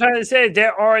that's what I'm trying to say.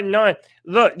 There are none.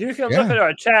 Look, you can look at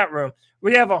our chat room.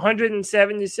 We have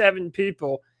 177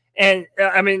 people, and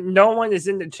I mean, no one is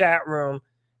in the chat room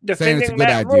defending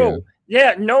Matt Rule.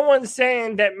 Yeah, no one's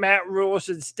saying that Matt Rule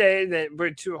should stay, that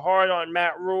we're too hard on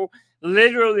Matt Rule.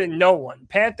 Literally no one.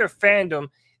 Panther fandom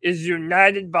is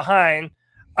united behind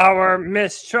our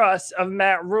mistrust of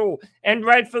Matt Rule, and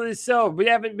rightfully so. We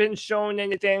haven't been shown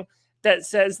anything that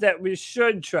says that we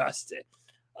should trust it.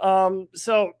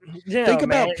 So think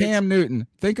about Cam Newton.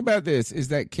 Think about this: is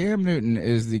that Cam Newton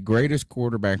is the greatest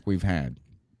quarterback we've had,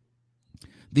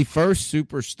 the first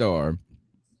superstar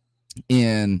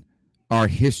in our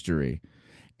history,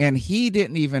 and he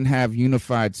didn't even have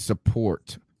unified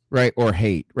support. Right, or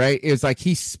hate, right? It's like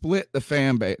he split the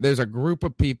fan base. There's a group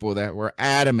of people that were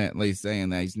adamantly saying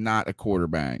that he's not a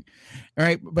quarterback,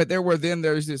 right? But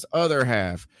there's this other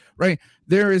half, right?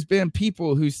 There has been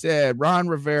people who said Ron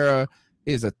Rivera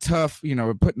is a tough,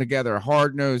 putting together a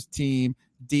hard-nosed team,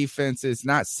 defense is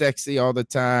not sexy all the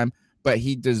time, but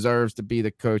he deserves to be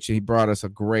the coach, and he brought us a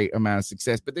great amount of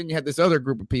success. But then you had this other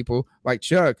group of people like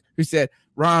Chuck who said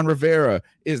Ron Rivera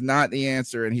is not the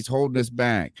answer, and he's holding us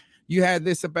back. You had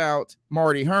this about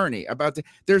Marty Herney,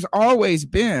 there's always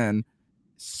been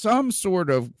some sort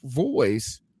of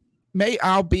voice,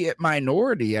 albeit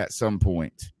minority at some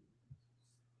point.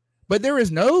 But there is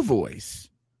no voice.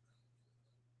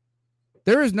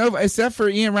 There is no, except for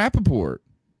Ian Rappaport.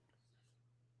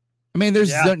 I mean,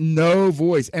 there's no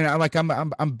voice. And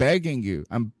I'm begging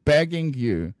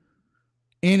you,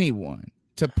 anyone,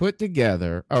 to put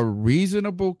together a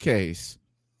reasonable case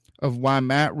of why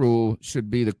Matt Rule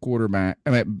should be the quarterback,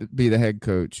 be the head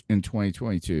coach in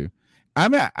 2022.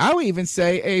 I'll even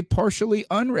say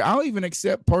I'll even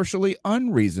accept partially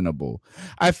unreasonable.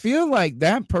 I feel like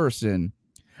that person,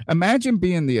 imagine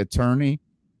being the attorney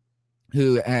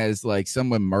who has like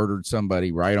someone murdered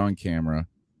somebody right on camera,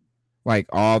 like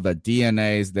all the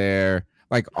DNA's there,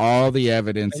 like all the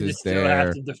evidence is there.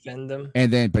 Have to defend them.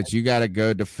 And then, but you got to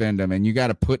go defend them, and you got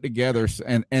to put together.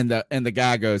 And the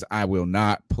guy goes, "I will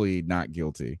not plead not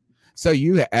guilty." So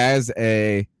you, as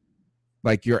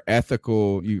your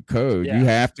ethical code, you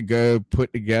have to go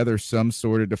put together some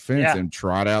sort of defense and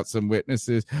trot out some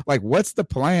witnesses. Like, what's the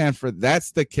plan for?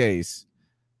 That's the case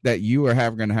that you are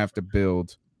going to have to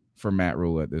build for Matt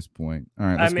Rule at this point. All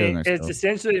right, let's go next. It's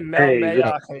essentially Mel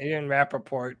Mayock and Ian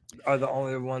Rappaport are the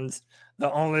only ones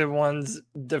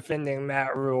defending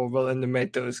Matt Rule, willing to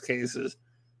make those cases.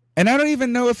 And I don't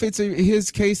even know if his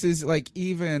case is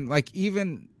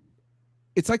even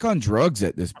it's like on drugs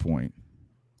at this point.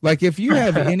 Like, if you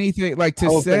have anything like to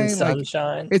Hope say, and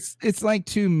sunshine. like, it's like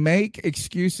to make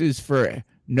excuses for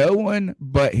no one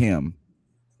but him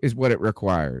is what it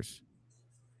requires.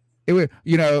 It would,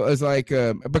 it's like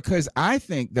because I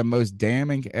think the most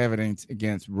damning evidence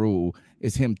against Rule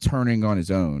is him turning on his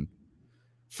own.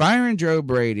 Firing Joe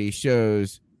Brady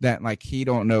shows that like he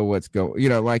don't know what's going,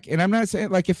 and I'm not saying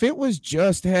like if it was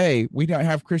just, hey, we don't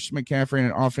have Christian McCaffrey in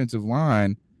an offensive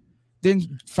line,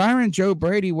 then firing Joe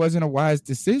Brady wasn't a wise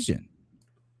decision.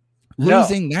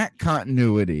 Losing that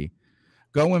continuity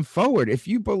going forward. If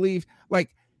you believe,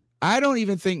 like, I don't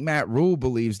even think Matt Rule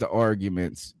believes the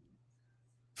arguments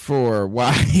for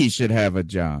why he should have a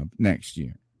job next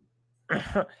year.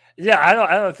 Yeah,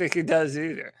 I don't think he does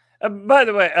either. By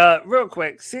the way, real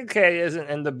quick, CK isn't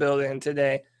in the building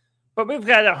today, but we've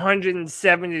got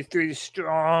 173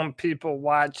 strong people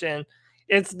watching.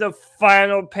 It's the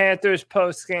final Panthers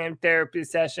post-game therapy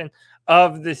session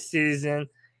of the season.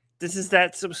 This is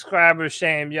that subscriber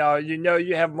shame, y'all.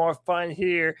 You have more fun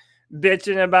here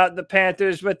bitching about the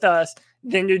Panthers with us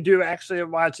than you do actually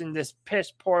watching this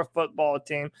piss-poor football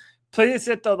team. Please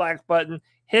hit the like button.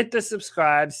 Hit the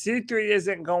subscribe. C3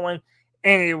 isn't going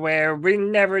anywhere. We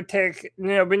never take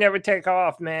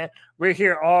off, man. We're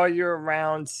here all year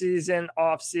round, season,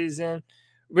 off season.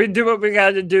 We do what we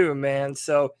got to do, man.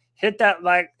 So hit that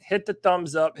like, hit the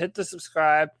thumbs up, hit the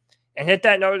subscribe, and hit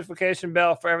that notification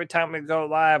bell for every time we go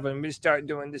live when we start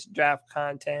doing this draft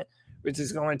content, which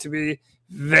is going to be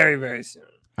very, very soon.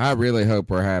 I really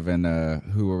hope we're having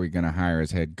who are we going to hire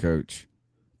as head coach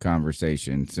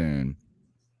conversation soon,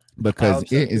 because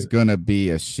it is going to be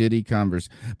a shitty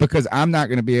conversation, because I'm not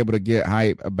going to be able to get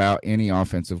hype about any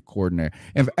offensive coordinator.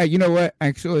 And you know what?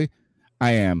 Actually,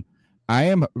 I am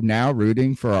now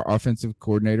rooting for our offensive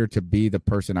coordinator to be the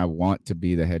person I want to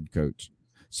be the head coach.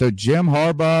 So Jim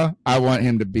Harbaugh, I want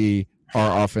him to be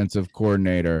our offensive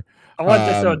coordinator. I want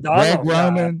this O'Donnell Greg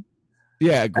Roman.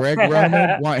 Yeah, Greg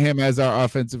Roman, want him as our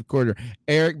offensive coordinator.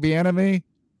 Eric Bieniemy,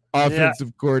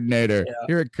 offensive coordinator. Yeah.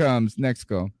 Here it comes. Next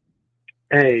call.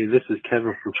 Hey, this is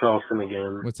Kevin from Charleston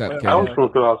again. What's up, Kevin? I was going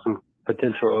to throw out some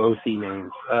potential OC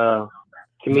names. To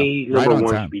me, number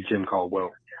one should be Jim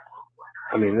Caldwell.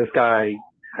 I mean, this guy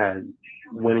had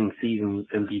winning seasons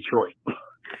in Detroit,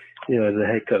 as a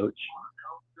head coach.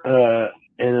 And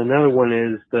another one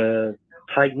is the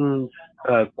Titans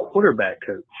quarterback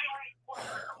coach.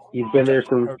 He's been there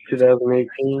since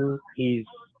 2018. He's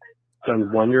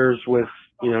done wonders with,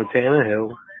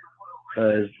 Tannehill.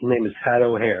 His name is Pat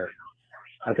O'Hare.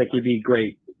 I think he'd be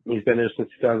great. He's been there since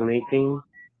 2018.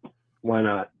 Why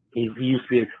not? He used to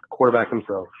be a quarterback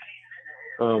himself.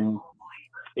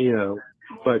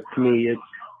 But to me,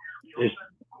 it's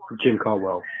Jim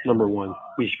Caldwell, number one.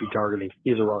 We should be targeting.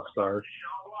 He's a rock star.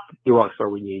 The rock star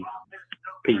we need.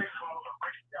 Peace.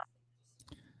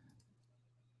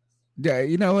 Yeah,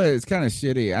 you know what? It's kind of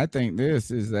shitty. I think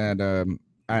this is that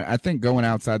I think going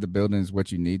outside the building is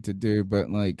what you need to do, but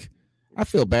I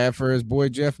feel bad for his boy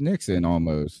Jeff Nixon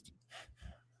almost.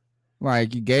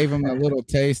 Like, you gave him a little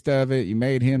taste of it. You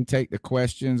made him take the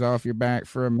questions off your back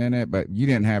for a minute, but you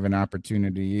didn't have an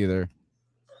opportunity either.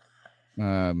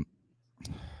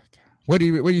 What do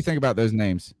you think about those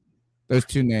names? Those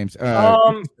two names?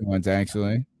 Ones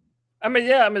actually.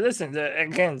 Listen,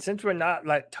 again, since we're not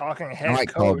talking head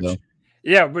coach,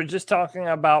 we're just talking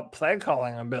about play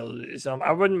calling abilities.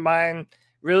 I wouldn't mind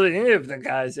really any of the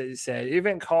guys that you said,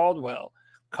 even Caldwell.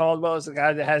 Caldwell is a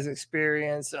guy that has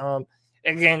experience.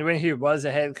 Again, when he was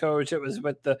a head coach, it was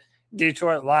with the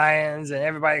Detroit Lions, and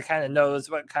everybody kind of knows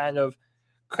what kind of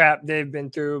crap they've been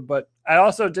through. But I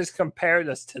also just compared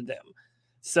us to them.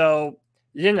 So,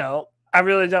 I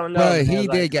really don't know. Well,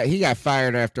 he got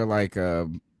fired after like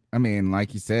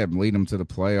you said, lead them to the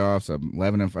playoffs.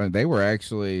 11-5. They were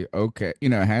actually okay.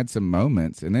 Had some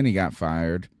moments, and then he got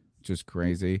fired, which is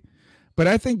crazy. But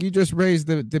I think you just raised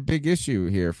the big issue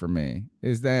here for me,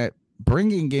 is that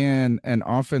bringing in an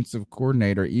offensive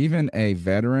coordinator, even a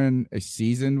veteran, a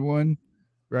seasoned one,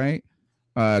 right?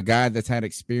 A guy that's had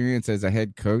experience as a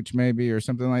head coach maybe or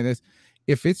something like this.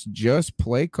 If it's just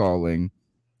play calling,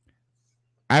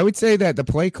 I would say that the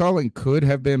play calling could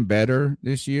have been better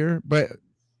this year, but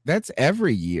that's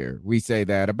every year. We say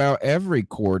that about every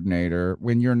coordinator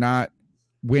when you're not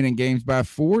winning games by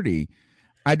 40.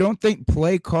 I don't think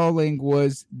play calling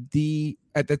was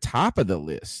at the top of the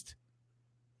list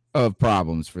of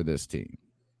problems for this team.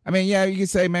 I mean, you can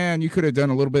say, man, you could have done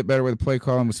a little bit better with play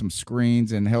calling with some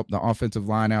screens and helped the offensive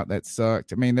line out. That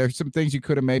sucked. I mean, there's some things you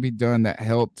could have maybe done that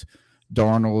helped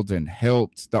Darnold and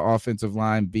helped the offensive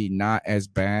line be not as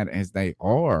bad as they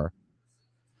are.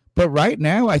 But right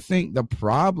now, I think the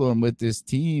problem with this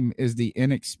team is the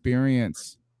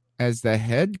inexperience as the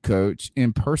head coach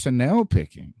in personnel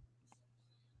picking.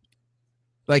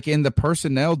 Like in the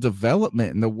personnel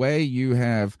development and the way you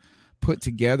have put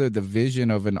together the vision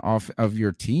of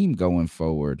your team going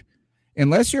forward.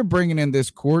 Unless you're bringing in this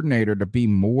coordinator to be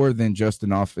more than just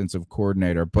an offensive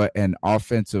coordinator, but an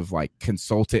offensive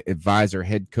consultant advisor,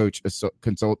 head coach,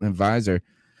 consultant advisor,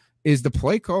 is the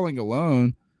play calling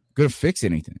alone going to fix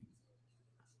anything?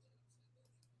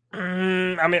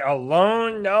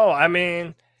 Alone, no.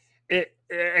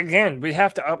 Again, we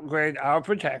have to upgrade our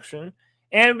protection,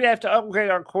 and we have to upgrade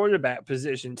our quarterback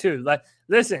position too.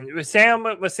 Listen, was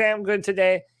Sam good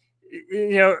today?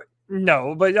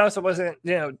 No, but he also wasn't,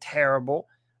 terrible.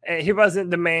 And he wasn't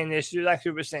the main issue, like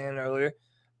you were saying earlier.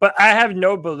 But I have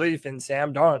no belief in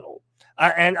Sam Darnold.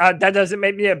 That doesn't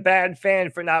make me a bad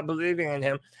fan for not believing in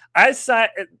him. It's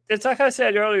like I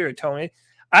said earlier, Tony.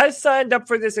 I signed up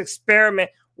for this experiment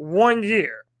 1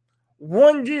 year.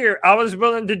 1 year, I was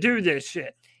willing to do this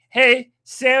shit. Hey,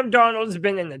 Sam Darnold's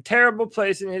been in a terrible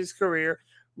place in his career.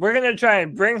 We're going to try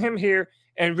and bring him here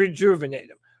and rejuvenate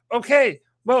him. Okay,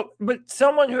 well, but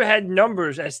someone who had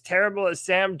numbers as terrible as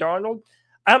Sam Darnold,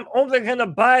 I'm only going to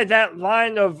buy that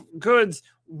line of goods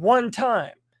one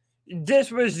time.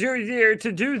 This was your year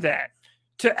to do that,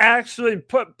 to actually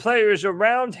put players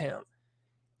around him.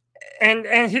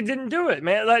 And he didn't do it,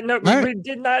 man. Like, no, Right. we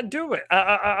did not do it.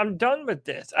 I'm done with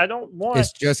this. I don't want.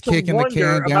 It's just to kicking the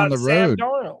wonder can down about the Sam road.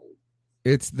 Darnold.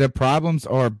 It's the problems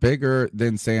are bigger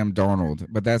than Sam Darnold,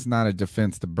 but that's not a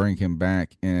defense to bring him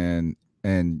back and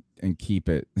keep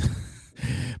it.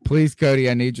 Please, Cody,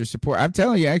 I need your support. I'm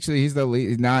telling you, actually, he's the lead.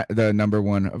 He's not the number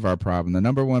one of our problem. The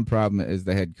number one problem is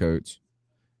the head coach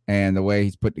and the way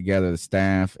he's put together the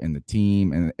staff and the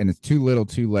team, and it's too little,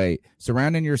 too late.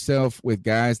 Surrounding yourself with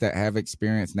guys that have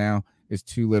experience now is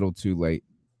too little, too late.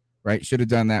 Right? Should have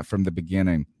done that from the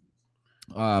beginning.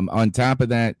 On top of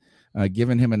that,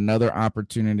 giving him another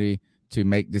opportunity to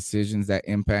make decisions that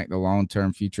impact the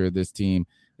long-term future of this team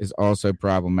is also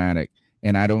problematic.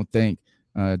 And I don't think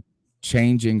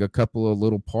changing a couple of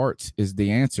little parts is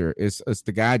the answer. It's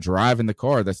the guy driving the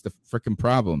car that's the freaking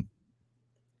problem.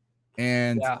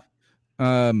 And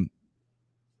the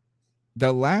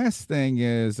last thing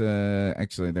is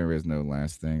actually there is no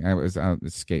last thing. I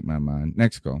escaped my mind.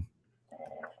 Next call.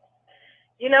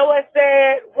 You know what's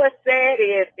sad? What's sad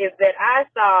is that I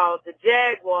saw the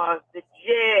Jaguars, the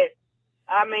Jets.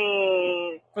 I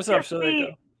mean, What's up, just be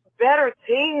Shalika?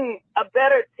 a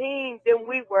better team than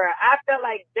we were. I felt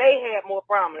like they had more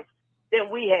promise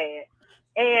than we had.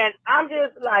 And I'm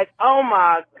just like, oh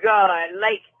my God.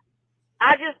 Like,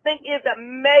 I just think it's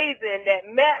amazing that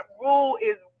Matt Rule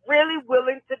is really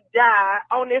willing to die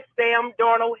on this Sam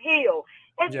Darnold hill.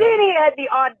 And then he had the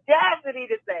audacity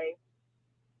to say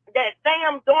that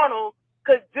Sam Darnold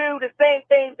could do the same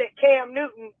things that Cam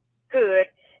Newton could.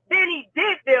 Then he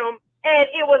did them, and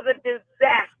it was a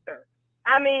disaster.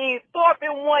 I mean, 4th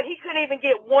and 1, he couldn't even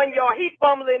get 1 yard. He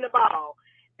fumbling the ball.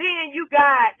 Then you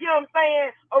got, you know what I'm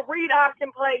saying, a read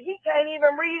option play. He can't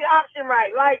even read option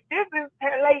right. Like, this is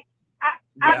like,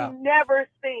 I've never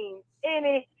seen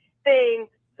anything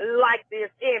like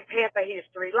this in Panther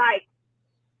history. Like,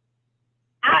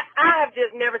 I have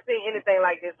just never seen anything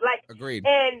like this. Like, Agreed.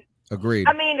 Agreed.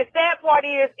 I mean, the sad part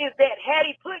is that had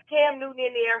he put Cam Newton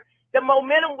in there, the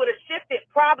momentum would have shifted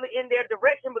probably in their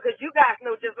direction, because you guys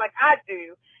know just like I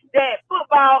do that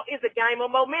football is a game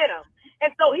of momentum.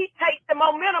 And so he takes the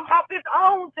momentum off his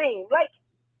own team. Like,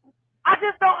 I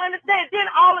just don't understand. Then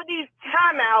all of these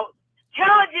timeouts,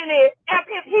 challenging it as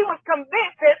if he was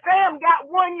convinced that Sam got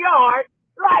 1 yard,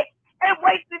 like, and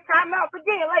wasted timeouts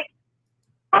again. Like,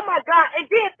 oh my God.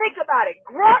 And then think about it.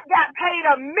 Grunt got paid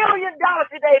 $1 million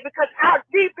today because our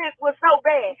defense was so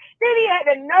bad. Then he had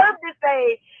the nerve to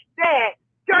say that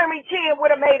Jeremy Chin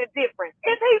would have made a difference.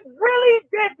 Is he really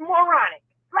this moronic?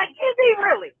 Like, is he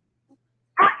really?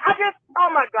 I just, oh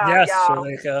my God, Yes, y'all.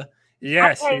 Shalika.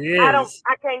 Yes, he is.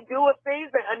 I can't do a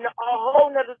season, a whole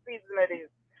nother season of this.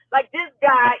 Like, this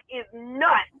guy is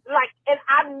nuts. Like, and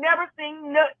I've never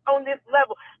seen nuts on this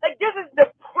level. Like, this is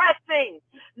depressing.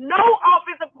 No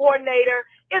offensive coordinator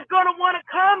is going to want to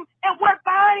come and work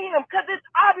behind him, because it's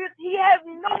obvious he has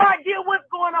no idea what's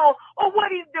going on or what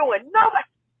he's doing. Nobody.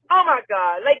 Oh my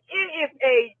God. Like, it is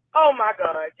oh my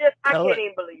God. Just, I can't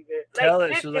even believe it.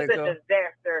 Like, this is a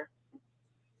disaster.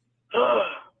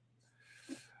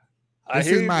 This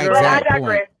is my exact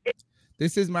point.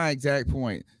 This is my exact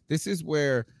point. This is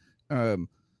where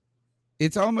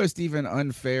it's almost even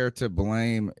unfair to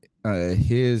blame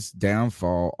his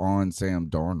downfall on Sam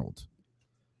Darnold.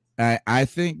 I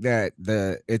think that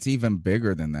it's even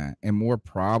bigger than that and more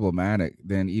problematic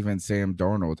than even Sam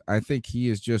Darnold. I think he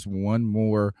is just one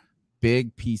more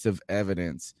big piece of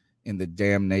evidence in the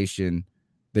damning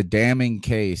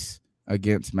case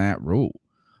against Matt Rule.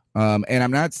 And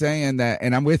I'm not saying that,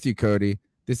 and I'm with you, Cody.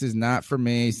 This is not for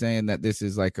me saying that this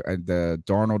is like the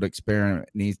Darnold experiment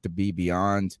needs to be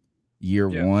beyond year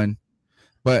one.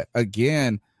 But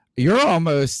again, you're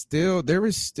almost still, there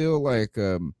is still like,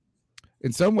 in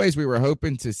some ways we were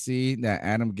hoping to see that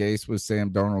Adam Gase was Sam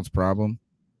Darnold's problem,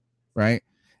 right?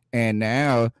 And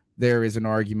now there is an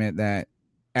argument that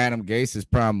Adam Gase's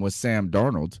problem was Sam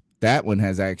Darnold. That one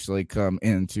has actually come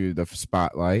into the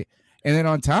spotlight. And then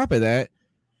on top of that,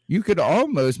 you could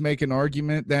almost make an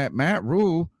argument that Matt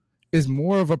Rule is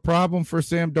more of a problem for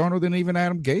Sam Darnold than even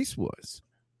Adam Gase was.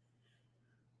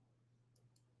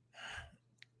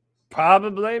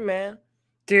 Probably, man.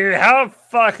 Dude, how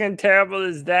fucking terrible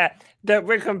is that? That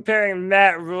we're comparing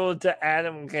Matt Rule to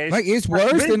Adam Gase. Like, it's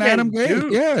worse than Adam Gase.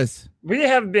 Yes. We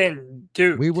have been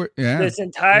duped. We were, this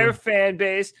entire fan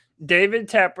base, David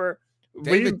Tepper.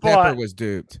 David Tepper was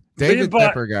duped. David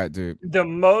Tepper got duped. The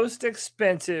most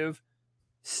expensive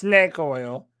snake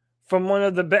oil from one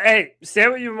of the hey, say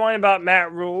what you want about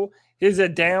Matt Rule. He's a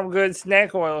damn good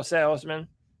snake oil salesman.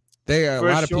 A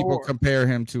lot of people compare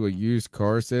him to a used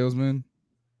car salesman.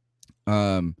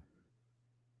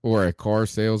 or a car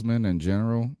salesman in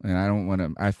general. And I don't want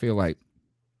to, I feel like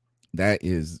that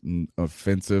is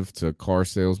offensive to car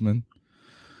salesmen.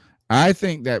 I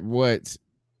think that what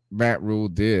Matt Rule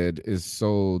did is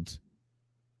sold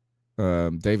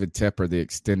David Tepper the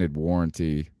extended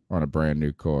warranty on a brand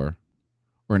new car,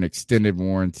 or an extended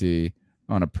warranty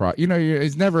on a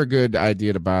it's never a good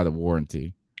idea to buy the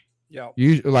warranty. Yeah.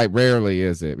 Like rarely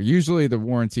is it. Usually the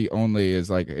warranty only is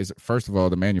first of all,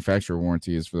 the manufacturer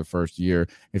warranty is for the first year.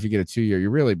 If you get a 2-year, you're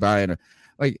really buying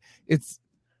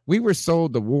we were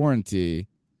sold the warranty.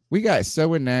 We got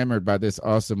so enamored by this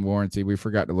awesome warranty, we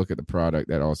forgot to look at the product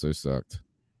that also sucked.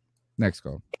 Next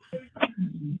call.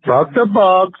 Fuck the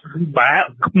Bucks.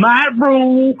 Matt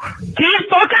Rule. Can't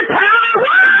fucking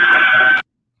power.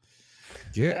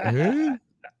 Yeah. Who?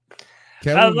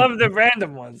 I love the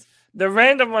random ones. The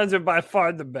random ones are by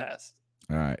far the best.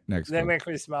 All right, next. They make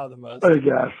me smile the most. Hey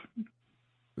guys,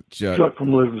 Chuck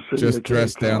from Elizabeth City. Just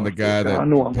dress down the guy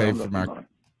that paid for my.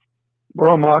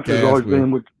 Bro, Mox has gas always with-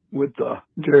 been with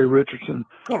Jerry Richardson.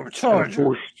 Oh, And of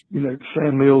course,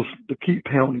 Sam Mills to keep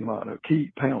pounding motto,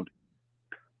 keep pounding.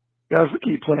 Guys, we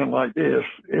keep playing like this,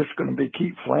 it's going to be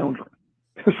keep floundering.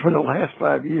 Because for the last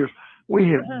 5 years, we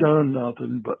have done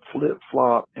nothing but flip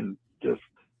flop and just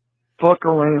fuck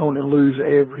around and lose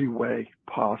every way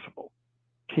possible.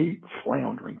 Keep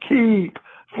floundering. Keep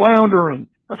floundering.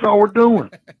 That's all we're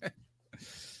doing.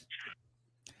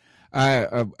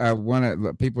 I want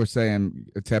to. People are saying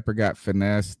Tepper got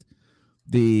finessed.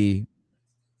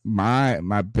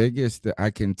 My biggest. I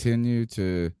continue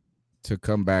to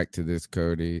come back to this,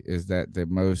 Cody, is that the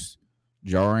most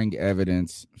jarring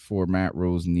evidence for Matt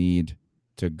Rule's need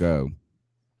to go,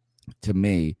 to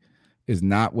me, is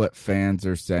not what fans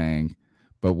are saying,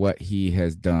 but what he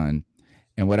has done.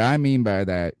 And what I mean by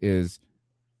that is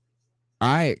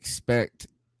I expect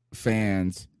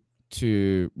fans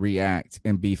to react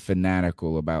and be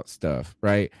fanatical about stuff,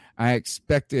 right? I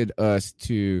expected us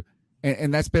to,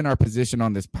 and that's been our position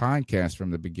on this podcast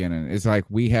from the beginning. It's like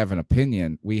we have an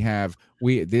opinion.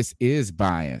 This is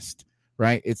biased,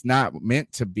 right? It's not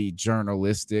meant to be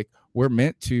journalistic. We're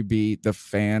meant to be the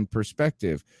fan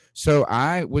perspective. So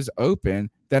I was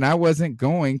open that I wasn't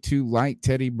going to like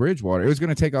Teddy Bridgewater. It was going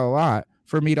to take a lot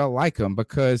for me to like him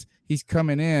because he's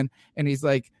coming in and he's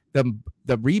like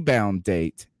the rebound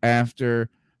date after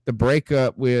the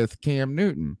breakup with Cam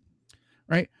Newton,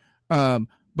 right?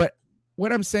 But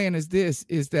what I'm saying is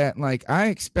that like I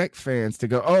expect fans to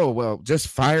go, oh well, just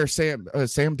fire Sam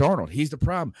Darnold. He's the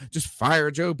problem. Just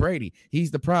fire Joe Brady.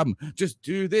 He's the problem. Just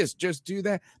do this. Just do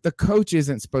that. The coach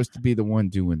isn't supposed to be the one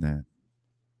doing that.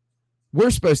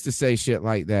 We're supposed to say shit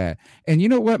like that. And you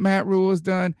know what Matt Rule has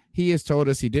done? He has told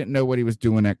us he didn't know what he was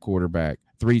doing at quarterback.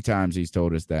 3 times he's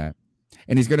told us that.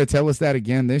 And he's going to tell us that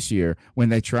again this year when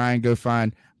they try and go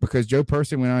find, because Joe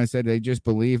Person went on and said they just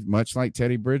believe, much like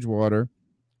Teddy Bridgewater,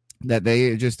 that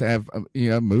they just have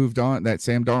moved on, that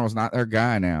Sam Darnold's not their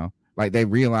guy now. Like they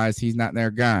realize he's not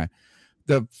their guy.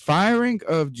 The firing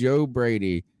of Joe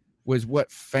Brady was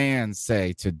what fans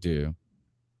say to do.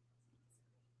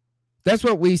 That's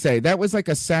what we say. That was like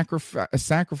a sacrifice.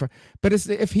 But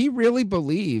if he really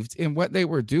believed in what they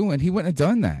were doing, he wouldn't have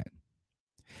done that.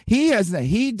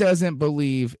 He doesn't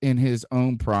believe in his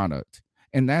own product.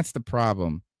 And that's the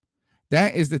problem.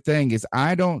 That is the thing, is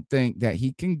I don't think that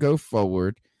he can go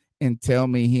forward and tell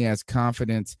me he has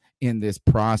confidence in this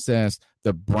process,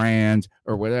 the brand,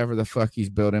 or whatever the fuck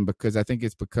he's building, because I think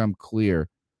it's become clear.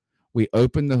 We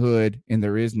open the hood and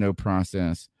there is no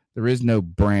process. There is no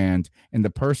brand. And the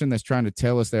person that's trying to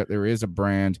tell us that there is a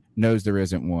brand knows there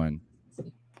isn't one.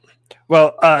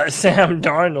 Well, Sam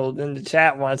Darnold in the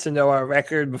chat wants to know our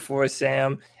record before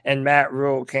Sam and Matt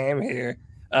Rule came here.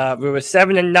 We were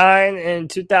 7-9 in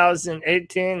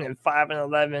 2018 and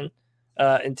 5-11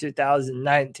 in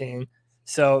 2019.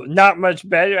 So not much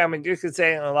better. I mean, you could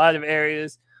say in a lot of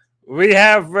areas we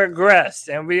have regressed,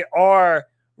 and we are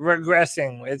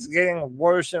regressing. It's getting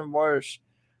worse and worse.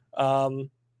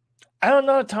 I don't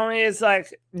know, Tony. It's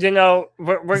like, we're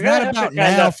it's gonna not about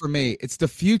now for me. It's the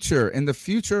future, and the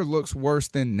future looks worse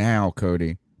than now,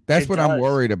 Cody. That's what I'm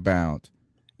worried about.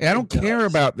 And I don't care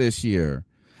about this year.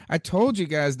 I told you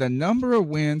guys the number of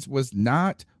wins was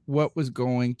not what was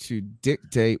going to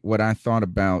dictate what I thought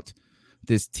about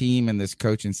this team and this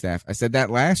coaching staff. I said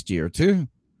that last year too.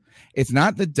 It's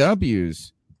not the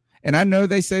W's. And I know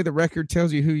they say the record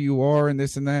tells you who you are and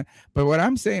this and that. But what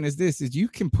I'm saying is this, is you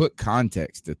can put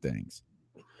context to things,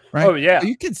 right? Oh, yeah.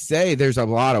 You could say there's a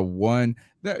lot of one.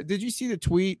 Did you see the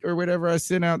tweet or whatever I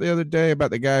sent out the other day about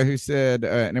the guy who said,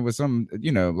 and it was some,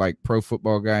 like pro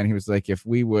football guy. And he was like, if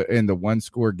we were in the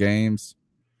 1-score games,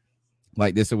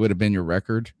 like this, it would have been your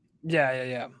record.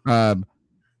 Yeah.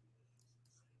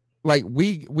 Like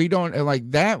we don't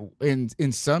like that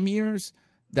in some years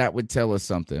that would tell us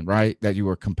something, right? That you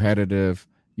were competitive,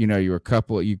 you know, you were a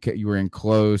couple, you were in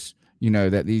close, you know,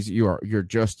 that you're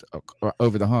just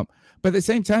over the hump. But at the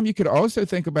same time, you could also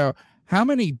think about how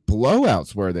many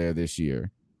blowouts were there this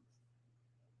year,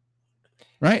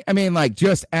 right? I mean, like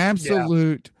just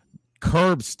absolute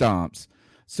curb stomps.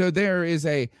 So there is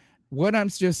what I'm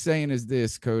just saying is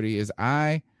this, Cody, is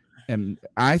I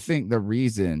think the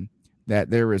reason that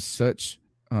there is such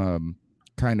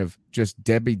kind of just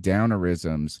Debbie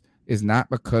Downerisms is not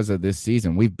because of this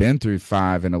season. We've been through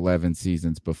 5 and 11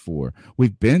 seasons before.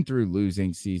 We've been through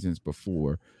losing seasons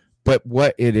before. But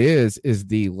what it is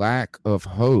the lack of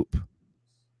hope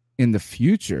in the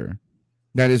future.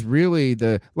 That is really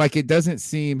it doesn't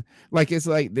seem like it's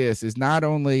like this is not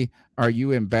only are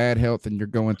you in bad health and you're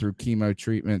going through chemo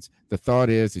treatments, the thought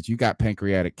is that you got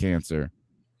pancreatic cancer.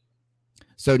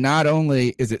 So not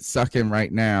only is it sucking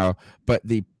right now, but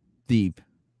the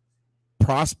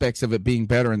prospects of it being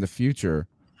better in the future,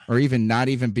 or even not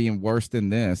even being worse than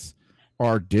this,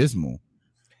 are dismal.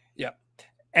 Yeah.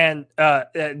 And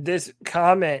this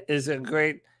comment is a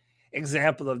great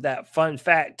example of that. Fun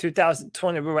fact,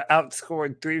 2020, we were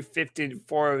outscored 350 to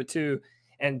 402.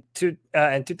 And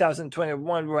in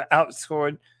 2021, we were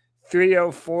outscored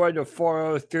 304 to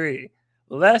 403.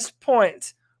 Less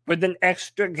points with an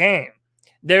extra game.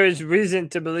 There is reason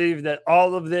to believe that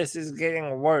all of this is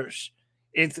getting worse.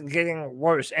 It's getting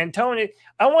worse. And Tony,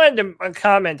 I wanted to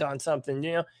comment on something.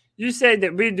 You know, you said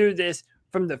that we do this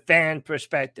from the fan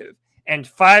perspective, and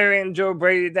firing Joe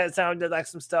Brady, that sounded like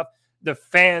some stuff the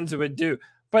fans would do.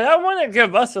 But I want to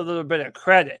give us a little bit of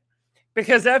credit,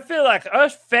 because I feel like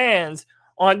us fans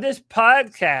on this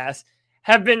podcast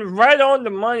have been right on the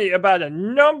money about a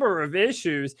number of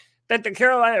issues that the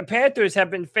Carolina Panthers have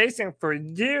been facing for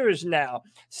years now.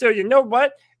 So you know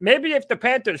what? Maybe if the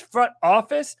Panthers front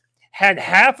office had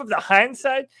half of the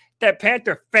hindsight that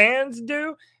Panther fans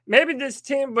do, maybe this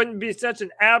team wouldn't be such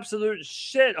an absolute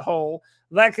shithole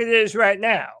like it is right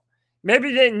now.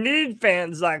 Maybe they need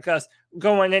fans like us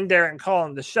going in there and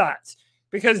calling the shots,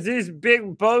 because these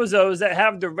big bozos that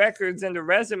have the records and the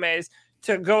resumes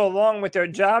to go along with their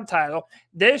job title,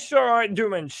 they sure aren't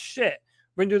doing shit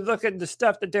when you look at the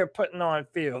stuff that they're putting on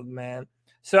field, man.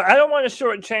 So I don't want to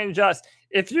shortchange us.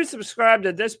 If you subscribe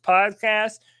to this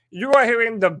podcast, you are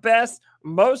hearing the best,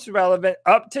 most relevant,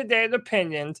 up-to-date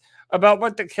opinions about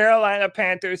what the Carolina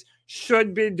Panthers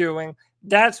should be doing.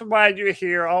 That's why you're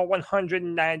here, all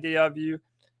 190 of you.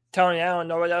 Tony, I don't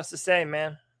know what else to say,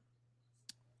 man.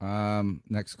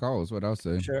 Next call is what I'll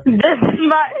say. Sure.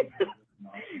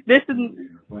 This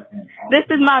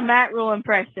is my Matt Rule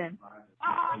impression.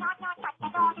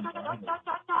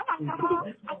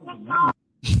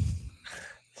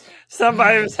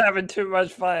 Somebody was having too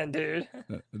much fun, dude.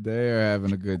 They are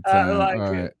having a good time. I like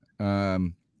all it.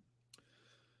 Right.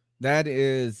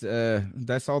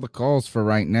 That's all the calls for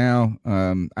right now.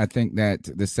 I think that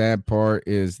the sad part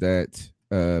is that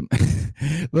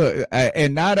look,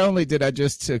 and not only did I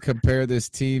just compare this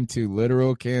team to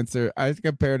literal cancer, I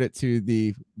compared it to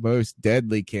the most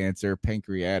deadly cancer,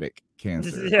 pancreatic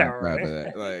cancer. Yeah,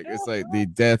 right. Like it's like the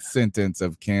death sentence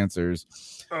of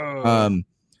cancers.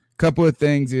 Couple of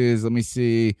things is, let me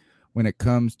see, when it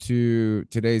comes to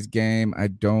today's game, I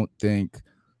don't think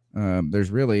there's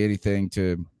really anything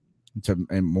to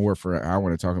and more for I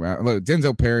want to talk about. Look,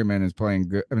 Denzel Perryman is playing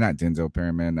good. I mean, not Denzel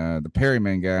Perryman, the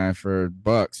Perryman guy for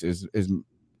Bucks is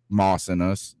mossing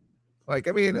us. Like,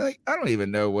 I mean, like, I don't even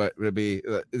know what would be.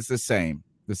 It's the same.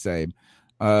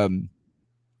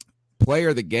 Player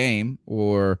of the game,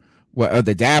 or what?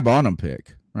 The dab on him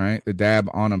pick, right? The dab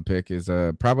on him pick is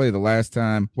probably the last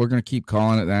time. We're going to keep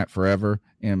calling it that forever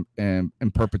in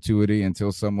perpetuity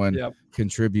until someone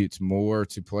contributes more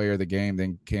to player of the game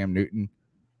than Cam Newton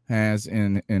has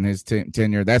in his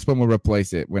tenure. That's when we'll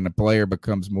replace it, when a player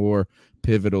becomes more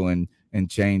pivotal and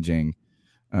changing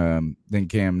than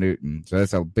Cam Newton. So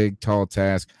that's a big, tall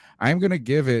task. I'm going to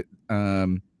give it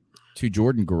to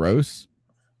Jordan Gross.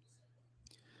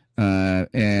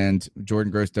 And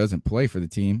Jordan Gross doesn't play for the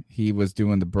team. He was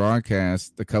doing the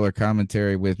broadcast, the color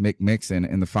commentary with Mick Mixon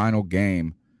in the final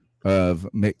game of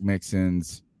Mick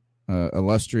Mixon's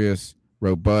illustrious,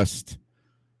 robust,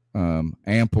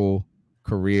 ample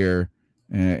career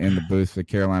in the booth for the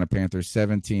Carolina Panthers.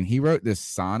 17. He wrote this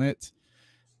sonnet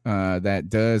that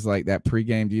does like that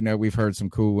pregame. Do you know, we've heard some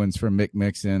cool ones from Mick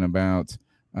Mixon about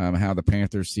how the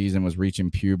Panthers season was reaching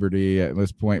puberty at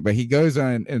this point, but he goes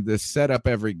on in the setup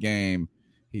every game.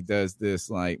 He does this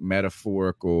like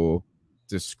metaphorical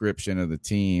description of the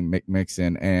team, Mick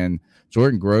Mixon, and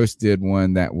Jordan Gross did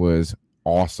one that was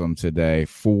awesome today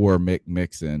for Mick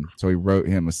Mixon. So he wrote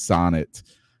him a sonnet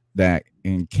that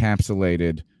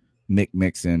encapsulated Mick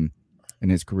Mixon in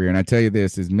his career. And I tell you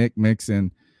this, is Mick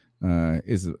Mixon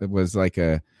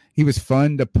he was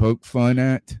fun to poke fun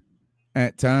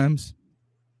at times,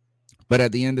 but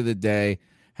at the end of the day,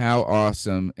 how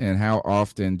awesome and how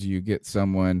often do you get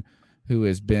someone who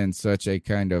has been such a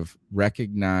kind of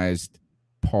recognized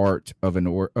part of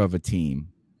a team,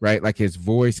 right? Like his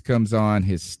voice comes on,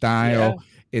 his style. Yeah.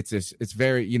 It's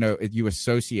very, you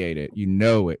associate it, you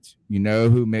know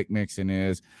who Mick Mixon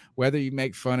is, whether you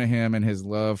make fun of him and his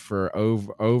love for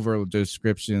over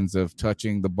descriptions of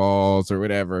touching the balls or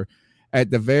whatever.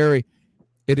 It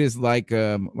is like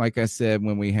I said,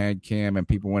 when we had Cam and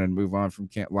people wanted to move on from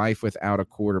Cam, life without a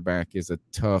quarterback is a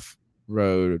tough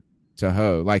road to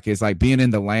hoe. Like, it's like being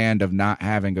in the land of not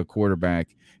having a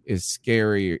quarterback is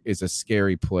scary, is a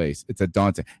scary place. It's a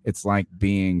daunting. It's like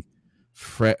being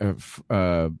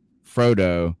Frodo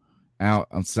out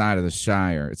outside of the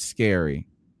Shire. It's scary,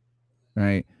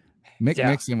 right? Mick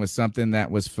Mixon was something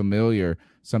that was familiar,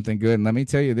 something good. And let me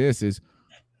tell you this is,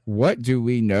 what do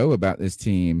we know about this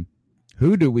team?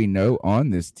 Who do we know on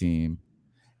this team?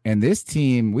 And this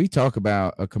team, we talk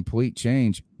about a complete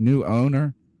change. New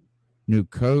owner, new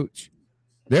coach.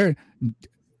 Mick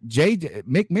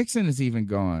Mixon is even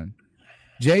gone.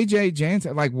 JJ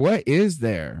Jansen, like, what is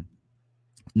there?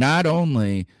 Not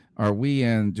only are we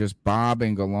just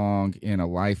bobbing along in a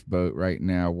lifeboat right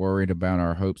now, worried about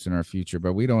our hopes and our future,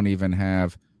 but we don't even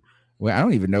have, I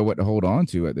don't even know what to hold on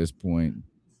to at this point.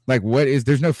 Like,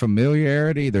 there's no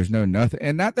familiarity, there's no nothing.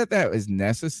 And not that is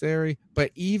necessary,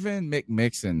 but even Mick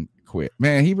Mixon quit.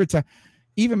 Man, he retired.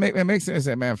 Even Mick Mixon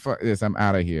said, man, fuck this, I'm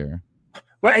out of here.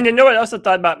 Well, and you know what else I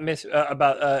thought about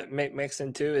Mick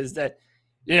Mixon too is that,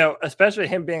 especially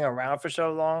him being around for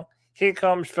so long, he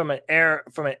comes from an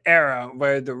era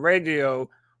where the radio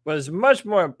was much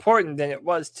more important than it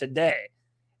was today.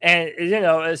 And,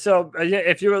 so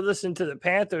if you were listening to the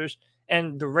Panthers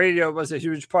and the radio was a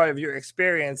huge part of your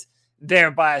experience,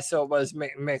 thereby so was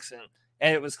Mick Mixon.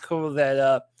 And it was cool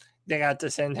that they got to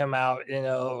send him out,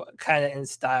 kind of in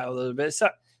style a little bit.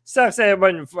 Sucks that it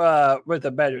wasn't with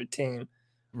a better team.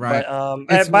 Right.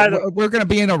 But, we're going to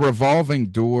be in a revolving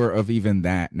door of even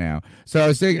that now. So I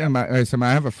was thinking,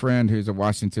 I have a friend who's a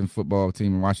Washington football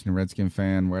team, Washington Redskin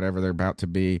fan, whatever they're about to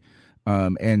be,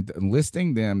 and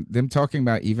listing them talking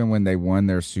about even when they won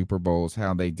their Super Bowls,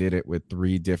 how they did it with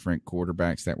 3 different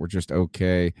quarterbacks that were just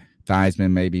okay.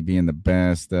 Theismann maybe being the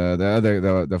best,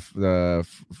 the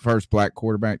first black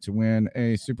quarterback to win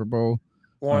a Super Bowl.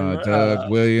 Doug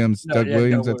Williams, I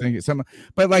think it's something.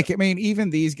 But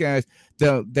even these guys,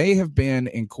 they have been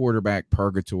in quarterback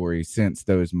purgatory since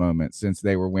those moments, since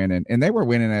they were winning, and they were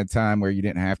winning at a time where you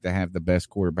didn't have to have the best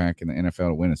quarterback in the NFL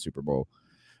to win a Super Bowl,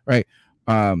 right?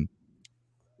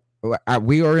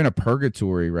 We are in a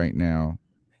purgatory right now.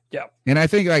 Yeah, and I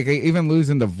think even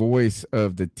losing the voice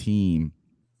of the team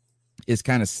is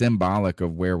kind of symbolic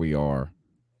of where we are.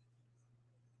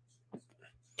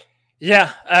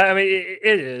 Yeah, I mean,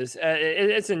 it is.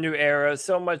 It's a new era.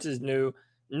 So much is new.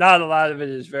 Not a lot of it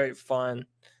is very fun.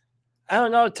 I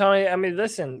don't know, Tony. I mean,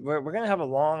 listen, we're going to have a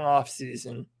long off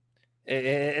season.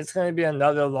 It's going to be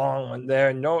another long one.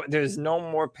 There's no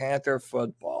more Panther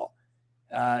football.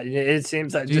 It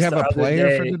seems like. Do you have a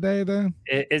player for today, though?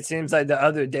 It seems like the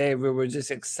other day we were just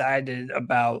excited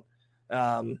about,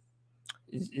 about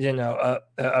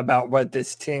what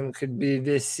this team could be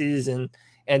this season.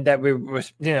 And that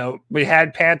we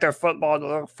had Panther football to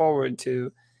look forward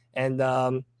to. And,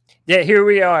 here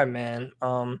we are, man.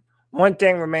 One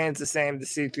thing remains the same. The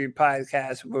C3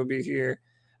 podcast will be here.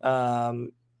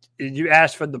 You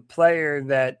asked for the player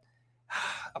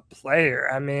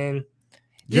I mean,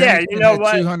 Jeremy, you know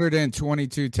what?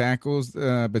 222 tackles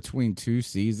between 2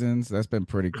 seasons. That's been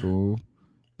pretty cool.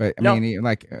 But, I mean,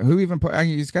 who even –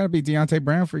 it's got to be Deontay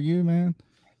Brown for you, man.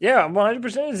 Yeah,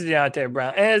 100% is Deontay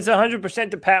Brown. And it's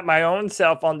 100% to pat my own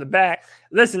self on the back.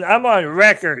 Listen, I'm on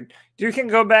record. You can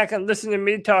go back and listen to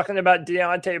me talking about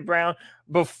Deontay Brown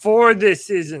before this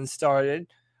season started,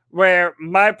 where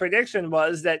my prediction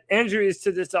was that injuries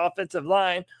to this offensive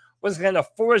line was going to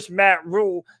force Matt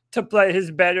Rule to play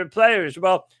his better players.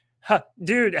 Well,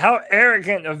 dude, how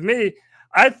arrogant of me.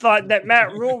 I thought that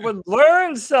Matt Rule would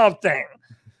learn something.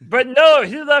 But no,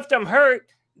 he left him hurt.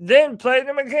 Then played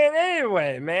him again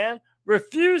anyway, man.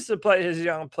 Refused to play his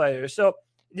young players. So,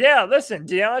 yeah, listen,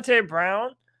 Deontay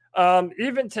Brown,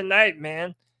 even tonight,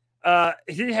 man,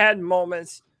 he had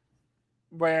moments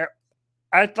where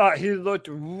I thought he looked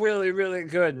really, really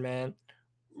good, man.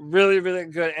 really, really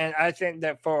good. And I think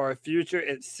that for our future,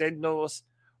 it signals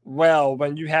well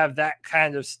when you have that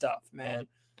kind of stuff, man.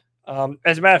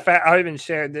 As a matter of fact, I'll even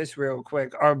share this real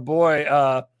quick. Our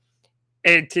boy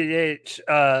ATH,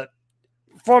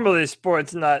 formerly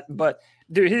Sports Nut, but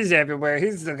dude, he's everywhere.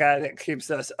 He's the guy that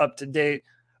keeps us up to date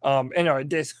in our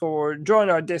Discord. Join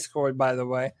our Discord, by the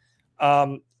way.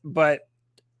 But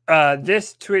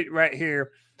this tweet right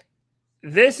here,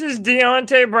 this is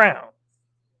Deontay Brown.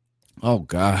 Oh,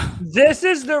 God. This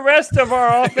is the rest of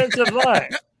our offensive line.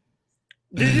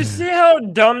 Did you see how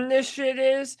dumb this shit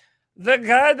is? The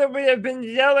guy that we have been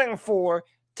yelling for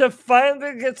to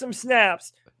finally get some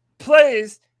snaps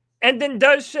plays and then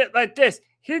does shit like this.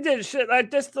 He did shit like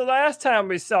this the last time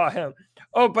we saw him.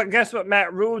 Oh, but guess what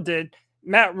Matt Rule did?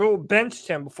 Matt Rule benched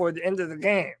him before the end of the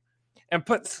game and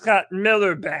put Scott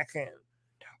Miller back in.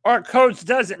 Our coach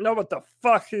doesn't know what the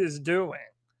fuck he's doing.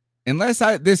 Unless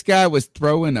this guy was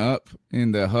throwing up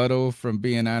in the huddle from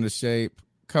being out of shape.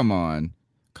 Come on,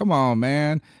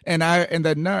 man. And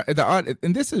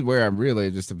this is where I'm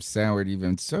really just soured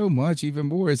even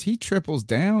more is he triples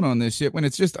down on this shit when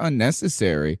it's just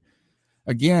unnecessary.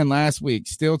 Again, last week,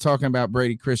 still talking about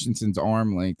Brady Christensen's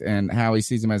arm length and how he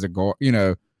sees him as a goal.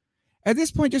 At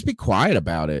this point, just be quiet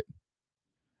about it.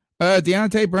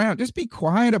 Deontay Brown, just be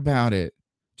quiet about it.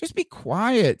 Just be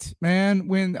quiet, man,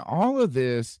 when all of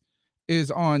this is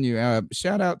on you.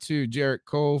 Shout out to Jarrett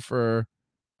Cole for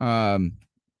the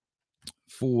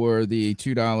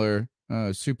 $2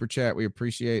 super chat. We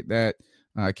appreciate that.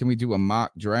 Can we do a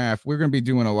mock draft? We're going to be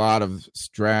doing a lot of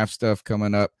draft stuff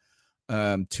coming up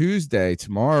Tuesday,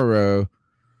 tomorrow.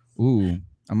 Ooh,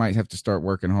 I might have to start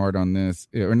working hard on this.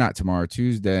 Or not tomorrow,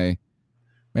 Tuesday.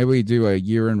 Maybe we do a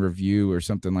year in review or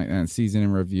something like that, season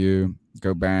in review.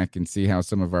 Go back and see how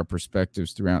some of our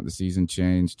perspectives throughout the season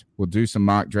changed. We'll do some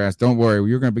mock drafts. Don't worry,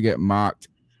 you're going to get mocked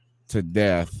to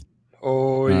death.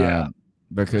 Oh, yeah.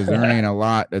 Because there ain't a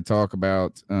lot to talk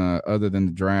about other than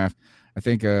the draft. I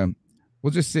think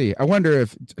we'll just see. I wonder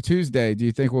if Tuesday, do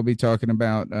you think we'll be talking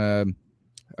about a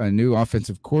new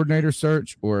offensive coordinator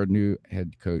search or a new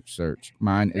head coach search?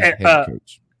 Mine is head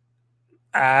coach.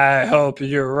 I hope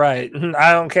you're right.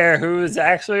 I don't care who is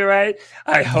actually right.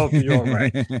 I hope you're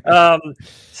right.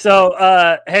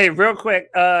 Hey, real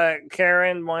quick,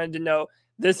 Karen wanted to know,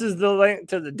 this is the link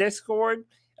to the Discord.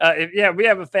 We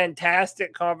have a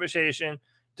fantastic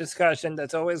discussion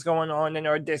that's always going on in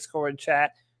our Discord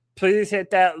chat. Please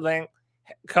hit that link.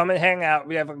 Come and hang out.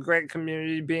 We have a great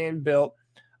community being built.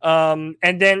 And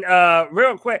then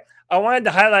real quick, I wanted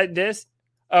to highlight this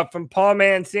from Paul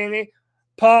Mancini.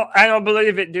 Paul, I don't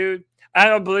believe it, dude. I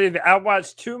don't believe it. I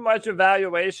watched too much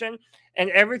evaluation, and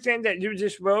everything that you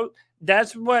just wrote,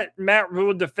 that's what Matt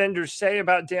Rule defenders say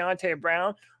about Deontay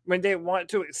Brown when they want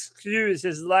to excuse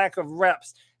his lack of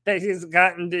reps that he's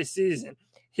gotten this season.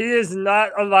 He is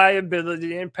not a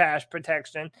liability in pass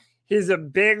protection. He's a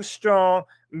big, strong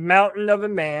mountain of a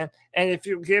man, and if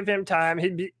you give him time,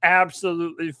 he'd be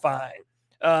absolutely fine.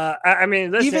 I mean,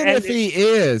 listen, even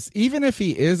if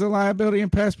he is a liability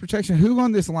in pass protection, who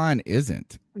on this line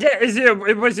isn't? Yeah,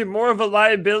 was he more of a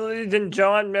liability than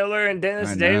John Miller and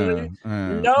Dennis Daly?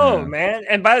 No, man.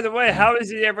 And by the way, how is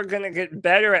he ever going to get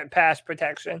better at pass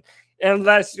protection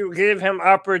unless you give him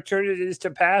opportunities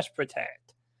to pass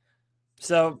protect?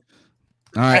 So,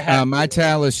 all right, my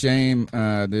towel of shame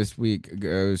this week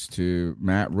goes to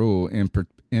Matt Rule in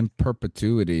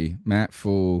perpetuity. Matt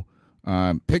Fool.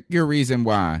 Pick your reason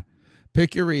why.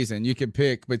 Pick your reason. You can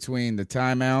pick between the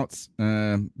timeouts,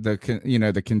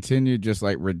 the continued just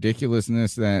like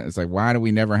ridiculousness that it's like, why do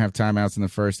we never have timeouts in the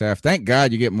first half? Thank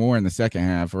God you get more in the second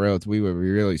half, or else we would be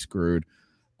really screwed.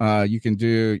 You can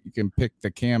pick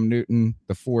the Cam Newton,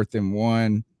 the 4th and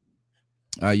 1.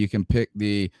 You can pick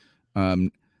the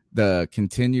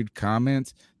continued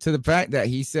comments to the fact that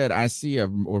he said, I see a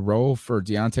role for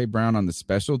Deontay Brown on the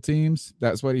special teams.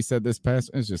 That's what he said this past.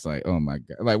 It's just like, oh my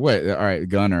God. Like, what? All right,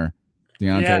 Gunner.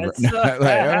 Deontay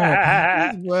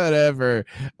Brown. Whatever.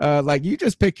 Like, you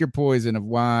just pick your poison of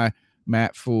why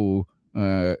Matt Fool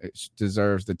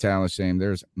deserves the towel of shame.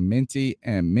 There's many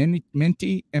and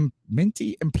plenty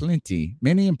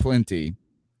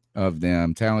of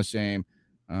them. Towel of shame.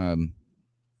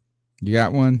 You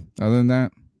got one other than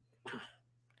that?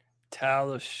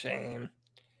 Towel of shame.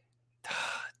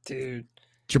 Dude.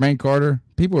 Jermaine Carter.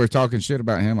 People were talking shit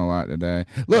about him a lot today.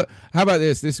 Look, how about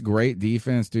this? This great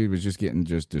defense, dude, was just getting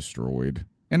destroyed.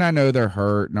 And I know they're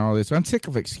hurt and all this, but I'm sick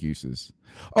of excuses.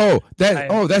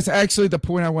 That's actually the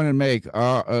point I want to make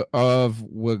of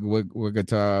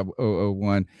Wigatab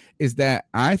 001 is that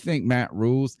I think Matt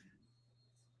Rule's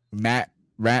Rat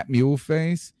Mule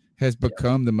face has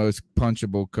become the most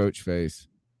punchable coach face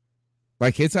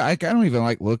Like I don't even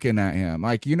like looking at him.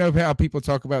 Like, you know how people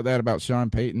talk about that about Sean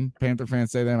Payton? Panther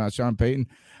fans say that about Sean Payton.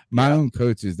 My own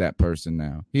coach is that person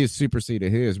now. He has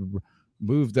superseded. He has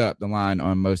moved up the line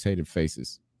on most hated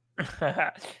faces.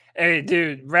 Hey,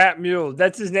 dude, Rat Mule.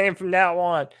 That's his name from now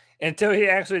on. Until he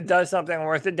actually does something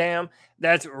worth a damn,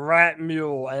 that's Rat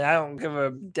Mule. And I don't give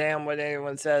a damn what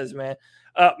anyone says, man.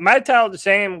 My title of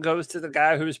shame goes to the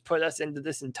guy who's put us into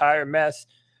this entire mess.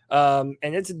 And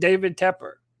it's David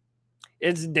Tepper.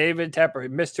 It's David Tepper,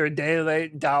 Mr. Day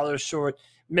Late, Dollar Short,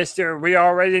 Mr. We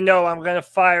already know I'm going to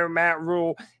fire Matt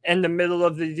Rule in the middle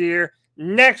of the year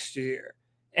next year.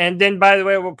 And then, by the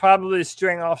way, we'll probably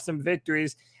string off some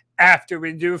victories after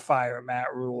we do fire Matt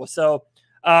Rule. So,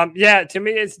 yeah, to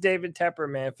me, it's David Tepper,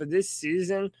 man. For this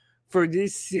season, for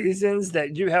these seasons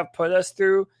that you have put us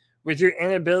through with your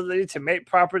inability to make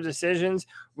proper decisions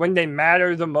when they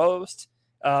matter the most,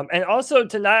 and also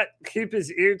to not keep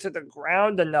his ear to the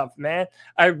ground enough, man.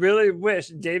 I really wish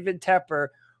David Tepper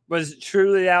was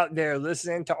truly out there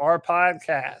listening to our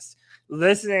podcast,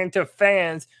 listening to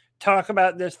fans talk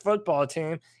about this football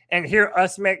team and hear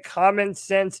us make common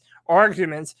sense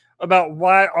arguments about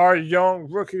why our young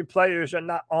rookie players are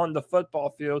not on the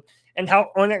football field and how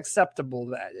unacceptable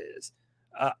that is.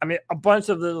 I mean, a bunch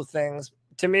of little things.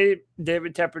 To me,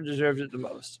 David Tepper deserves it the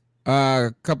most.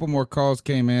 A couple more calls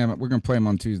came in. We're going to play them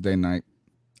on Tuesday night.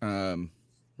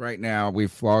 Right now,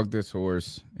 we've flogged this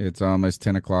horse. It's almost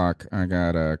 10 o'clock. I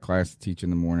got a class to teach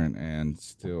in the morning and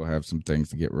still have some things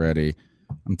to get ready.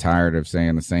 I'm tired of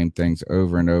saying the same things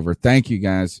over and over. Thank you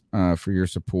guys for your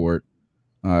support.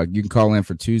 You can call in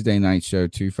for Tuesday night show,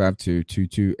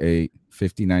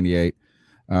 252-228-5098.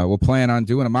 We'll plan on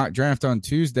doing a mock draft on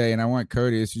Tuesday, and I want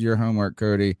Cody, this is your homework,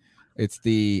 Cody. It's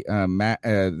the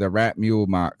Rat Mule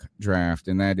mock draft,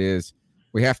 and that is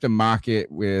we have to mock it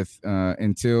with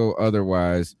until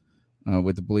otherwise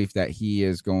with the belief that he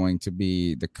is going to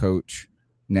be the coach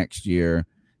next year.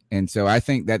 And so I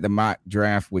think that the mock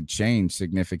draft would change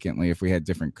significantly if we had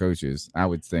different coaches. I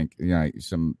would think,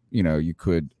 you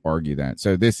could argue that.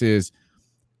 So this is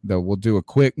we'll do a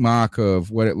quick mock of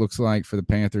what it looks like for the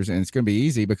Panthers, and it's going to be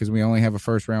easy because we only have a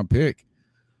first round pick.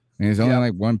 And there's only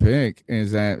like one pick.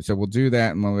 So we'll do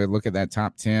that, and when we look at that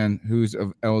top 10, who's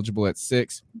eligible at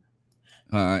 6,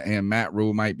 and Matt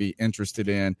Rule might be interested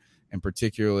in, and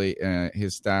particularly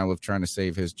his style of trying to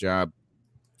save his job.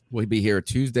 We'll be here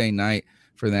Tuesday night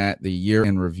for that, the year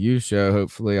in review show.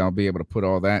 Hopefully I'll be able to put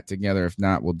all that together. If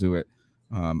not, we'll do it.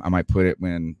 I might put it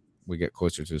when we get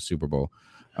closer to the Super Bowl.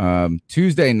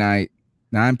 Tuesday night,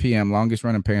 9 p.m., longest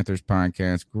running Panthers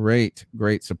podcast.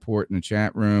 Great support in the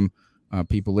chat room.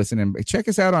 People listening. Check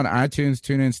us out on iTunes,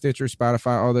 TuneIn, Stitcher,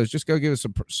 Spotify, all those. Just go give us a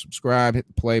subscribe, hit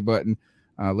the play button.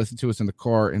 Listen to us in the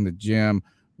car, in the gym.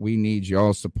 We need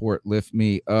y'all's support. Lift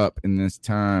me up in this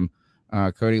time.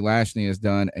 Cody Lashney has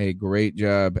done a great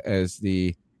job as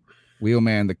the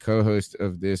wheelman, the co-host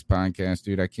of this podcast.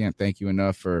 Dude, I can't thank you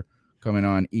enough for coming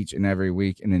on each and every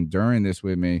week and enduring this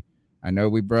with me. I know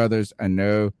we brothers. I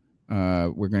know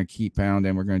we're going to keep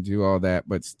pounding. We're going to do all that,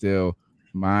 but still,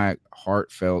 my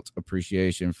heartfelt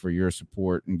appreciation for your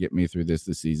support and get me through this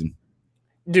season.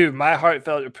 Dude, my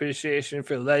heartfelt appreciation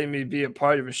for letting me be a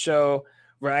part of a show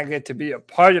where I get to be a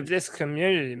part of this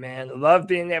community, man. I love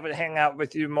being able to hang out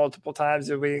with you multiple times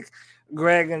a week,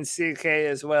 Greg and CK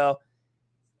as well.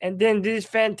 And then these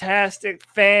fantastic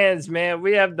fans, man.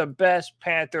 We have the best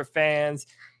Panther fans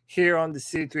here on the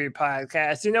C3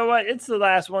 podcast. You know what? It's the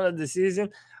last one of the season.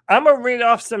 I'm going to read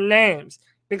off some names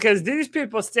because these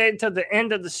people stayed till the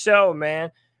end of the show,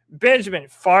 man. Benjamin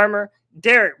Farmer,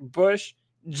 Derek Bush,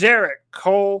 Jarrett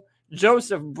Cole,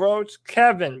 Joseph Broach,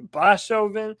 Kevin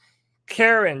Boshoven,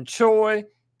 Karen Choi,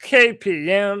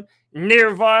 KPM,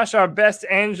 Nirvash, our best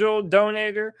angel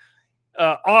donator,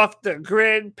 Off the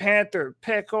Grid, Panther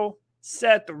Pickle,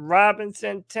 Seth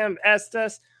Robinson, Tim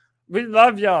Estes. We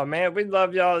love y'all, man. We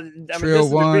love y'all.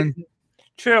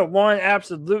 Trill One,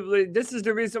 absolutely. This is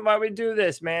the reason why we do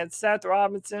this, man. Seth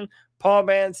Robinson, Paul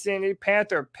Mancini,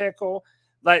 Panther Pickle.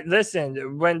 Like,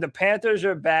 listen, when the Panthers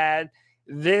are bad,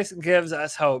 this gives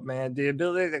us hope, man. The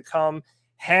ability to come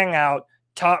hang out,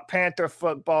 talk Panther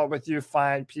football with you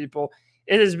fine people.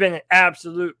 It has been an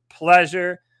absolute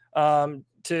pleasure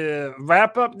to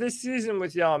wrap up this season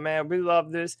with y'all, man. We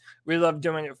love this. We love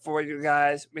doing it for you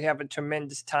guys. We have a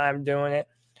tremendous time doing it.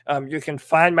 You can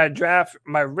find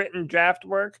my written draft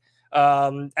work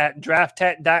at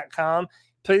drafttech.com.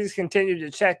 Please continue to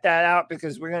check that out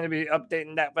because we're going to be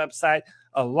updating that website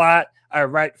a lot. I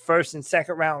write first and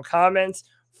second round comments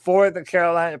for the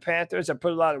Carolina Panthers. I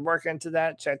put a lot of work into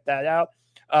that. Check that out.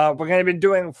 We're going to be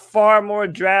doing far more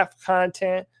draft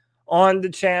content on the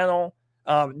channel.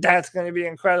 That's going to be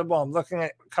incredible. I'm looking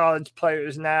at college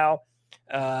players now.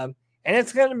 And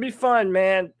it's going to be fun,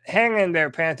 man. Hang in there,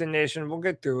 Panther Nation. We'll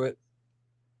get through it.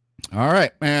 All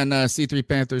right, man. C3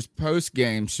 Panthers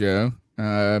post-game show.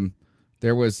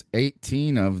 There was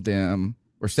 18 of them,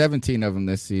 or 17 of them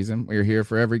this season. We're here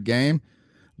for every game.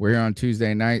 We're here on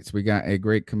Tuesday nights. We got a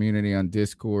great community on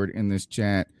Discord in this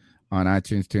chat on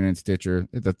iTunes, TuneIn, Stitcher.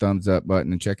 Hit the thumbs up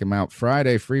button and check them out.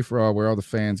 Friday, free for all, where all the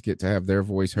fans get to have their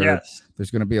voice heard. Yes. There's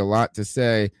going to be a lot to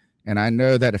say. And I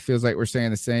know that it feels like we're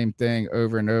saying the same thing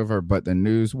over and over, but the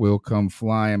news will come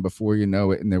flying before you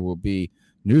know it. And there will be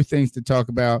new things to talk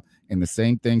about and the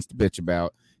same things to bitch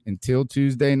about. Until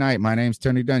Tuesday night, my name's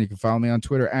Tony Dunn. You can follow me on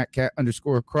Twitter at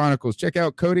 @cat_chronicles. Check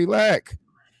out Cody Lack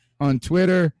on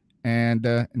Twitter. And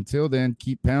until then,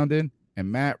 keep pounding.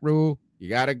 And Matt Rule, you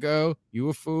got to go. You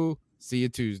a fool. See you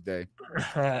Tuesday.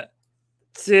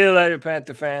 See you later,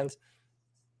 Panther fans.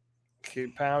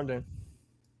 Keep pounding.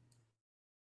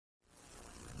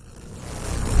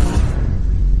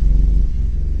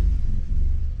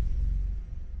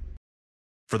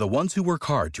 For the ones who work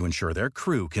hard to ensure their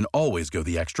crew can always go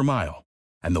the extra mile,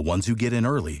 and the ones who get in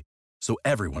early so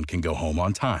everyone can go home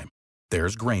on time,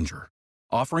 there's Grainger,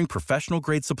 offering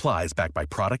professional-grade supplies backed by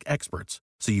product experts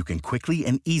so you can quickly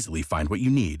and easily find what you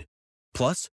need.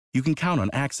 Plus, you can count on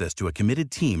access to a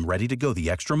committed team ready to go the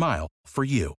extra mile for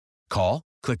you. Call,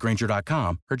 click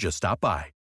Grainger.com, or just stop by.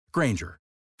 Grainger,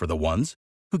 for the ones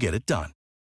who get it done.